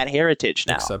living in that heritage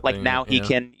now. Accepting Like now it, he yeah.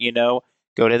 can,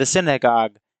 go to the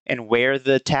synagogue and wear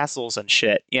the tassels and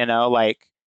shit, like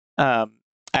I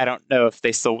don't know if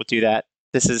they still would do that.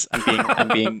 This is I'm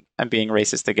being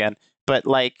racist again. But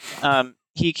like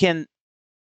he can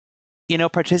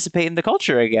participate in the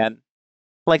culture again.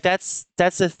 Like that's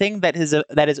a thing that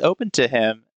is open to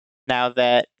him now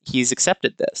that he's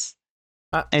accepted this.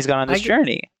 I- And he's gone on this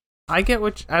journey. I get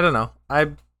I don't know.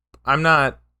 I'm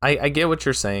not. I get what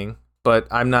you're saying, but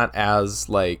I'm not as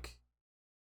like.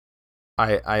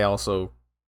 I also.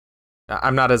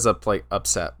 I'm not as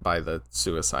upset by the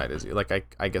suicide as you.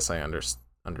 Like I guess I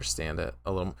understand it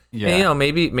a little. yeah. And,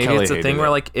 maybe Kelly it's a thing hated where it.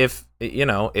 like if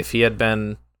he had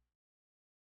been,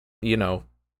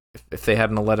 if they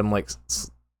hadn't let him like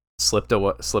slip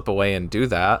away and do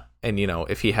that, and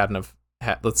if he hadn't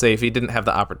have let's say if he didn't have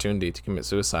the opportunity to commit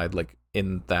suicide like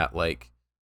in that like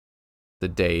the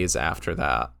days after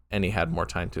that, and he had more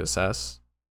time to assess,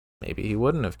 maybe he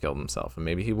wouldn't have killed himself, and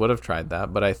maybe he would have tried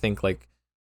that. But I think like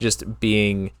just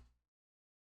being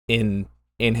in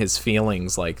his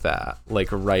feelings like that, like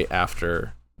right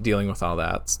after dealing with all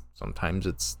that, sometimes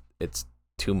it's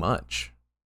too much.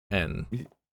 And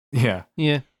Yeah.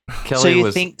 So you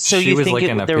was. think she was like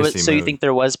in a there was pissy you mood. think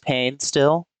there was pain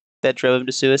still that drove him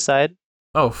to suicide?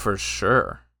 oh, for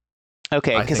sure.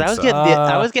 Okay, I because think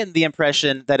I was so. getting the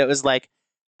impression that it was like,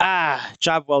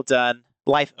 job well done,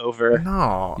 life over.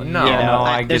 No, Yeah, no, no,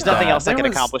 I there's get nothing that. else I There can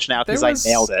was- accomplish now there because I was-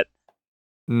 nailed it.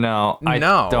 No, I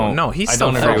no, don't. no. He I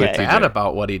still don't felt agree with you, bad Jay.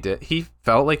 about what he did. He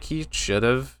felt like he should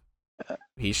have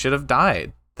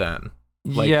died then.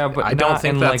 Like, yeah, but I don't not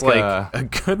think in that's like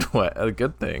like a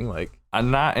good thing. Like,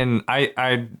 not in.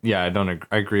 I don't.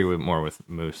 I agree with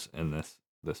Moose in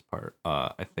this part.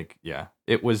 I think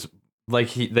it was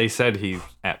like they said he's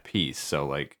at peace. So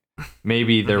like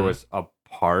maybe there Mhm. was a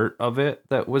part of it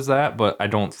that was that, but I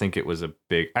don't think it was a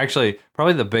big. Actually,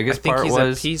 probably the I biggest think part he's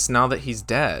was at peace now that he's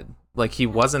dead. Like he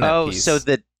wasn't at Oh, peace so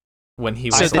the when he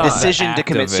I was so the thought alive. decision to act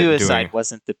commit of it doing- suicide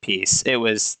wasn't the piece. It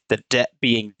was the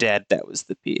being dead that was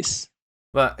the piece.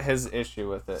 But his issue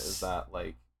with it is that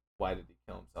like, why did he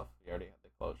kill himself? He already had the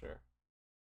closure.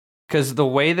 because the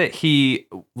way that he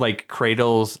like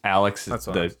cradles That's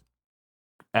what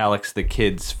Alex the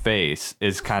kid's face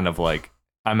is kind of like,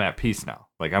 I'm at peace now,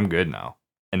 like I'm good now,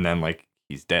 and then like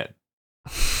he's dead.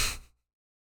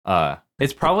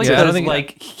 It's probably Yeah, I don't because think-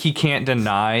 like he can't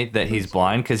deny that he's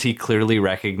blind because he clearly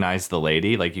recognized the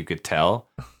lady, like you could tell,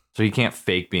 so he can't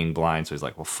fake being blind. So he's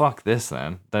like, well, fuck this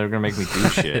then. They're gonna make me do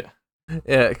shit.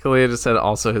 Yeah, Kalia just said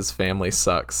also his family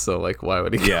sucks. So like, why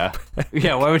would he? Yeah,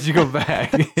 yeah. Why would you go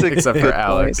back? Except for Good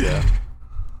Alex. point.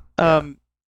 Yeah.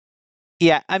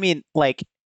 Yeah, I mean, like,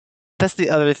 that's the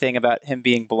other thing about him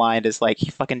being blind is like he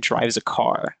fucking drives a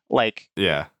car. Like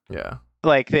Yeah, Yeah.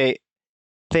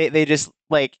 they just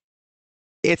like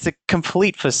it's a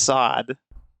complete facade.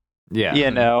 Yeah.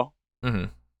 You know. Mm-hmm.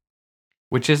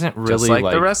 Which isn't really Just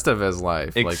like the rest of his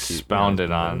life,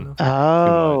 expounded on.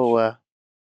 Oh.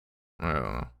 I don't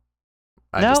know.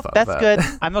 No, that's good.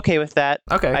 I'm okay with that.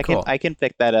 Okay, cool. I can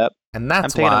pick that up. And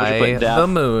that's taking what you're why putting down. the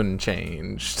moon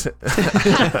changed.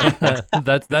 That's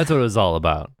what it was all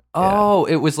about. Oh,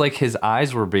 it was like his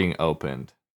eyes were being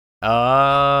opened.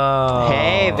 Oh.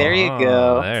 Hey, there you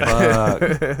go.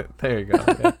 There you go.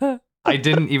 Yeah. I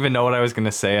didn't even know what I was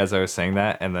gonna say as I was saying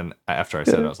that, and then after I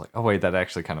said it, I was like, "Oh wait, that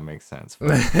actually kind of makes sense."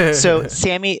 So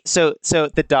Sammy, so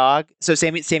the dog, so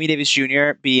Sammy Davis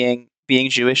Jr. being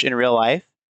Jewish in real life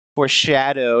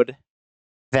foreshadowed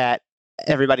that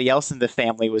everybody else in the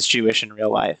family was Jewish in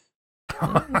real life.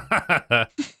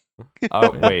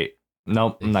 Oh wait,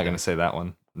 nope, I'm not gonna say that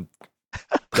one.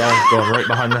 Going right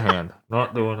behind the hand.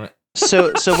 Not doing it.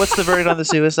 So what's the verdict on the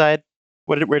suicide?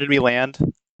 Where did we land?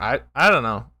 I don't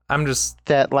know. I'm just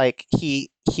That like he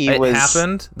it was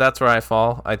happened. That's where I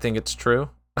fall. I think it's true.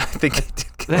 I think he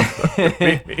did kill the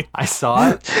baby. I saw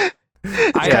it.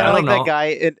 It's I kind of don't like know. that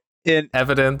guy in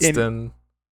Evidenced and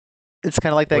it's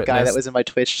kind of like that guy that witnessed. was in my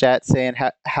Twitch chat saying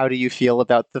how do you feel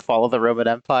about the fall of the Roman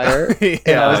Empire? yeah,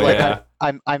 And I was like, yeah.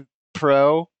 I'm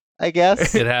pro, I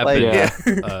guess. It happened. Like,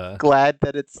 yeah. glad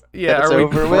that it's Yeah, that it's are we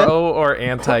over with. pro or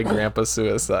anti grandpa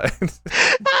suicide?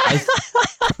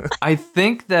 I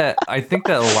think that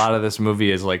a lot of this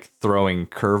movie is like throwing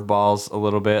curveballs a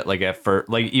little bit. Like at first,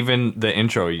 like even the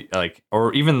intro, like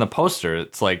or even the poster,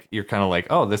 it's like you're kind of like,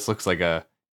 oh, this looks like a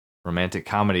romantic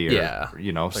comedy or Yeah,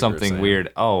 you know like you were something saying.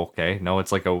 weird. Oh, okay, no,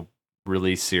 it's like a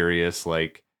really serious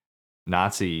like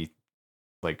Nazi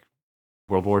like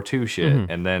World War II shit,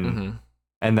 Mhm.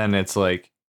 and then it's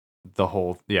like the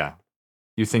whole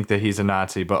you think that he's a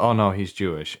Nazi, but oh no, he's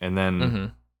Jewish, and then. Mm-hmm.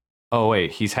 Oh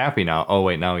wait, he's happy now. Oh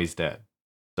wait, now he's dead.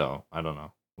 So I don't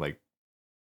know. Like,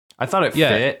 I thought it Yeah.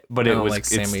 fit, but it Oh, was. like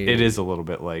Sammy- it is a little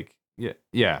bit like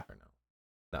yeah.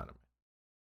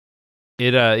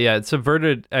 It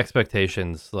subverted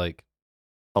expectations like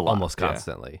A lot, almost yeah.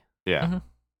 constantly, Yeah. Mhm.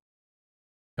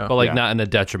 Oh, but like yeah. not in a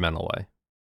detrimental way.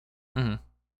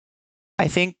 I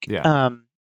think Yeah.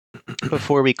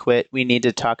 before we quit, we need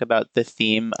to talk about the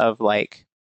theme of like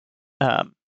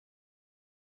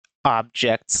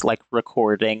objects like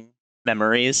recording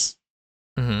memories.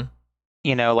 Mm-hmm.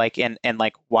 You know, like and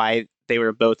like why they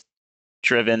were both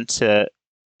driven to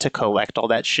collect all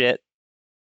that shit.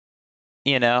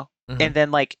 You know, Mhm. and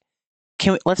then like,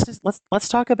 let's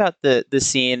talk about the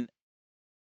scene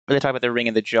where they talk about the ring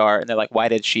in the jar, and they're like, why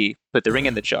did she put the ring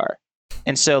in the jar?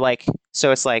 And so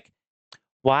it's like,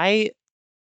 why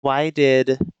did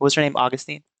what was her name,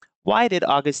 Augustine? Why did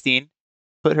Augustine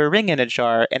put her ring in a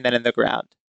jar and then in the ground?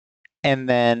 And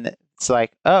then it's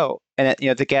like, oh, and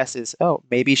it, the guess is, oh,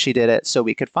 maybe she did it so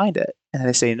we could find it. And then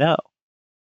they say, no,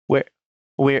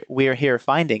 we're here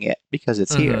finding it because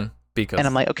it's here. Because, And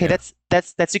I'm like, okay, yeah.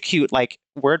 that's a cute like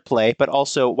wordplay, but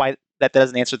also why that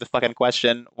doesn't answer the fucking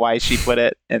question why she put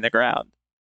it in the ground.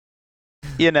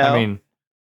 You know, I mean,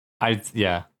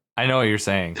 I know what you're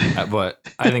saying, but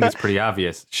I think it's pretty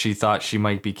obvious. She thought she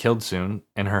might be killed soon,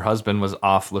 and her husband was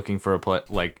off looking for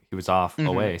like he was off Mhm.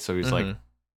 away, so he was like, Mhm.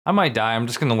 I might die. I'm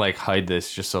just gonna like hide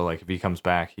this just so like if he comes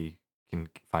back, he can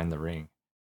find the ring.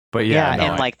 But yeah, no,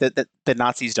 and like the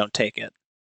Nazis don't take it.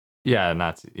 yeah,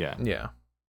 Nazi, yeah. Yeah.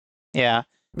 Yeah.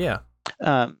 Yeah.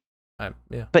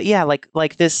 Yeah. But yeah,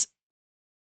 like this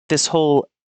whole.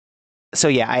 So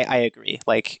yeah, I agree.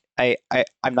 Like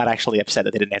I'm not actually upset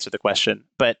that they didn't answer the question,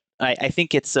 but I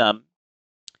think it's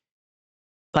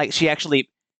like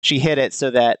she hid it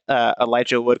so that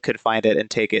Elijah Wood could find it and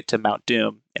take it to Mount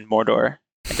Doom in Mordor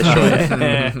and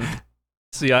destroy it.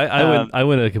 See, I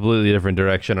went a completely different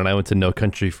direction, and I went to No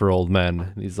Country for Old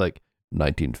Men. And he's like,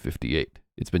 1958.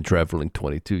 It's been traveling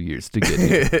 22 years to get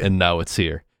here, and now it's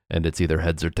here, and it's either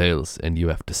heads or tails, and you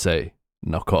have to say,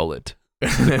 now call it.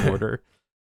 The quarter.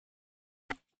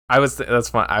 That's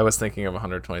fine. I was thinking of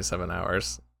 127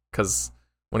 hours because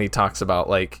when he talks about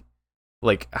like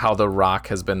how the rock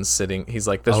has been sitting, he's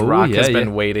like, this rock has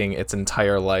been waiting its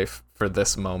entire life for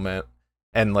this moment,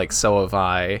 and like so have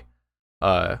I.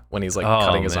 When he's like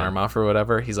cutting his arm off or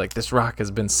whatever, he's like, this rock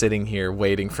has been sitting here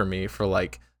waiting for me for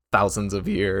like thousands of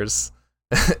years,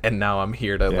 and now I'm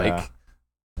here to like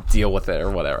deal with it or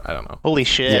whatever. I don't know. Holy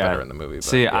shit! Better in the movie. But,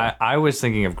 See, yeah. I was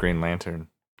thinking of Green Lantern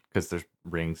because there's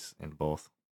rings in both.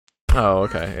 Oh,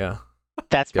 okay, yeah.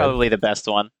 That's Good. probably the best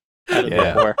one. Out of the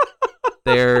Yeah. four.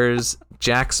 There's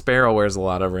Jack Sparrow wears a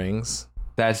lot of rings.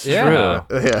 That's Yeah.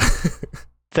 true. Yeah.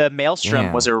 The Maelstrom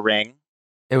Damn. was a ring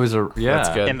It was a That's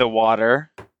good. in the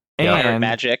water. And Water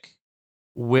magic.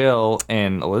 Will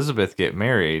and Elizabeth get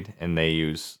married, and they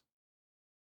use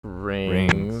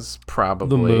Rings, probably.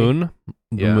 The moon.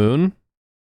 The Yeah. moon.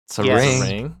 it's a Yes. ring.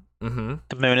 Ring. Mm-hmm.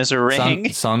 The moon is a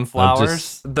ring.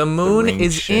 Sunflowers. The moon ring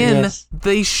is shape. in Yes.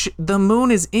 the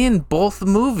moon is in both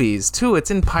movies too.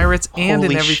 It's in Pirates and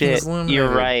Holy in Everything's shit! Illuminated. You're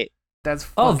right. That's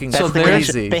Oh, fucking so That's the there's-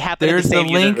 connection. crazy. They happen in there's the the same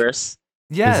link. universe.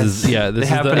 Yes. This is They the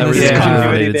happen in the Everything same Yeah.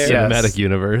 Illuminated Yes. cinematic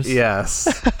universe.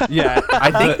 Yes. Yeah.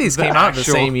 I think these The came out the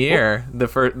actual- same year. The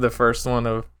first one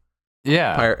of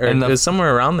Yeah. Pirate, and it was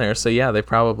somewhere around there. So yeah, they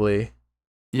probably.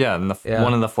 yeah, and Yeah.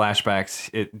 one of the flashbacks,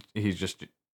 he's just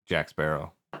Jack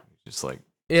Sparrow. Just like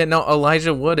Yeah, no.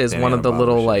 Elijah Wood is Standing one on of the the bottom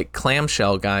little ship. like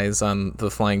clamshell guys on the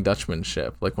Flying Dutchman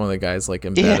ship. Like one of the guys like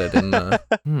embedded in the.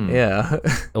 Yeah.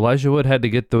 Elijah Wood had to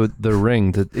get the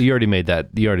ring. You already made that.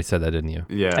 You already said that, didn't you?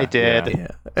 Yeah. I did. yeah.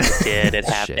 Yeah. It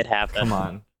Shit.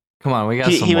 happened. Come on, we got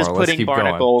some He more. was Let's putting keep going.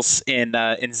 barnacles in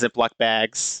Ziploc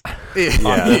bags. Yeah.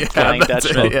 Flying that's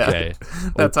Dutchman. right, yeah. Okay.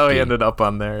 That's how he Okay. ended up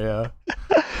on there. Yeah.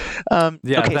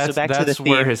 Yeah, okay, that's, so back to that's the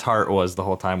where theme. his heart was the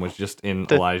whole time, was just in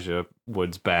The- Elijah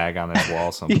Wood's bag on his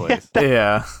wall someplace.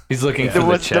 Yeah. He's looking Yeah. for There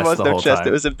the was chest the no whole chest. time.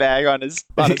 It was a bag on his.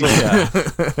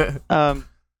 Yeah.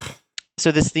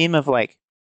 So this theme of like,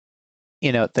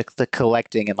 the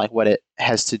collecting and like what it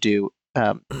has to do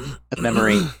with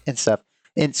memory and stuff,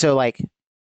 and so like,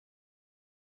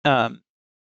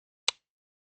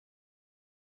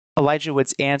 Elijah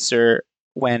Wood's answer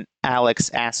when Alex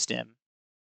asked him,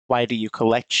 "Why do you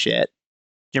collect shit?"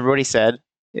 Do you remember what he said?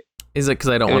 Is it because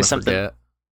I don't It want was to something- forget?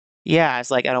 Yeah,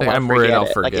 it's like I don't Like, want to I'm forget worried I'll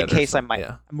it. forget. Like in or case I something. might,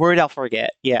 Yeah. I'm worried I'll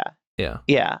forget. Yeah. Yeah.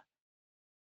 Yeah.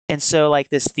 And so like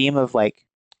this theme of like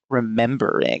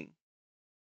remembering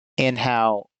and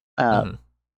how Mhm.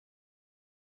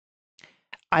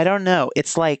 I don't know.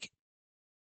 It's like,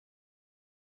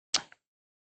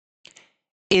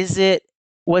 is it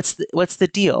what's the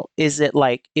deal? Is it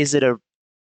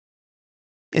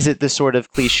the sort of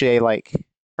cliche like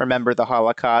remember the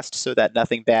Holocaust so that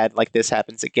nothing bad like this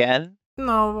happens again?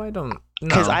 No, I don't.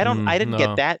 Because No. I didn't no.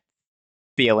 get that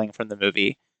feeling from the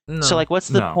movie. No. So like what's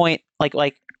the No. point? Like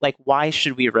why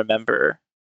should we remember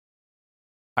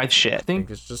I shit? I think think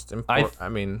it's just important. I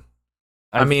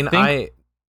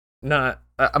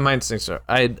My instincts are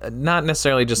not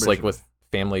necessarily just like Richard. with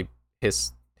family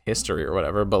history or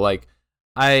whatever, but like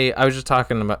I was just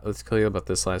talking with Khalil about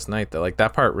this last night, that like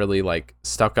that part really like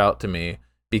stuck out to me,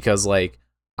 because like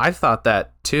I thought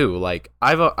that too. Like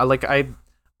I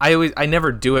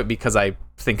never do it because I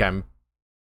think I'm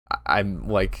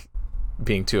like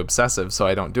being too obsessive, so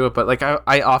I don't do it. But like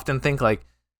I often think like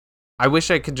I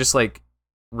wish I could just like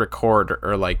record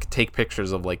or like take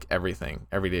pictures of like everything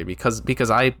every day, because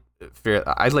I fear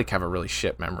I like have a really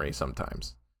shit memory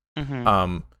sometimes.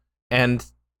 Mhm. And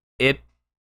it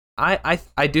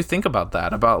I do think about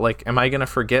that, about like, am I gonna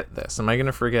forget this? Am I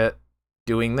gonna forget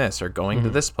doing this or going to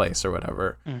Mhm. this place or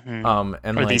whatever? Mhm.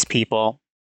 And Or like these people.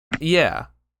 yeah,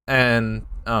 and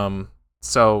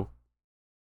so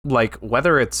like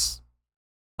whether it's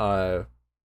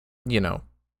you know,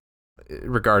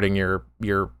 regarding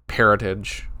your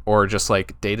heritage or just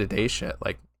like day-to-day shit,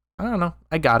 like I don't know,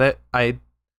 I got it. I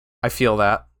feel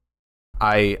that.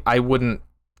 I wouldn't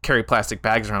carry plastic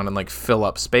bags around and like fill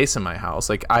up space in my house.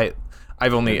 Like I've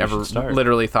only Maybe you ever should start.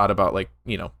 literally thought about like,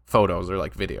 you know, photos or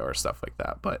like video or stuff like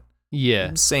that, but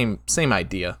Yeah. same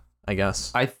idea, I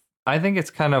guess. I think it's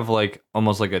kind of like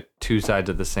almost like a two sides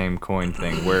of the same coin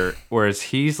thing, whereas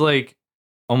he's like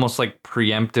almost like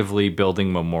preemptively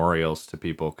building memorials to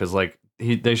people, because like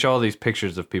they show all these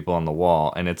pictures of people on the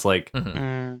wall, and it's like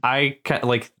Mhm.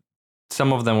 like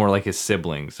some of them were like his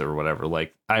siblings or whatever.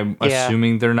 Like I'm Yeah.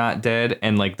 assuming they're not dead,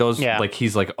 and like those Yeah. like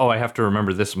he's like, oh, I have to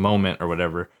remember this moment or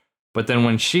whatever. But then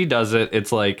when she does it,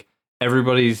 it's like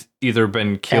everybody's either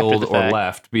been killed the or fact.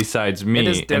 left besides me,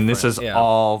 is and this is different, yeah.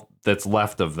 all that's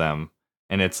left of them.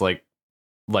 And it's like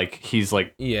he's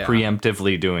like Yeah.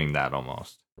 preemptively doing that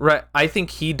almost. Right. I think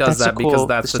he does That's a that because cool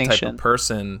that's the type distinction. of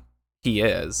person he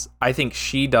is. I think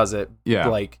she does it Yeah.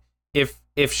 like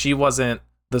if she wasn't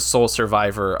the sole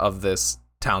survivor of this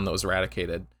town that was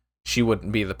eradicated, she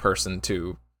wouldn't be the person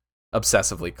to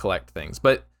obsessively collect things.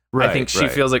 But I think she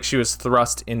feels like she was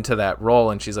thrust into that role,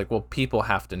 and she's like, well, people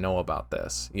have to know about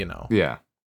this, you know. Yeah.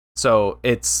 So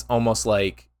it's almost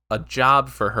like a job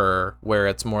for her, where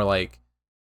it's more like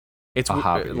it's A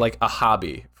hobby. like a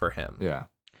hobby for him. Yeah.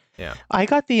 I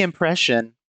got the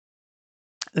impression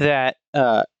that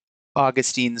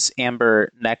Augustine's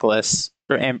amber necklace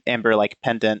or amber like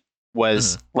pendant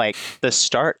was like the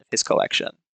start of his collection,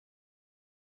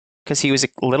 because he was a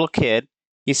little kid.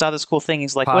 He saw this cool thing.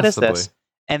 He's like, "What is this?" Possibly.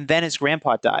 And then his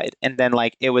grandpa died, and then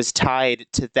like it was tied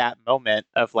to that moment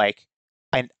of like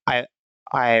I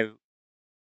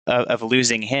of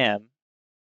losing him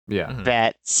Yeah.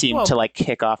 that seemed Well, to like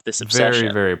kick off this obsession.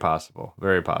 Very, very possible.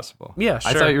 Very possible. Yeah,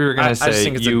 sure. I thought you were gonna I just say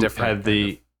think it's a you different had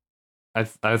the. I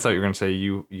thought you were gonna say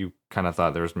you kind of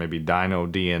thought there was maybe dino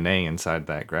DNA inside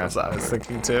that That's what I was grasshopper.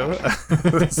 thinking too.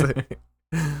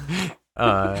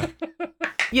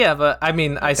 Yeah, but I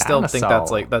mean, I still think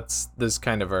that's like this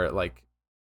kind of are like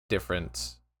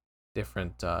different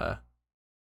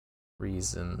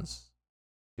reasons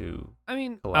to. I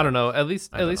mean, collect. I don't know. At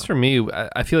least know. for me,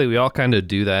 I feel like we all kind of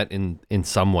do that in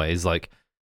some ways. Like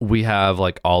we have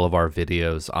like all of our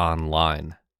videos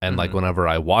online, and like whenever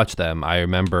I watch them, I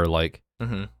remember like,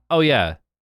 oh yeah,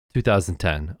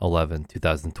 2010, 11,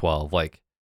 2012, like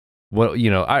what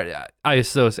I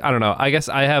don't know. I guess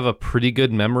I have a pretty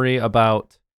good memory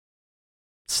about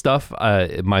stuff.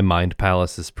 My mind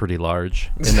palace is pretty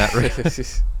large in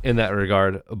that in that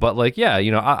regard. But like, yeah,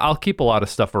 I'll keep a lot of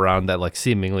stuff around that like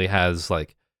seemingly has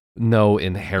like no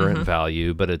inherent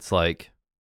value, but it's like,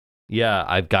 yeah,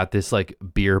 I've got this like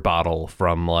beer bottle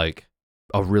from like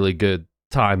a really good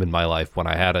time in my life when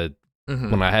I had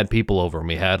when I had people over and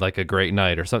we had like a great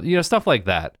night or something, stuff like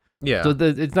that. Yeah. So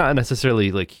it's not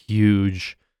necessarily like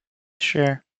huge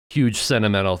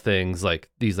sentimental things, like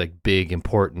these like big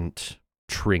important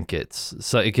trinkets.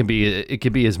 So it can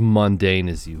be as mundane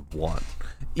as you want.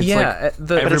 It's yeah,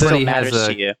 like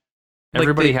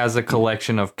everybody has a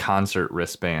collection of concert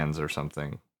wristbands or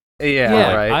something.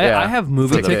 Yeah, right. I have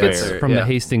movie tickets from the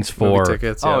Hastings Four,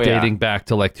 tickets, dating back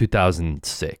to like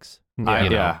 2006.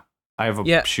 I have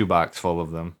a shoebox full of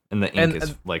them, and the ink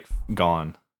is like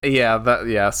gone.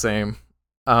 Yeah, same.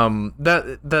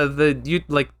 The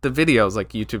videos, like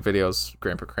YouTube videos,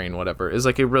 Grandpa Crane, whatever, is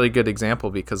like a really good example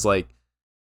because like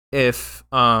if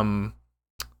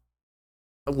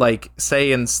like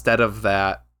say instead of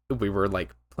that we were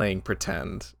like playing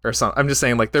pretend or something. I'm just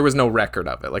saying like there was no record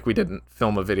of it. Like we didn't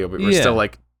film a video, but we were still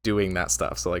like doing that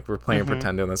stuff. So like we're playing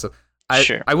pretend doing this. So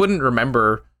I wouldn't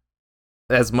remember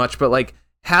as much, but like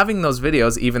having those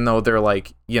videos, even though they're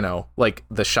like, like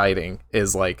The Shining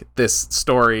is like this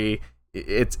story,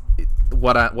 it's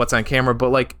what's on camera, but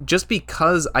like just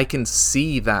because I can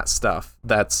see that stuff,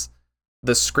 that's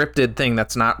the scripted thing,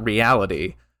 that's not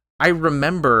reality. I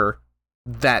remember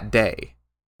that day.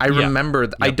 I remember.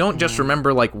 I don't just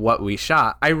remember like what we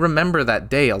shot. I remember that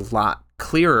day a lot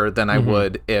clearer than I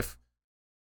would if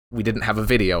we didn't have a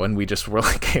video and we just were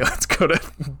like, hey, let's go to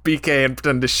BK and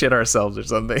pretend to shit ourselves or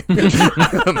something.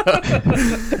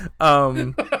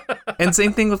 And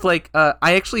same thing with like,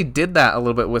 I actually did that a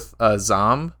little bit with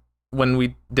Zom when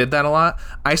we did that a lot.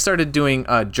 I started doing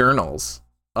journals,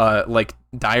 like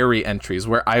diary entries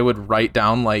where I would write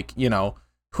down like,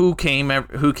 who came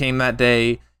that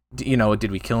day,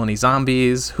 did we kill any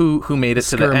zombies, who made it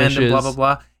to the end, and blah blah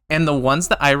blah. And the ones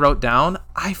that I wrote down,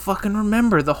 I fucking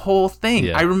remember the whole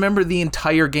thing. I remember the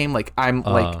entire game. Like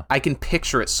like I can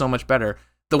picture it so much better.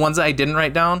 The ones that I didn't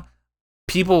write down,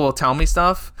 people will tell me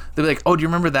stuff. They'll be like, "Oh, do you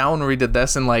remember that one where we did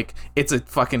this?" And like, it's a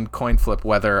fucking coin flip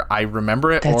whether I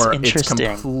remember it or it's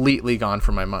completely gone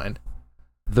from my mind.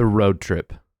 The road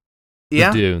trip.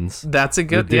 The Dunes. That's a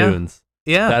good. The Dunes.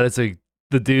 Yeah.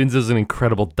 The Dunes is an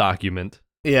incredible document.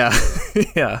 Yeah.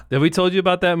 Yeah. Have we told you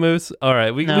about that, Moose? All right,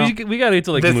 we got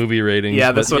into like movie ratings.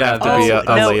 Yeah, this would have to be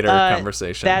a later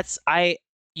conversation.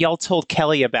 Y'all told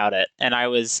Kelly about it, and I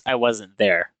wasn't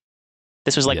there.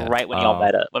 This was like right when y'all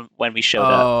met up, when we showed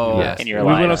up in your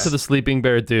lives. We went up to the Sleeping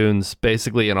Bear Dunes,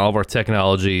 basically, and all of our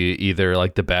technology, either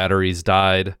like the batteries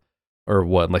died or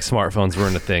what, like smartphones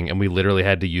weren't a thing, and we literally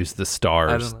had to use the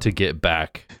stars to get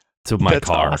back to my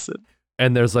car. Awesome.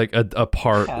 And there's like a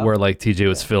part where like TJ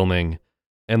was filming,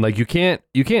 and like you can't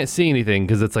see anything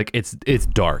because it's like it's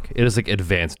dark. It is like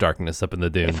advanced darkness up in the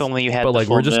dunes. If only you had. But like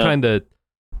we're just kind of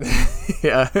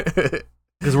yeah,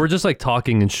 because we're just like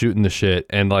talking and shooting the shit,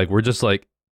 and like we're just like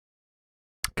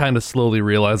kind of slowly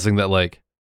realizing that like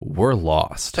we're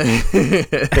lost. And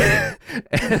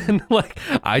like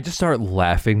I just start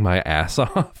laughing my ass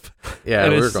off. Yeah,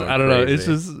 and we're going I don't know. crazy. It's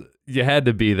just you had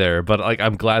to be there, but like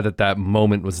I'm glad that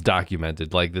moment was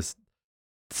documented. Like this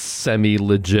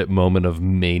semi-legit moment of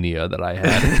mania that I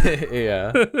had.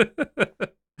 Yeah.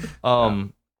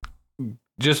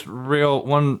 Just real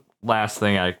one last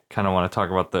thing I kind of want to talk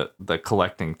about the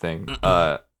collecting thing.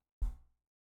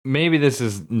 Maybe this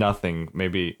is nothing.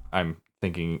 Maybe I'm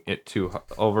thinking it too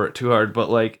hard, but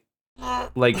like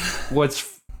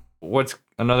what's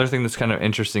another thing that's kind of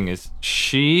interesting is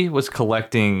she was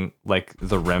collecting like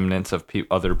the remnants of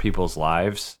other people's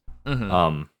lives.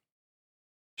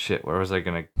 Shit, where was I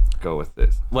gonna go with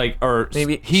this? Like, or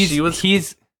maybe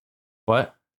he's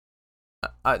what?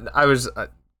 I was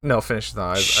No, finish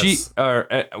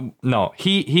no.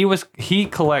 He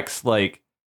collects like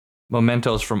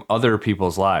mementos from other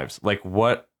people's lives. Like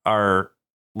what are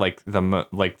like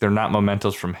they're not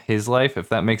mementos from his life, if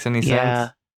that makes any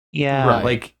sense. Yeah. Right.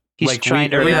 Like He's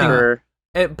trying to everything. remember.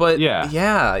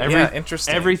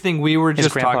 Interesting. Everything we were His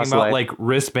just talking grandpa's about, life. like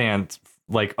wristbands,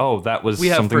 like, oh, that was We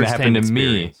have something that happened to firsthand me.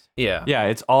 experience. Yeah. Yeah,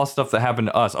 it's all stuff that happened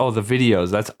to us. Oh, the videos,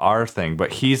 that's our thing.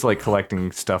 But he's like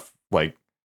collecting stuff like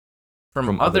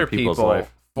From other other people's people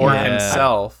life. for Yeah.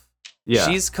 himself. Yeah.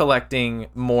 She's collecting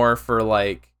more for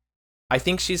like, I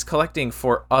think she's collecting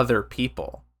for other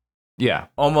people. Yeah.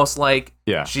 Almost like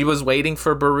Yeah. she was waiting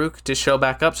for Baruch to show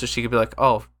back up so she could be like,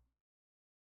 oh,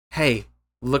 hey,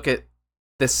 look at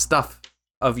this stuff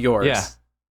of yours. Yeah.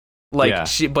 Like Yeah.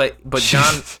 but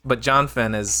John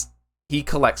Finn he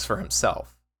collects for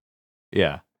himself.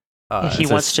 Yeah. He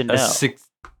It's wants to know.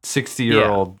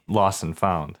 60-year-old lost and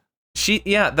found.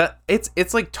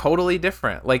 It's like totally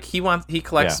different. Like he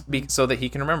collects so that he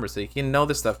can remember, so he can know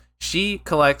this stuff. She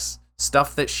collects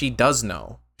stuff that she does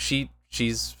know.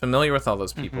 She's familiar with all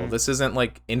those people. This isn't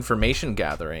like information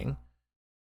gathering.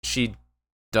 She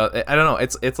does. I don't know.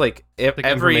 It's like every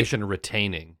information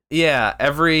retaining. Yeah,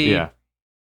 every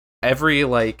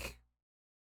like,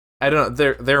 I don't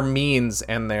know, their means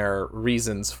and their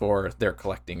reasons for their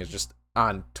collecting is just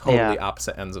on totally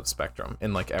opposite ends of spectrum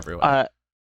in like every way.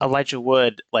 Elijah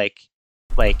Wood, like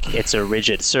it's a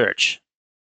rigid search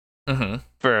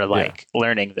for like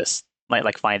learning this,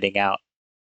 like finding out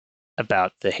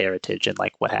about the heritage and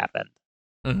like what happened.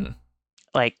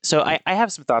 Like, so I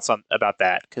have some thoughts about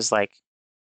that, because like,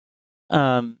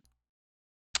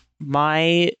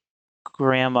 my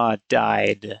grandma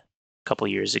died a couple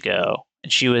years ago,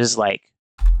 and she was like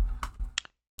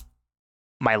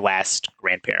my last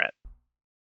grandparent.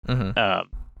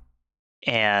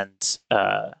 And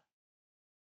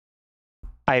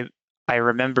I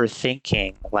remember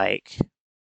thinking, like,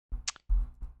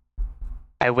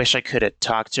 I wish I could have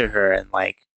talked to her and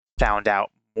like found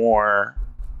out more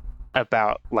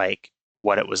about like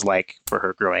what it was like for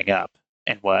her growing up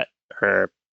and what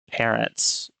her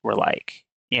parents were like,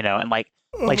 and like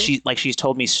she's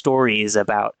told me stories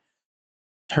about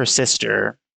her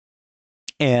sister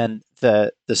and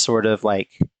the sort of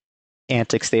like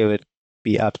antics they would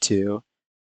be up to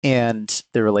and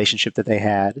the relationship that they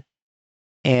had,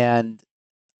 and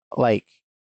like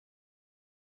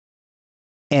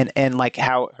and like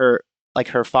how her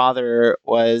father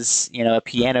was, a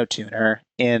piano tuner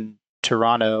in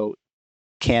Toronto,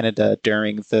 Canada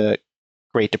during the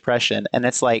Great Depression. And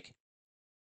it's like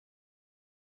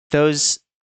those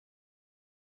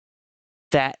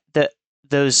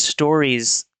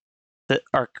stories that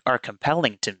are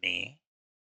compelling to me.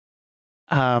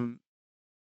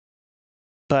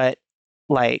 But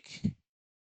like,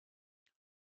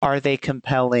 are they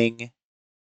compelling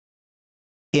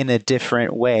in a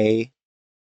different way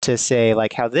to say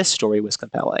like how this story was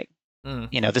compelling?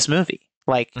 This movie.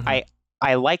 Like,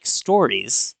 I like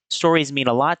stories. Stories mean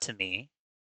a lot to me.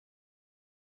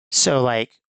 So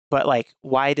like, but like,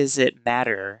 why does it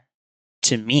matter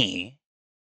to me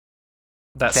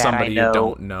that somebody I know you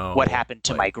don't know what happened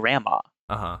to my grandma?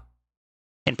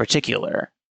 In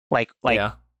particular, like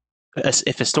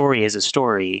if a story is a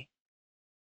story,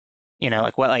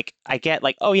 like what, like I get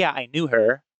like, oh yeah, I knew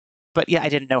her, but yeah, I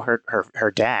didn't know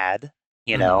her dad.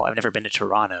 I've never been to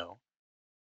Toronto.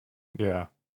 Yeah.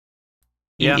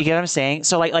 You get what I'm saying?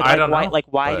 So like I don't why know,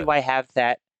 why do I have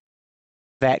that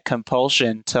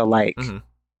compulsion to like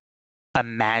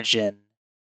imagine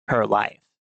her life?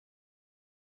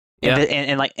 Yeah.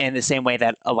 In the same way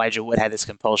that Elijah Wood had this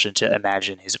compulsion to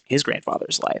imagine his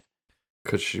grandfather's life.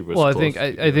 Because she was. Well,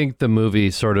 I think the movie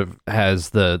sort of has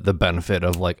the benefit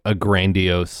of like a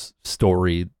grandiose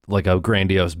story, like a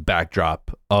grandiose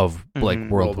backdrop of like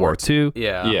World War II.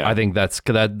 Yeah. I think that's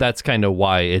kind of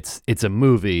why it's a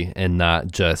movie and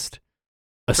not just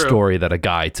a story that a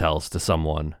guy tells to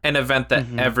someone. An event that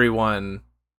everyone,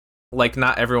 like,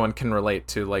 not everyone can relate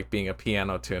to, like being a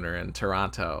piano tuner in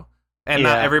Toronto, and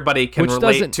not everybody can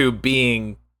relate to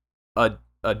being a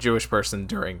Jewish person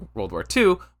during World War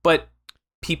II, but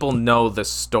people know the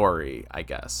story, I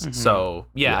guess. So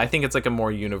yeah, I think it's like a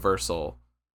more universal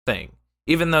thing.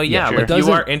 Even though, like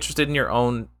you are interested in your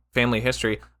own family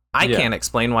history, I can't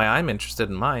explain why I'm interested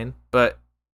in mine, but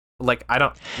like I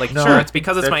don't like. Sure, it's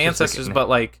because it's my ancestors, but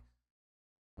like,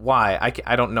 why?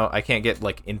 I don't know. I can't get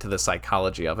like into the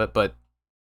psychology of it, but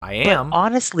I am. But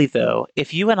honestly, though,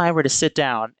 if you and I were to sit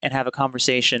down and have a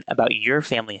conversation about your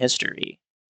family history,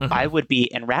 I would be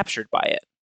enraptured by it.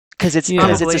 Because it's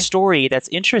a story that's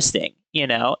interesting,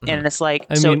 and it's like,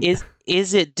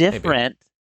 is it different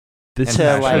This and to,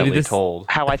 like, passionately told.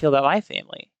 how I feel about my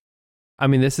family. I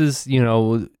mean, this is,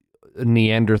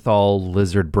 Neanderthal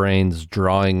lizard brains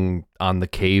drawing on the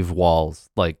cave walls,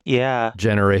 like Yeah.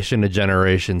 generation to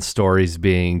generation stories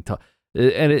being told.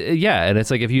 And and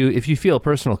it's like if you feel a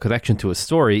personal connection to a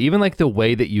story, even like the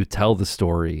way that you tell the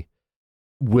story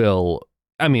will.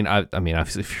 I mean,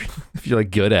 obviously, if you're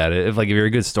like good at it, if you're a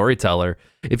good storyteller,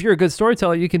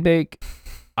 you can make.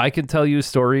 I can tell you a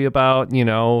story about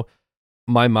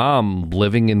my mom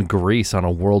living in Greece on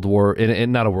a World War,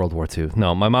 not a World War II.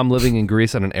 No, my mom living in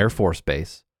Greece on an Air Force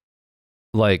base,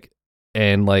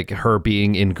 and her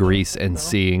being in Greece and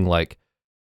seeing like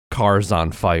cars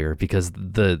on fire because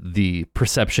the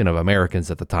perception of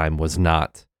Americans at the time was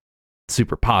not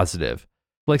super positive.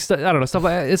 I don't know, stuff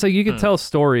like that. It's like you can tell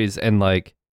stories and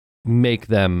like make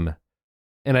them,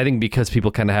 and I think because people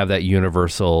kind of have that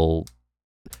universal,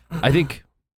 I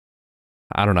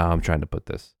don't know how I'm trying to put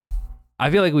this. I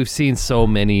feel like we've seen so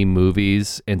many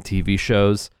movies and TV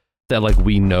shows that like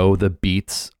we know the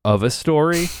beats of a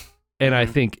story. And I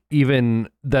think even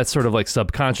that's sort of like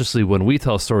subconsciously when we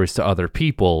tell stories to other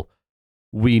people,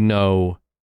 we know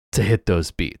to hit those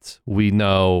beats. We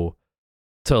know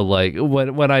to like,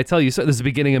 when I tell you, so there's a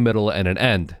beginning, a middle, and an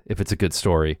end, if it's a good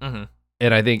story. Mm-hmm.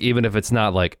 And I think even if it's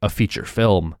not like a feature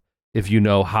film, if you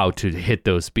know how to hit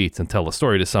those beats and tell a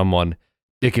story to someone,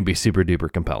 it can be super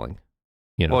duper compelling.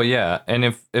 Well, yeah,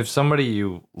 and if somebody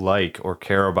you like or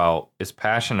care about is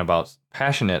passionate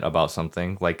about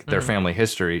something like their family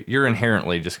history, you're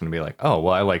inherently just going to be like, oh,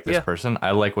 well, I like this person.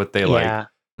 I like what they like.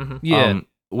 Mm-hmm. Yeah,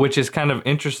 which is kind of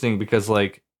interesting because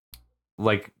like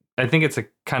I think it's a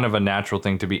kind of a natural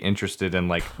thing to be interested in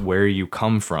like where you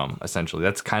come from. Essentially,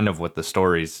 that's kind of what the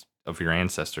stories of your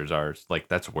ancestors are. It's like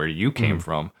that's where you came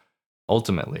from,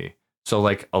 ultimately. So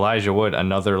like Elijah Wood,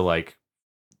 another like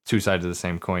two sides of the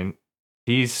same coin.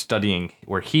 He's studying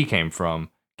where he came from,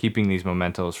 keeping these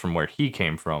mementos from where he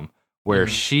came from, where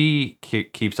she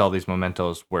keeps all these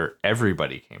mementos where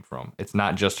everybody came from. It's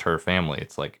not just her family.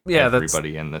 It's like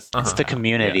everybody in this. It's the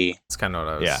community. Yeah. That's kind of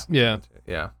what I was. Yeah.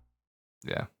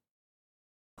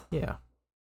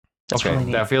 That's okay, really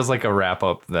neat. that feels like a wrap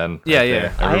up then. Yeah, right yeah.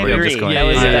 there. I Everybody agree. just going,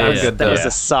 That was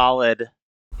a solid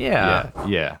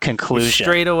yeah. conclusion.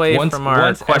 Straight away from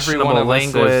our questionable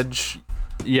language.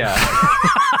 Yeah.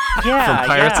 From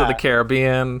Pirates of the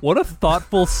Caribbean. What a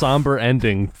thoughtful, somber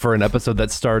ending for an episode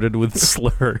that started with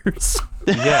slurs.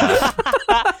 Yeah.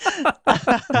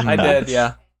 I did,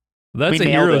 yeah. That's We a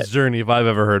nailed hero's it. journey if I've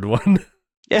ever heard one.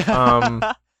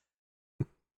 Yeah.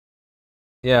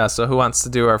 Yeah, so who wants to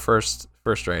do our first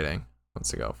rating? Wants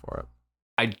to go for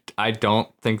it? I don't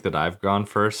think that I've gone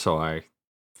first, so I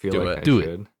feel Do like it. I Do it.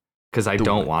 should. Because I Do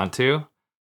don't it. want to.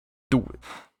 Do it.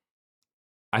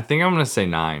 I think I'm going to say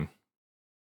 9.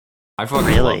 I fucking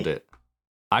Really? loved it.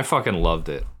 I fucking loved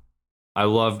it. I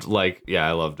loved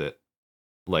it.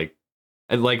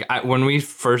 When we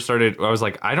first started, I was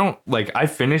like, I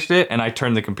finished it and I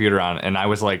turned the computer on and I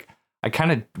was like, I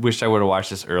kind of wished I would have watched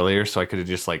this earlier so I could have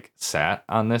just like sat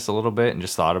on this a little bit and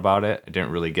just thought about it. I didn't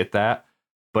really get that.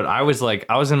 But I was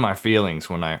in my feelings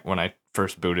when I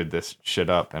first booted this shit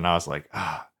up and I was like,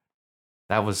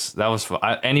 that was fun.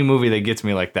 Any movie that gets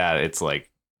me like that, it's like,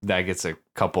 that gets a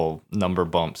couple number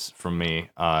bumps from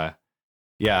me.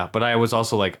 Yeah, but I was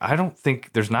also like, I don't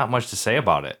think there's not much to say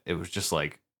about it. It was just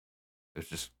like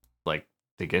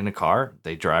they get in a car,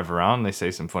 they drive around, they say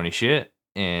some funny shit,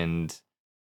 and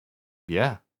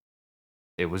yeah,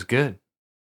 it was good.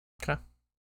 Okay.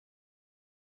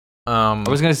 I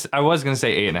was gonna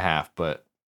say 8.5, but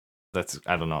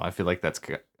I don't know. I feel like that's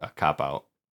a cop out,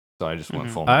 so I just went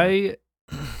full. 9.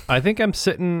 I think I'm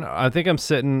sitting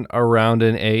around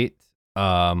an 8.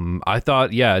 I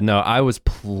thought, I was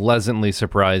pleasantly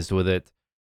surprised with it.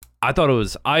 I thought it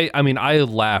was, I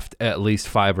laughed at least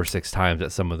 5 or 6 times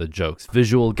at some of the jokes,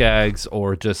 visual gags,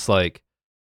 or just like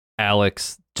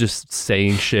Alex just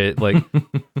saying shit. Like,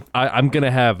 I'm going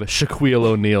to have Shaquille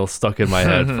O'Neal stuck in my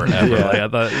head forever. Yeah. Like, I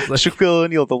thought, it was like, Shaquille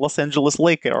O'Neal, the Los Angeles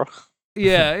Laker.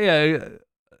 yeah.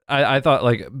 I thought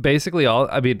like basically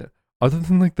other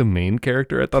than like the main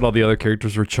character, I thought all the other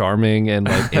characters were charming and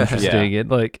like interesting and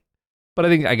like, but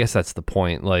I guess that's the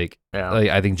point. Like,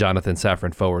 I think Jonathan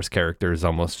Safran Foer's character is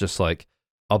almost just like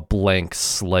a blank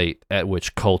slate at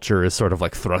which culture is sort of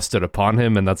like thrusted upon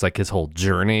him, and that's like his whole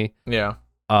journey. Yeah.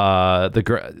 The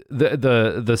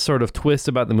sort of twist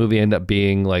about the movie end up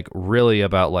being like really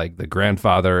about like the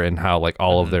grandfather and how like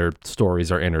all of their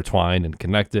stories are intertwined and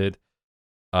connected.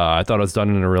 I thought it was done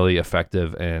in a really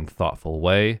effective and thoughtful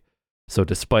way. So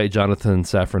despite Jonathan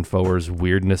Safran Foer's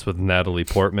weirdness with Natalie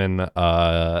Portman,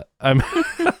 I'm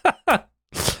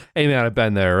hey man, I've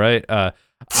been there, right?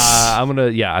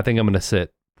 I think I'm gonna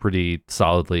sit pretty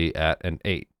solidly at an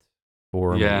 8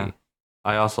 for me.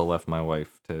 I also left my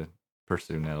wife to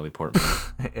pursue Natalie Portman.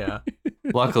 Yeah.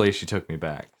 Luckily, she took me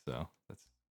back, so that's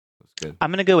good.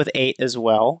 I'm gonna go with 8 as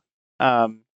well.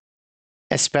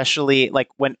 Especially like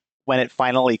when it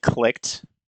finally clicked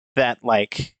that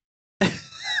like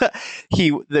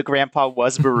the grandpa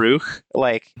was Baruch.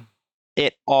 Like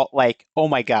it all like, oh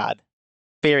my god,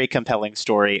 very compelling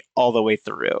story all the way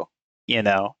through. You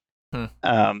know.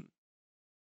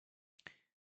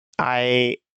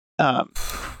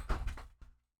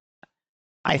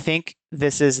 I think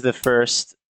this is the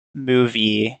first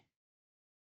movie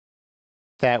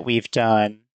that we've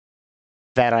done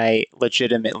that I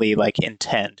legitimately like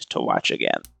intend to watch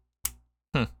again.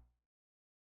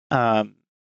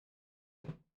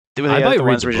 The other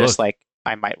ones were just like,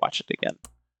 I might watch it again.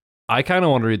 I kind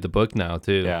of want to read the book now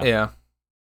too. Yeah.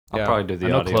 I'll probably do the I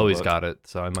know audio Chloe's book. got it,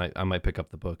 so I might pick up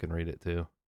the book and read it too.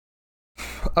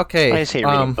 Okay. I just hate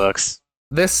reading books.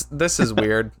 This is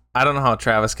weird. I don't know how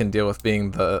Travis can deal with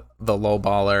being the low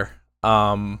baller.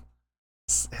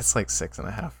 It's like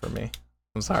 6.5 for me.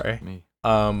 I'm sorry. Me.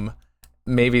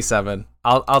 Maybe 7.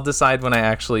 I'll decide when I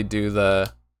actually do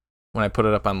when I put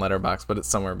it up on Letterboxd, but it's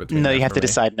somewhere between. No, there you have for to me.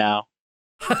 decide now.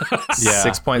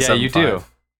 6.75. Yeah, you do.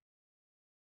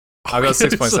 I'll go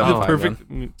 6.75.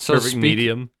 Perfect So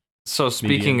medium. So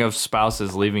speaking of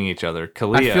spouses leaving each other,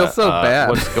 Kalia, I feel so bad.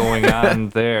 What's going on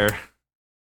there?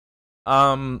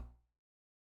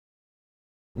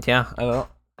 Yeah, I don't.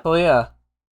 Well, yeah.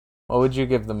 What would you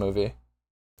give the movie?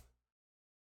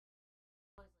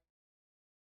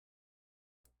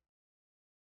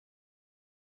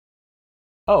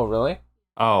 Oh, really?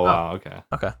 Oh wow, okay.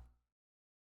 Okay.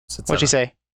 So What'd you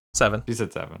say? 7. She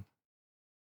said 7.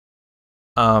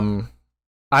 I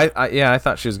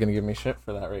thought she was gonna give me shit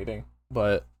for that rating,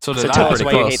 but So So did tell I. us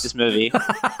why you hate this movie.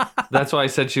 That's why I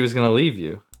said she was gonna leave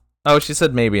you. oh, she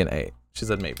said maybe an 8. She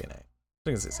said maybe an 8.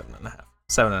 I can say 7.5.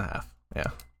 7.5.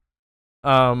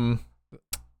 Yeah.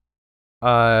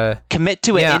 Commit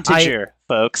to an Yeah, integer,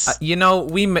 folks. You know,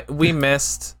 we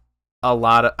missed a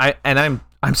lot of.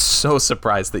 I'm so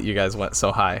surprised that you guys went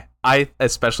so high. I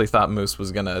especially thought Moose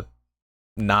was gonna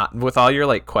not, with all your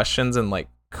like questions and like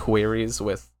queries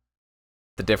with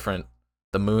the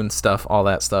moon stuff, all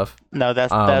that stuff. No,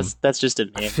 that's just a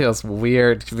It meme. feels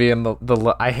weird being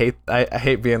the I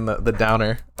hate being the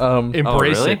downer.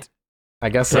 Embrace really? it. I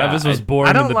guess Travis was born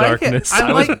I in don't the like darkness. it.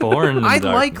 I was born in the I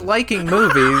darkness. like liking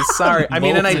movies. Sorry, I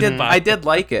mean, and Molten I did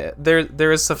like it.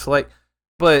 There is stuff like,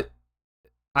 but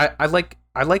I like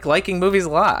liking movies a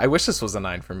lot. I wish this was a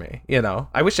 9 for me. You know,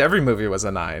 I wish every movie was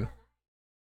a 9.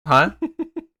 Huh?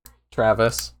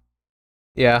 Travis?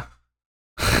 Yeah.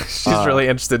 She's really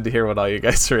interested to hear what all you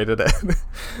guys rated it.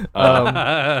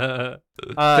 Because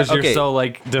you're okay. so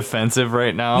like defensive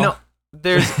right now. No,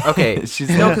 there's okay. She's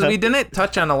No, because we didn't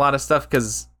touch on a lot of stuff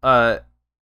because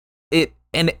it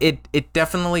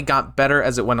definitely got better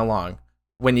as it went along.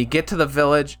 When you get to the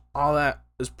village, all that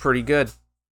is pretty good.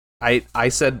 I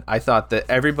said I thought that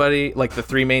everybody, like the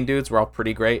 3 main dudes, were all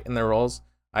pretty great in their roles.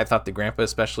 I thought the grandpa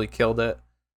especially killed it.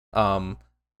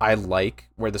 I like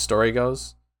where the story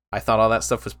goes. I thought all that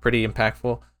stuff was pretty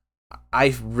impactful.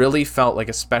 I really felt like,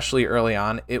 especially early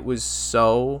on, it was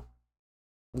so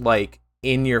like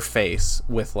in your face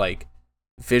with like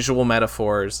visual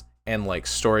metaphors and like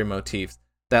story motifs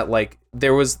that like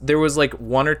there was like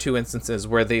 1 or 2 instances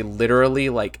where they literally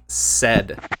like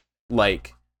said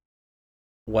like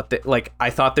what they like.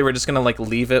 I thought they were just gonna like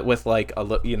leave it with like a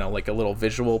like a little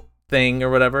visual thing or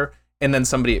whatever, and then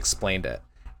somebody explained it,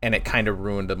 and it kind of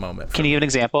ruined a moment. Can you give an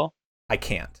example? I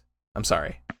can't. I'm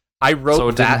sorry. I wrote So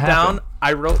it didn't that down. happen.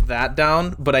 I wrote that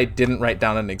down, but I didn't write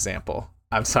down an example.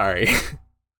 I'm sorry.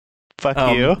 Fuck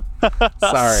Um, you.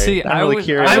 Sorry. See, I'm really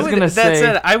curious. I was gonna that say.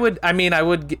 said,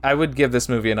 I would give this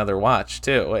movie another watch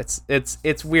too.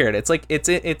 It's weird. It's like it's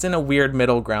in a weird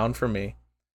middle ground for me.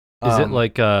 Is it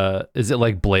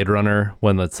like Blade Runner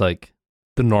when it's like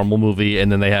the normal movie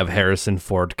and then they have Harrison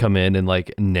Ford come in and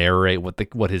like narrate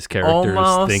what his character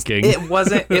is thinking? It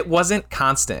wasn't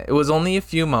constant. It was only a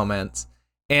few moments,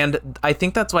 and I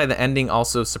think that's why the ending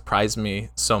also surprised me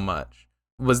so much.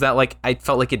 Was that like I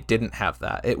felt like it didn't have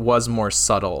that. It was more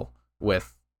subtle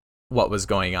with what was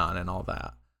going on and all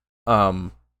that.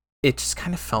 It just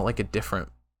kind of felt like a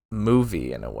different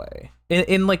movie in a way,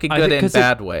 in like a good and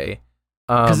bad way.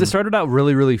 Because it started out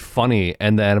really, really funny,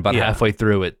 and then about halfway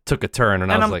through, it took a turn,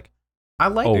 and I was like, I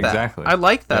like that. Exactly. I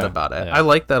like that Yeah. about it. Yeah. I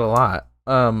like that a lot.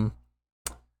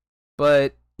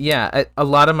 But yeah, a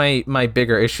lot of my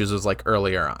bigger issues was like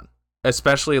earlier on,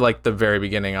 especially like the very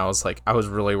beginning. I was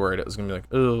really worried it was gonna be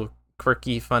like, oh,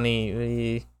 quirky,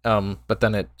 funny, but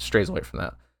then it strays away from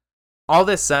that. All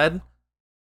this said,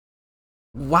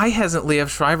 why hasn't Liev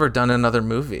Schreiber done another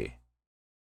movie?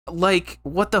 Like,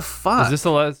 what the fuck? Is this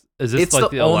the last? Is this It's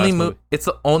like the last only movie? It's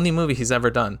the only movie he's ever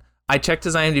done. I checked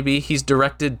his IMDb. He's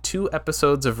directed 2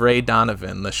 episodes of Ray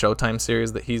Donovan, the Showtime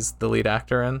series that he's the lead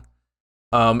actor in.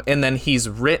 And then he's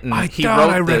written. I he thought wrote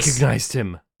I this, recognized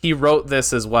him. He wrote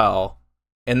this as well,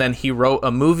 and then he wrote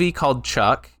a movie called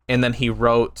Chuck, and then he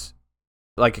wrote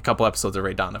like a couple episodes of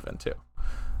Ray Donovan too.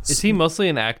 Is he mostly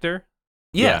an actor?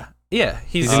 Yeah.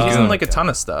 He's in in Goon. like a ton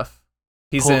of stuff.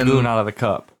 He's Pulled in Goon out of the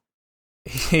cup.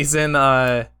 He's in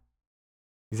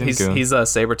He's in Goon. he's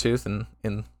Sabretooth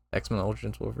in X-Men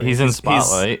Origins Wolverine. He's in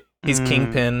Spotlight. He's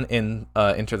Kingpin in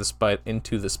Into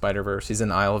the Spider-Verse. He's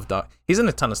in Isle of Dog. He's in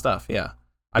a ton of stuff. Yeah,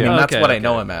 I mean that's what I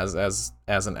know him as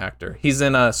an actor. He's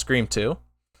in Scream 2.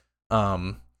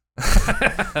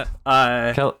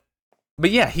 But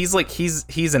yeah, he's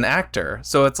an actor.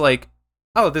 So it's like,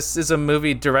 oh, this is a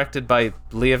movie directed by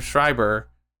Liev Schreiber.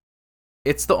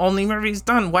 It's the only movie he's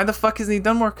done. Why the fuck hasn't he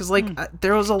done more? Because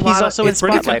there was a lot. He's also in it's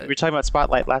pretty Spotlight. We were talking about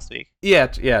Spotlight last week. Yeah,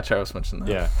 Travis mentioned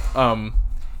that. Yeah.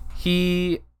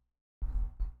 He,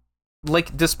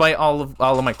 like, despite all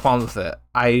of my qualms with it,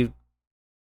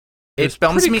 It's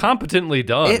bums pretty me. competently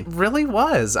done. It really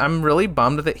was. I'm really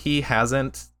bummed that he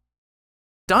hasn't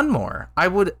done more. I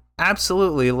would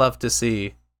absolutely love to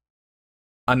see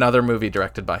another movie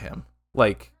directed by him.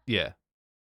 Like, yeah.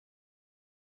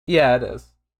 yeah, it is.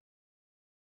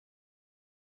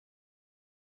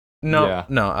 No, Yeah.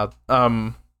 no.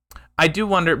 I do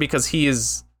wonder because he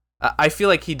is. I feel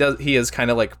like he is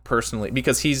kind of like personally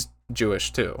because he's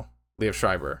Jewish too, Liev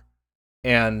Schreiber,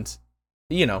 and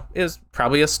it was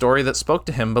probably a story that spoke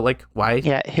to him. But like, why?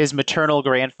 Yeah, his maternal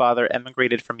grandfather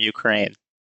emigrated from Ukraine.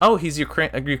 Oh, he's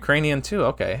Ukrainian too.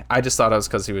 Okay, I just thought it was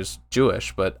because he was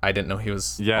Jewish, but I didn't know he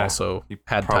was also He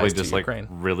had probably ties just to like Ukraine.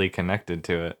 really connected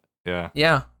to it. Yeah.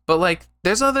 Yeah, but like,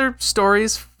 there's other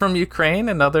stories from Ukraine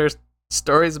and other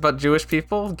stories about Jewish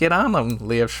people. Get on them,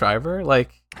 Liev Schreiber.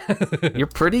 Like, you're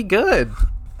pretty good.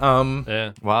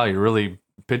 Yeah. Wow, you're really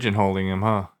pigeonholing him,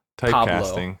 huh?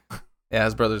 Typecasting. Yeah,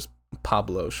 his brother's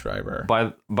Pablo Schreiber.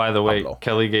 By the way, Pablo.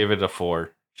 Kelly gave it a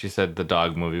 4. She said the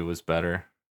dog movie was better.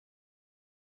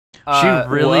 She Uh,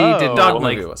 really whoa. did Dog not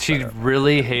like. movie was She better.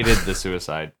 really hated the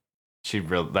suicide.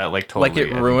 That like totally Like, it I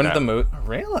think ruined that- the mood.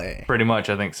 Really? Pretty much,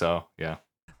 I think so. Yeah.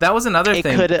 That was another It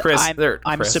thing, could. Chris. I'm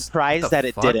Chris, surprised the that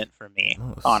it fuck? didn't for me.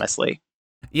 Gross. Honestly,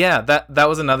 Yeah, that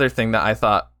was another thing that I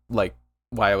thought, like,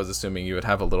 why I was assuming you would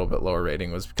have a little bit lower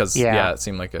rating was because Yeah. it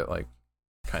seemed like it like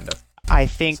kind of I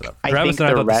think Set up. Travis and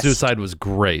I the thought rest. the suicide was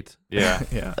great. Yeah.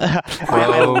 yeah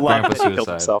I love Grandpa that he killed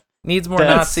suicide. himself. needs more The-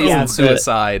 Nazis yeah, and the-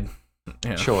 suicide.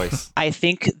 Yeah. Choice. I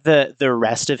think the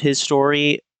rest of his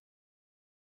story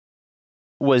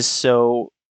was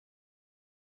so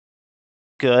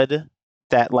good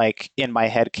that, like, in my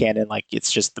head canon, like,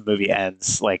 it's just the movie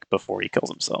ends like before he kills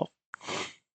himself.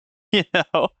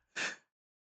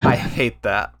 I hate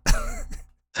that.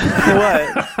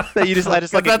 What? That I just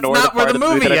like that's ignore not the where part the of the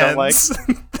movie movie that I don't like.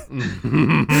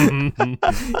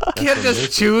 ends. You can't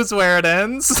just choose where it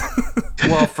ends.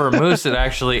 Well, for Moose, it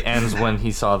actually ends when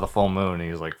he saw the full moon. He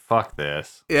was like, "Fuck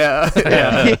this." yeah.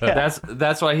 Yeah.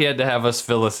 That's why he had to have us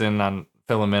fill him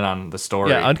in on the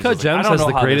story. Yeah, 'cause Uncut he was like, "I Gems don't has know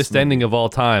the how this greatest movie-" ending of all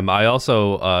time. I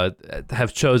also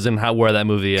have chosen where that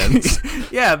movie ends.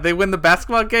 Yeah, they win the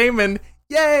basketball game and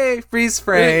yay, freeze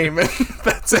frame.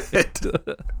 That's it.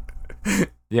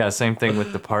 Yeah, same thing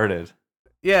with Departed.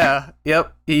 Yeah,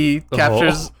 yep. He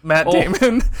captures Matt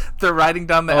Damon. They're riding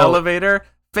down the elevator,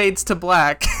 fades to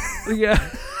black. Yeah.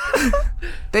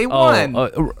 They won.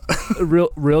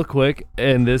 Real quick,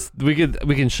 and this we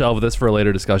can shelve this for a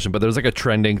later discussion. But there was like a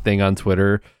trending thing on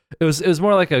Twitter. It was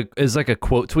more like a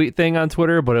quote tweet thing on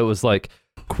Twitter, but it was like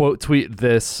quote tweet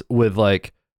this with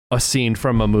like a scene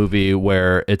from a movie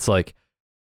where it's like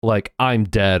I'm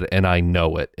dead and I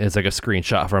know it. It's like a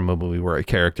screenshot from a movie where a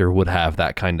character would have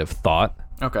that kind of thought.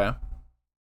 Okay.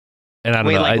 And I don't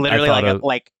Wait, know. like I literally, thought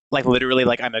like literally,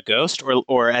 like I'm a ghost,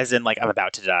 or as in like I'm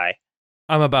about to die.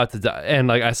 I'm about to die, and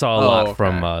like I saw a lot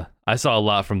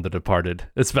from The Departed,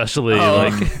 especially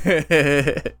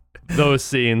like those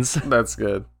scenes. That's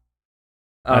good.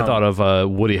 I thought of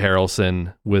Woody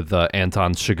Harrelson with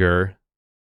Anton Chigurh,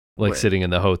 like Wait. sitting in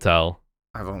the hotel.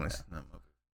 I've only seen that movie.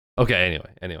 Okay,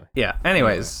 anyway. Yeah.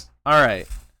 Anyways, all right.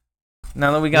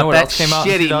 Now that we You know got what that else came out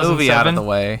in shitty movie out of 2007? the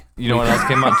way, You know what else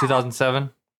came out in 2007?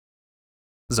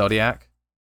 Zodiac.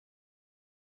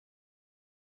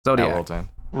 At Zodiac. World's End.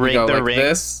 You go The like Ring.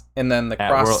 this, and then the At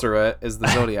cross World- through it is the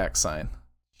Zodiac sign.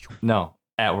 No,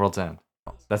 at World's End.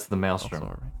 That's the Also Maelstrom. a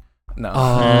ring.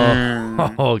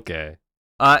 No. Oh, okay.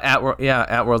 At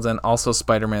World's End. Also,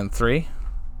 Spider-Man 3.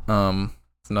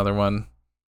 It's another one.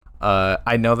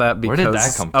 I know that because Where did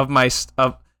that come of my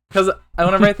because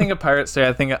whenever I think of Pirates Day,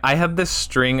 I think I have this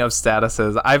string of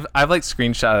statuses. I've like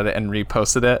screenshotted it and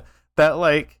reposted it. That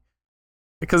like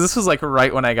because this was like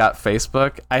right when I got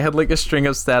Facebook. I had like a string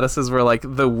of statuses where like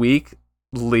the week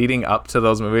leading up to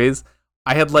those movies,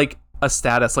 I had like a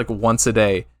status like once a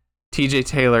day. TJ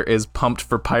Taylor is pumped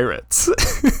for Pirates.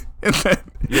 And then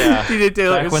Yeah. TJ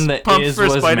Taylor Back when the is pumped is for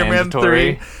was Spider-Man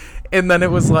mandatory. 3. And then it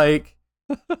was like,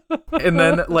 and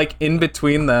then like in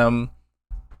between them,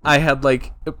 I had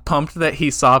like pumped that he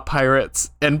saw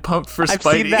Pirates and pumped for I've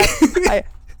Spidey. seen that.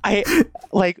 I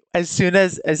like as soon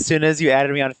as you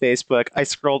added me on Facebook, I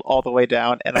scrolled all the way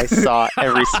down and I saw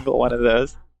every single one of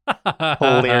those.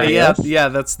 Hilarious. Yeah,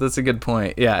 that's a good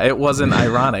point. Yeah, it wasn't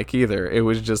ironic either. It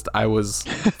was just I was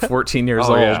 14 years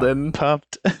Oh, old yeah. and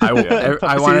Pumped. I Pumped to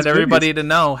see wanted these everybody movies. to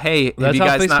know, hey, have That's you how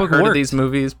guys not Facebook heard of works. these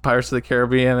movies, Pirates of the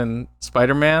Caribbean and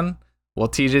Spider-Man? Well,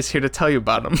 TJ's here to tell you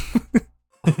about them.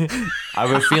 I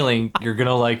have a feeling you're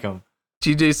gonna like them.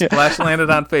 TJ splash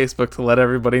landed on Facebook to let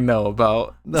everybody know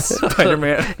about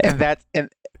Spider-Man. and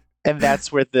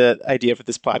that's where the idea for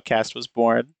this podcast was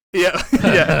born.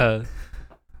 Yeah.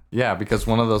 Yeah, because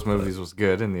one of those movies was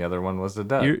good and the other one was a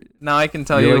dud. Now I can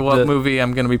tell You you like what the- movie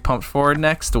I'm going to be pumped for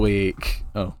next week.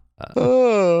 Oh.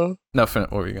 Oh, No,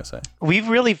 what were you going to say? we've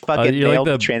really fucking you like nailed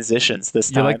the- the transitions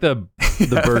this You're time. like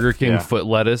the Burger King Yeah. foot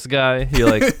lettuce guy. You're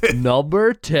like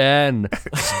number 10,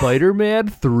 Spider-Man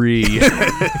 3.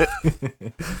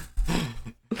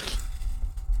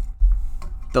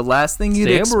 The last thing you'd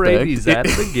Sam expect. Raimi's at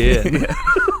it again.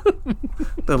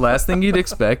 The last thing you'd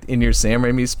expect in your Sam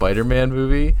Raimi Spider-Man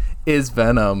movie is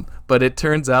Venom, but it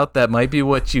turns out that might be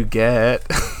what you get.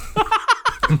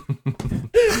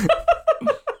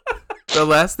 The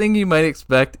last thing you might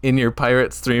expect in your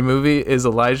Pirates 3 movie is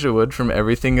Elijah Wood from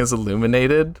Everything Is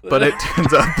Illuminated, but it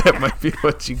turns out that might be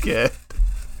what you get.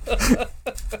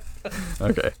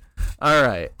 Okay. All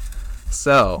right.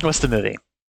 So, What's the movie?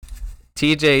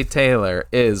 TJ Taylor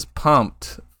is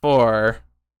pumped for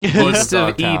East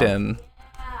of Dogtown. Eden,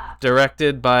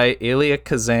 directed by Elia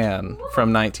Kazan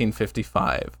from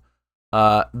 1955.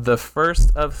 The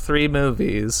first of 3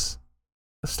 movies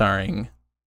starring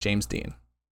James Dean.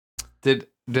 Did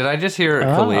I just hear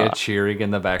Kalia cheering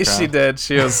in the background? She did.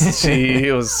 She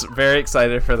was very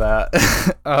excited for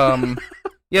that.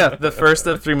 Yeah, the first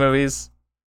of 3 movies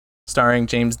starring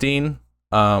James Dean.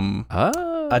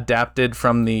 Adapted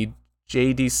from the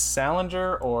J.D.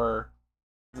 Salinger or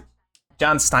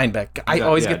John Steinbeck. I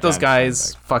always get those John guys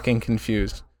Steinbeck. fucking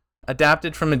confused.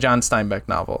 Adapted from a John Steinbeck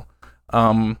novel.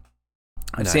 I've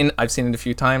Nice. seen it a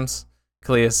few times.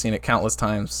 Kalia's seen it countless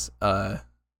times. I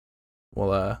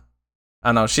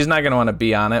don't know. She's not gonna want to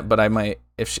be on it, but I might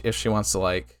if she wants to.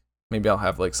 Like, maybe I'll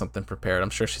have like something prepared. I'm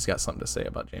sure she's got something to say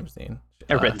about James Dean.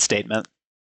 A written statement.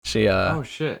 She Oh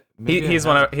shit! Maybe he's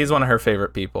I have. one of her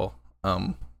favorite people.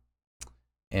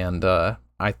 And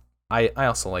I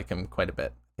also like him quite a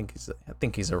bit. I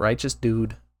think he's a righteous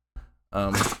dude.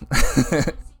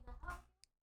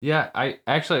 Yeah, I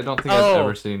don't think I've Oh,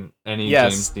 ever seen any James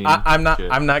yes, Dean. I'm not.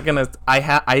 shit. I'm not gonna. I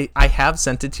have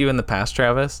sent it to you in the past,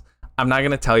 Travis. I'm not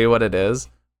gonna tell you what it is,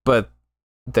 but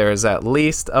there's at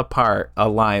least a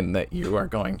line that you are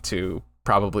going to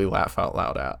probably laugh out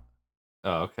loud at.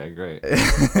 Oh, okay, great.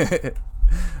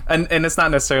 and it's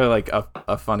not necessarily like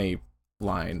a funny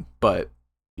line, but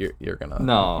you're gonna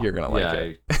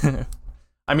like it.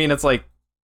 I mean, it's like,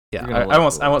 yeah, You're gonna I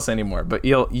like won't say any more, but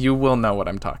you will know what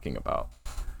I'm talking about.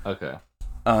 Okay.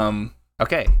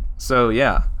 Okay, so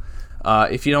yeah,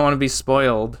 if you don't want to be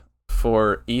spoiled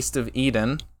for East of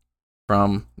Eden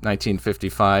from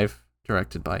 1955,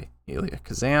 directed by Elia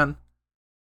Kazan,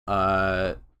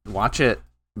 watch it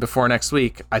before next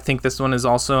week. I think this one is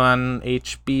also on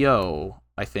HBO.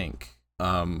 I think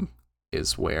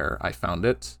is where I found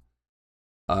it.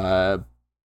 Yeah,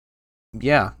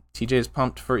 TJ is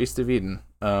pumped for East of Eden.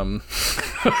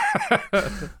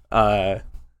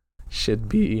 Should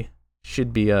be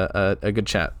a good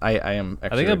chat. I am. I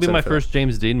Actually think that'll be excited my for first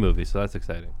James Dean movie, so that's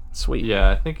exciting. that. Sweet. Yeah,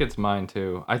 I think it's mine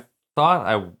too. I thought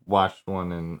I watched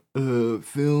one in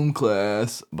film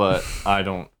class, but I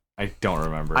don't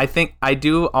remember. I think I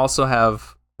do also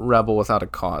have Rebel Without a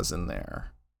Cause in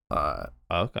there.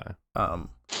 Okay.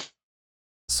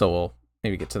 So we'll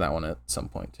maybe get to that one at some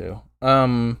point too.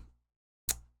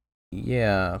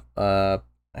 Yeah. I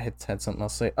had something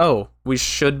else to say. Oh, we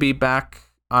should be back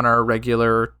on our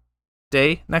regular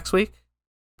day next week,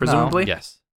 presumably.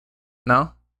 Yes.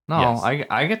 No. no, Yes.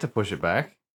 I get to push it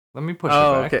back. Let me push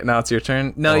Oh, it back. okay. Now it's your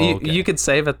turn. No, you could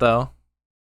save it though.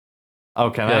 Oh,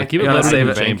 can Yeah, I? keep it You want to literally save in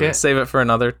the chamber. it? Save it for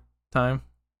another time.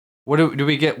 What do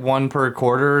we get one per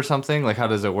quarter or something? Like, how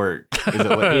does it work? Is it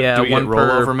like, Yeah, do we get one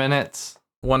per- rollover minutes?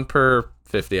 1 per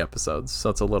 50 episodes, so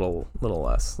it's a little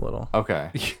less.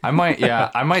 Okay. I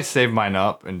might save mine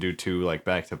up and do 2 like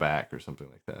back to back or something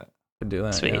like that. Could do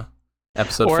that. Sweet. Yeah.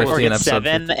 Episode or 50 and get episode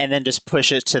 7 50. and then just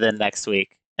push it to the next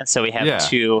week, and so we have Yeah.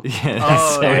 2. Yeah.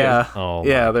 Oh so, yeah. Oh,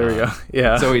 Yeah, my there we God. go.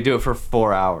 Yeah. So we do it for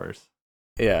 4 hours.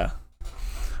 Yeah.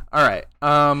 All right.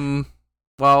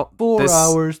 Well, 4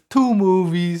 hours, 2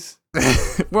 movies.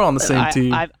 we're on the same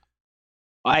team.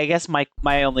 I guess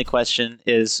my only question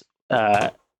is,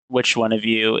 which one of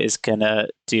you is gonna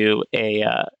do a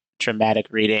dramatic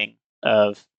reading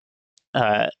of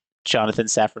Jonathan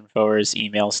Safran Foer's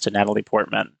emails to Natalie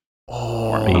Portman?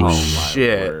 Oh, me. my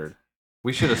shit. word.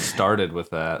 We should have started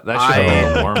with that. That should I- have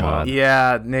been a Oh, warm God. up.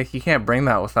 Yeah, Nick, you can't bring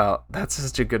that without. That's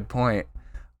such a good point.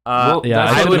 Well, Yeah,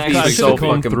 That's I what would next be week's so will be.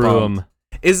 fucking fucking through bummed. them.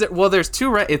 Is it? Well, there's 2.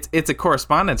 Right? It's a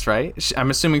correspondence, right? I'm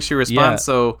assuming she responds. Yeah.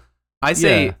 So I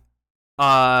say,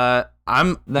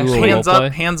 I'm Next week. hands Role up, play?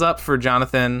 hands up for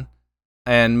Jonathan,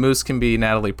 and Moose can be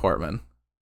Natalie Portman.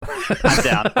 I'm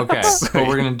down. Okay, Sweet. but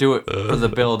we're gonna do it for the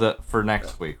build up for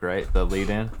next week, right? The lead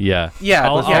in. Yeah. Yeah,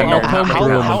 I'll yeah, comb how-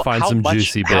 through them how- and find some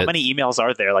juicy How bits. many emails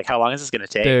are there? Like, how long is this gonna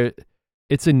take?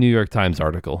 It's a New York Times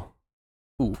article.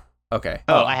 Okay.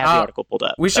 Oh, I have the article pulled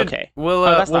up. We should. Okay. We'll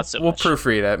Oh, that's we'll, not so we'll much.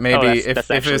 proofread it. Maybe that's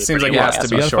if actually it seems like pretty it has well. to You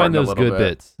be gotta find shortened a those little good bit.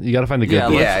 bits. You gotta find the good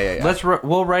Yeah, bits. Yeah.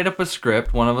 We'll write up a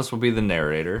script. One of us will be the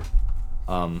narrator.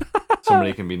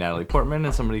 Somebody can be Natalie Portman,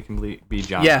 and somebody can be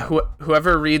Jonathan. Yeah,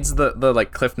 whoever reads the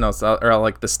like cliff notes or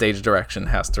like the stage direction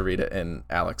has to read it in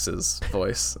Alex's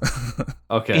voice.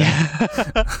 Okay.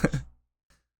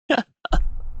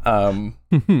 All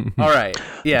right.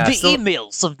 Yeah. The so-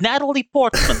 emails of Natalie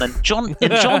Portman and Jonathan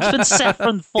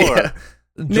Safran Foer yeah.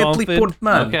 Natalie Jonathan.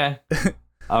 Portman. Okay.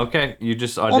 Okay. You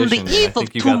just auditioned. on the and I eve of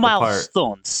think you 2 got the part.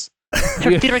 milestones.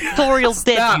 Her directorial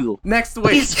Stop. debut. Next His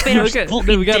week. first book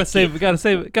in we gotta decade. save. We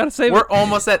gotta save. We're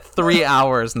almost at 3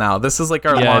 hours now. This is like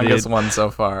our Yeah, longest dude. one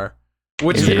so far.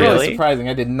 Which Is is it really really? surprising.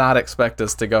 I did not expect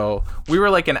us to go. We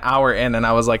were like an hour in, and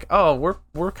I was like, "Oh,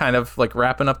 we're kind of like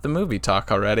wrapping up the movie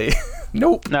talk already."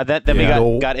 Nope. No, then Yeah.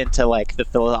 we got into like the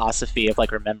philosophy of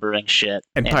like remembering shit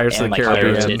And Pirates of the like,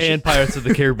 Caribbean. heritage. and Pirates of the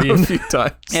A Caribbean. few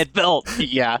times. And Bill,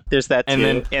 yeah, there's that too. And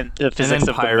then- and the And physics then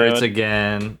of Pirates the moon.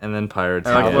 again, and then Pirates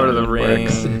And like again. Lord of the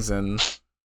Works. Rings and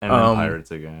And then Um,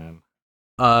 Pirates again.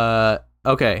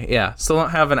 okay, yeah. Still don't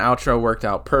have an outro worked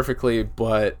out perfectly,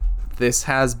 but this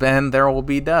has been There Will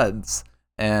Be Duds.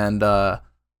 And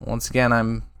once again,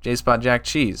 I'm J-Spot Jack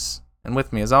Cheese. And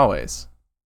with me as always.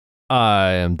 I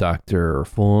am Dr.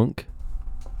 Funk,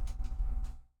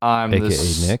 I'm aka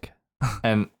the Nick.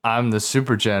 and I'm the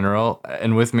Super General,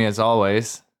 and with me as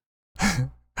always.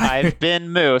 I've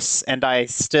been Moose, and I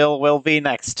still will be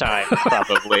next time,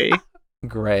 probably.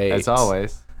 Great. As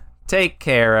always. Take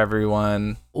care,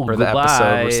 everyone. Oh, For the episode,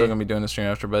 goodbye. we're still going to be doing the stream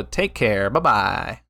after, but take care. Bye-bye.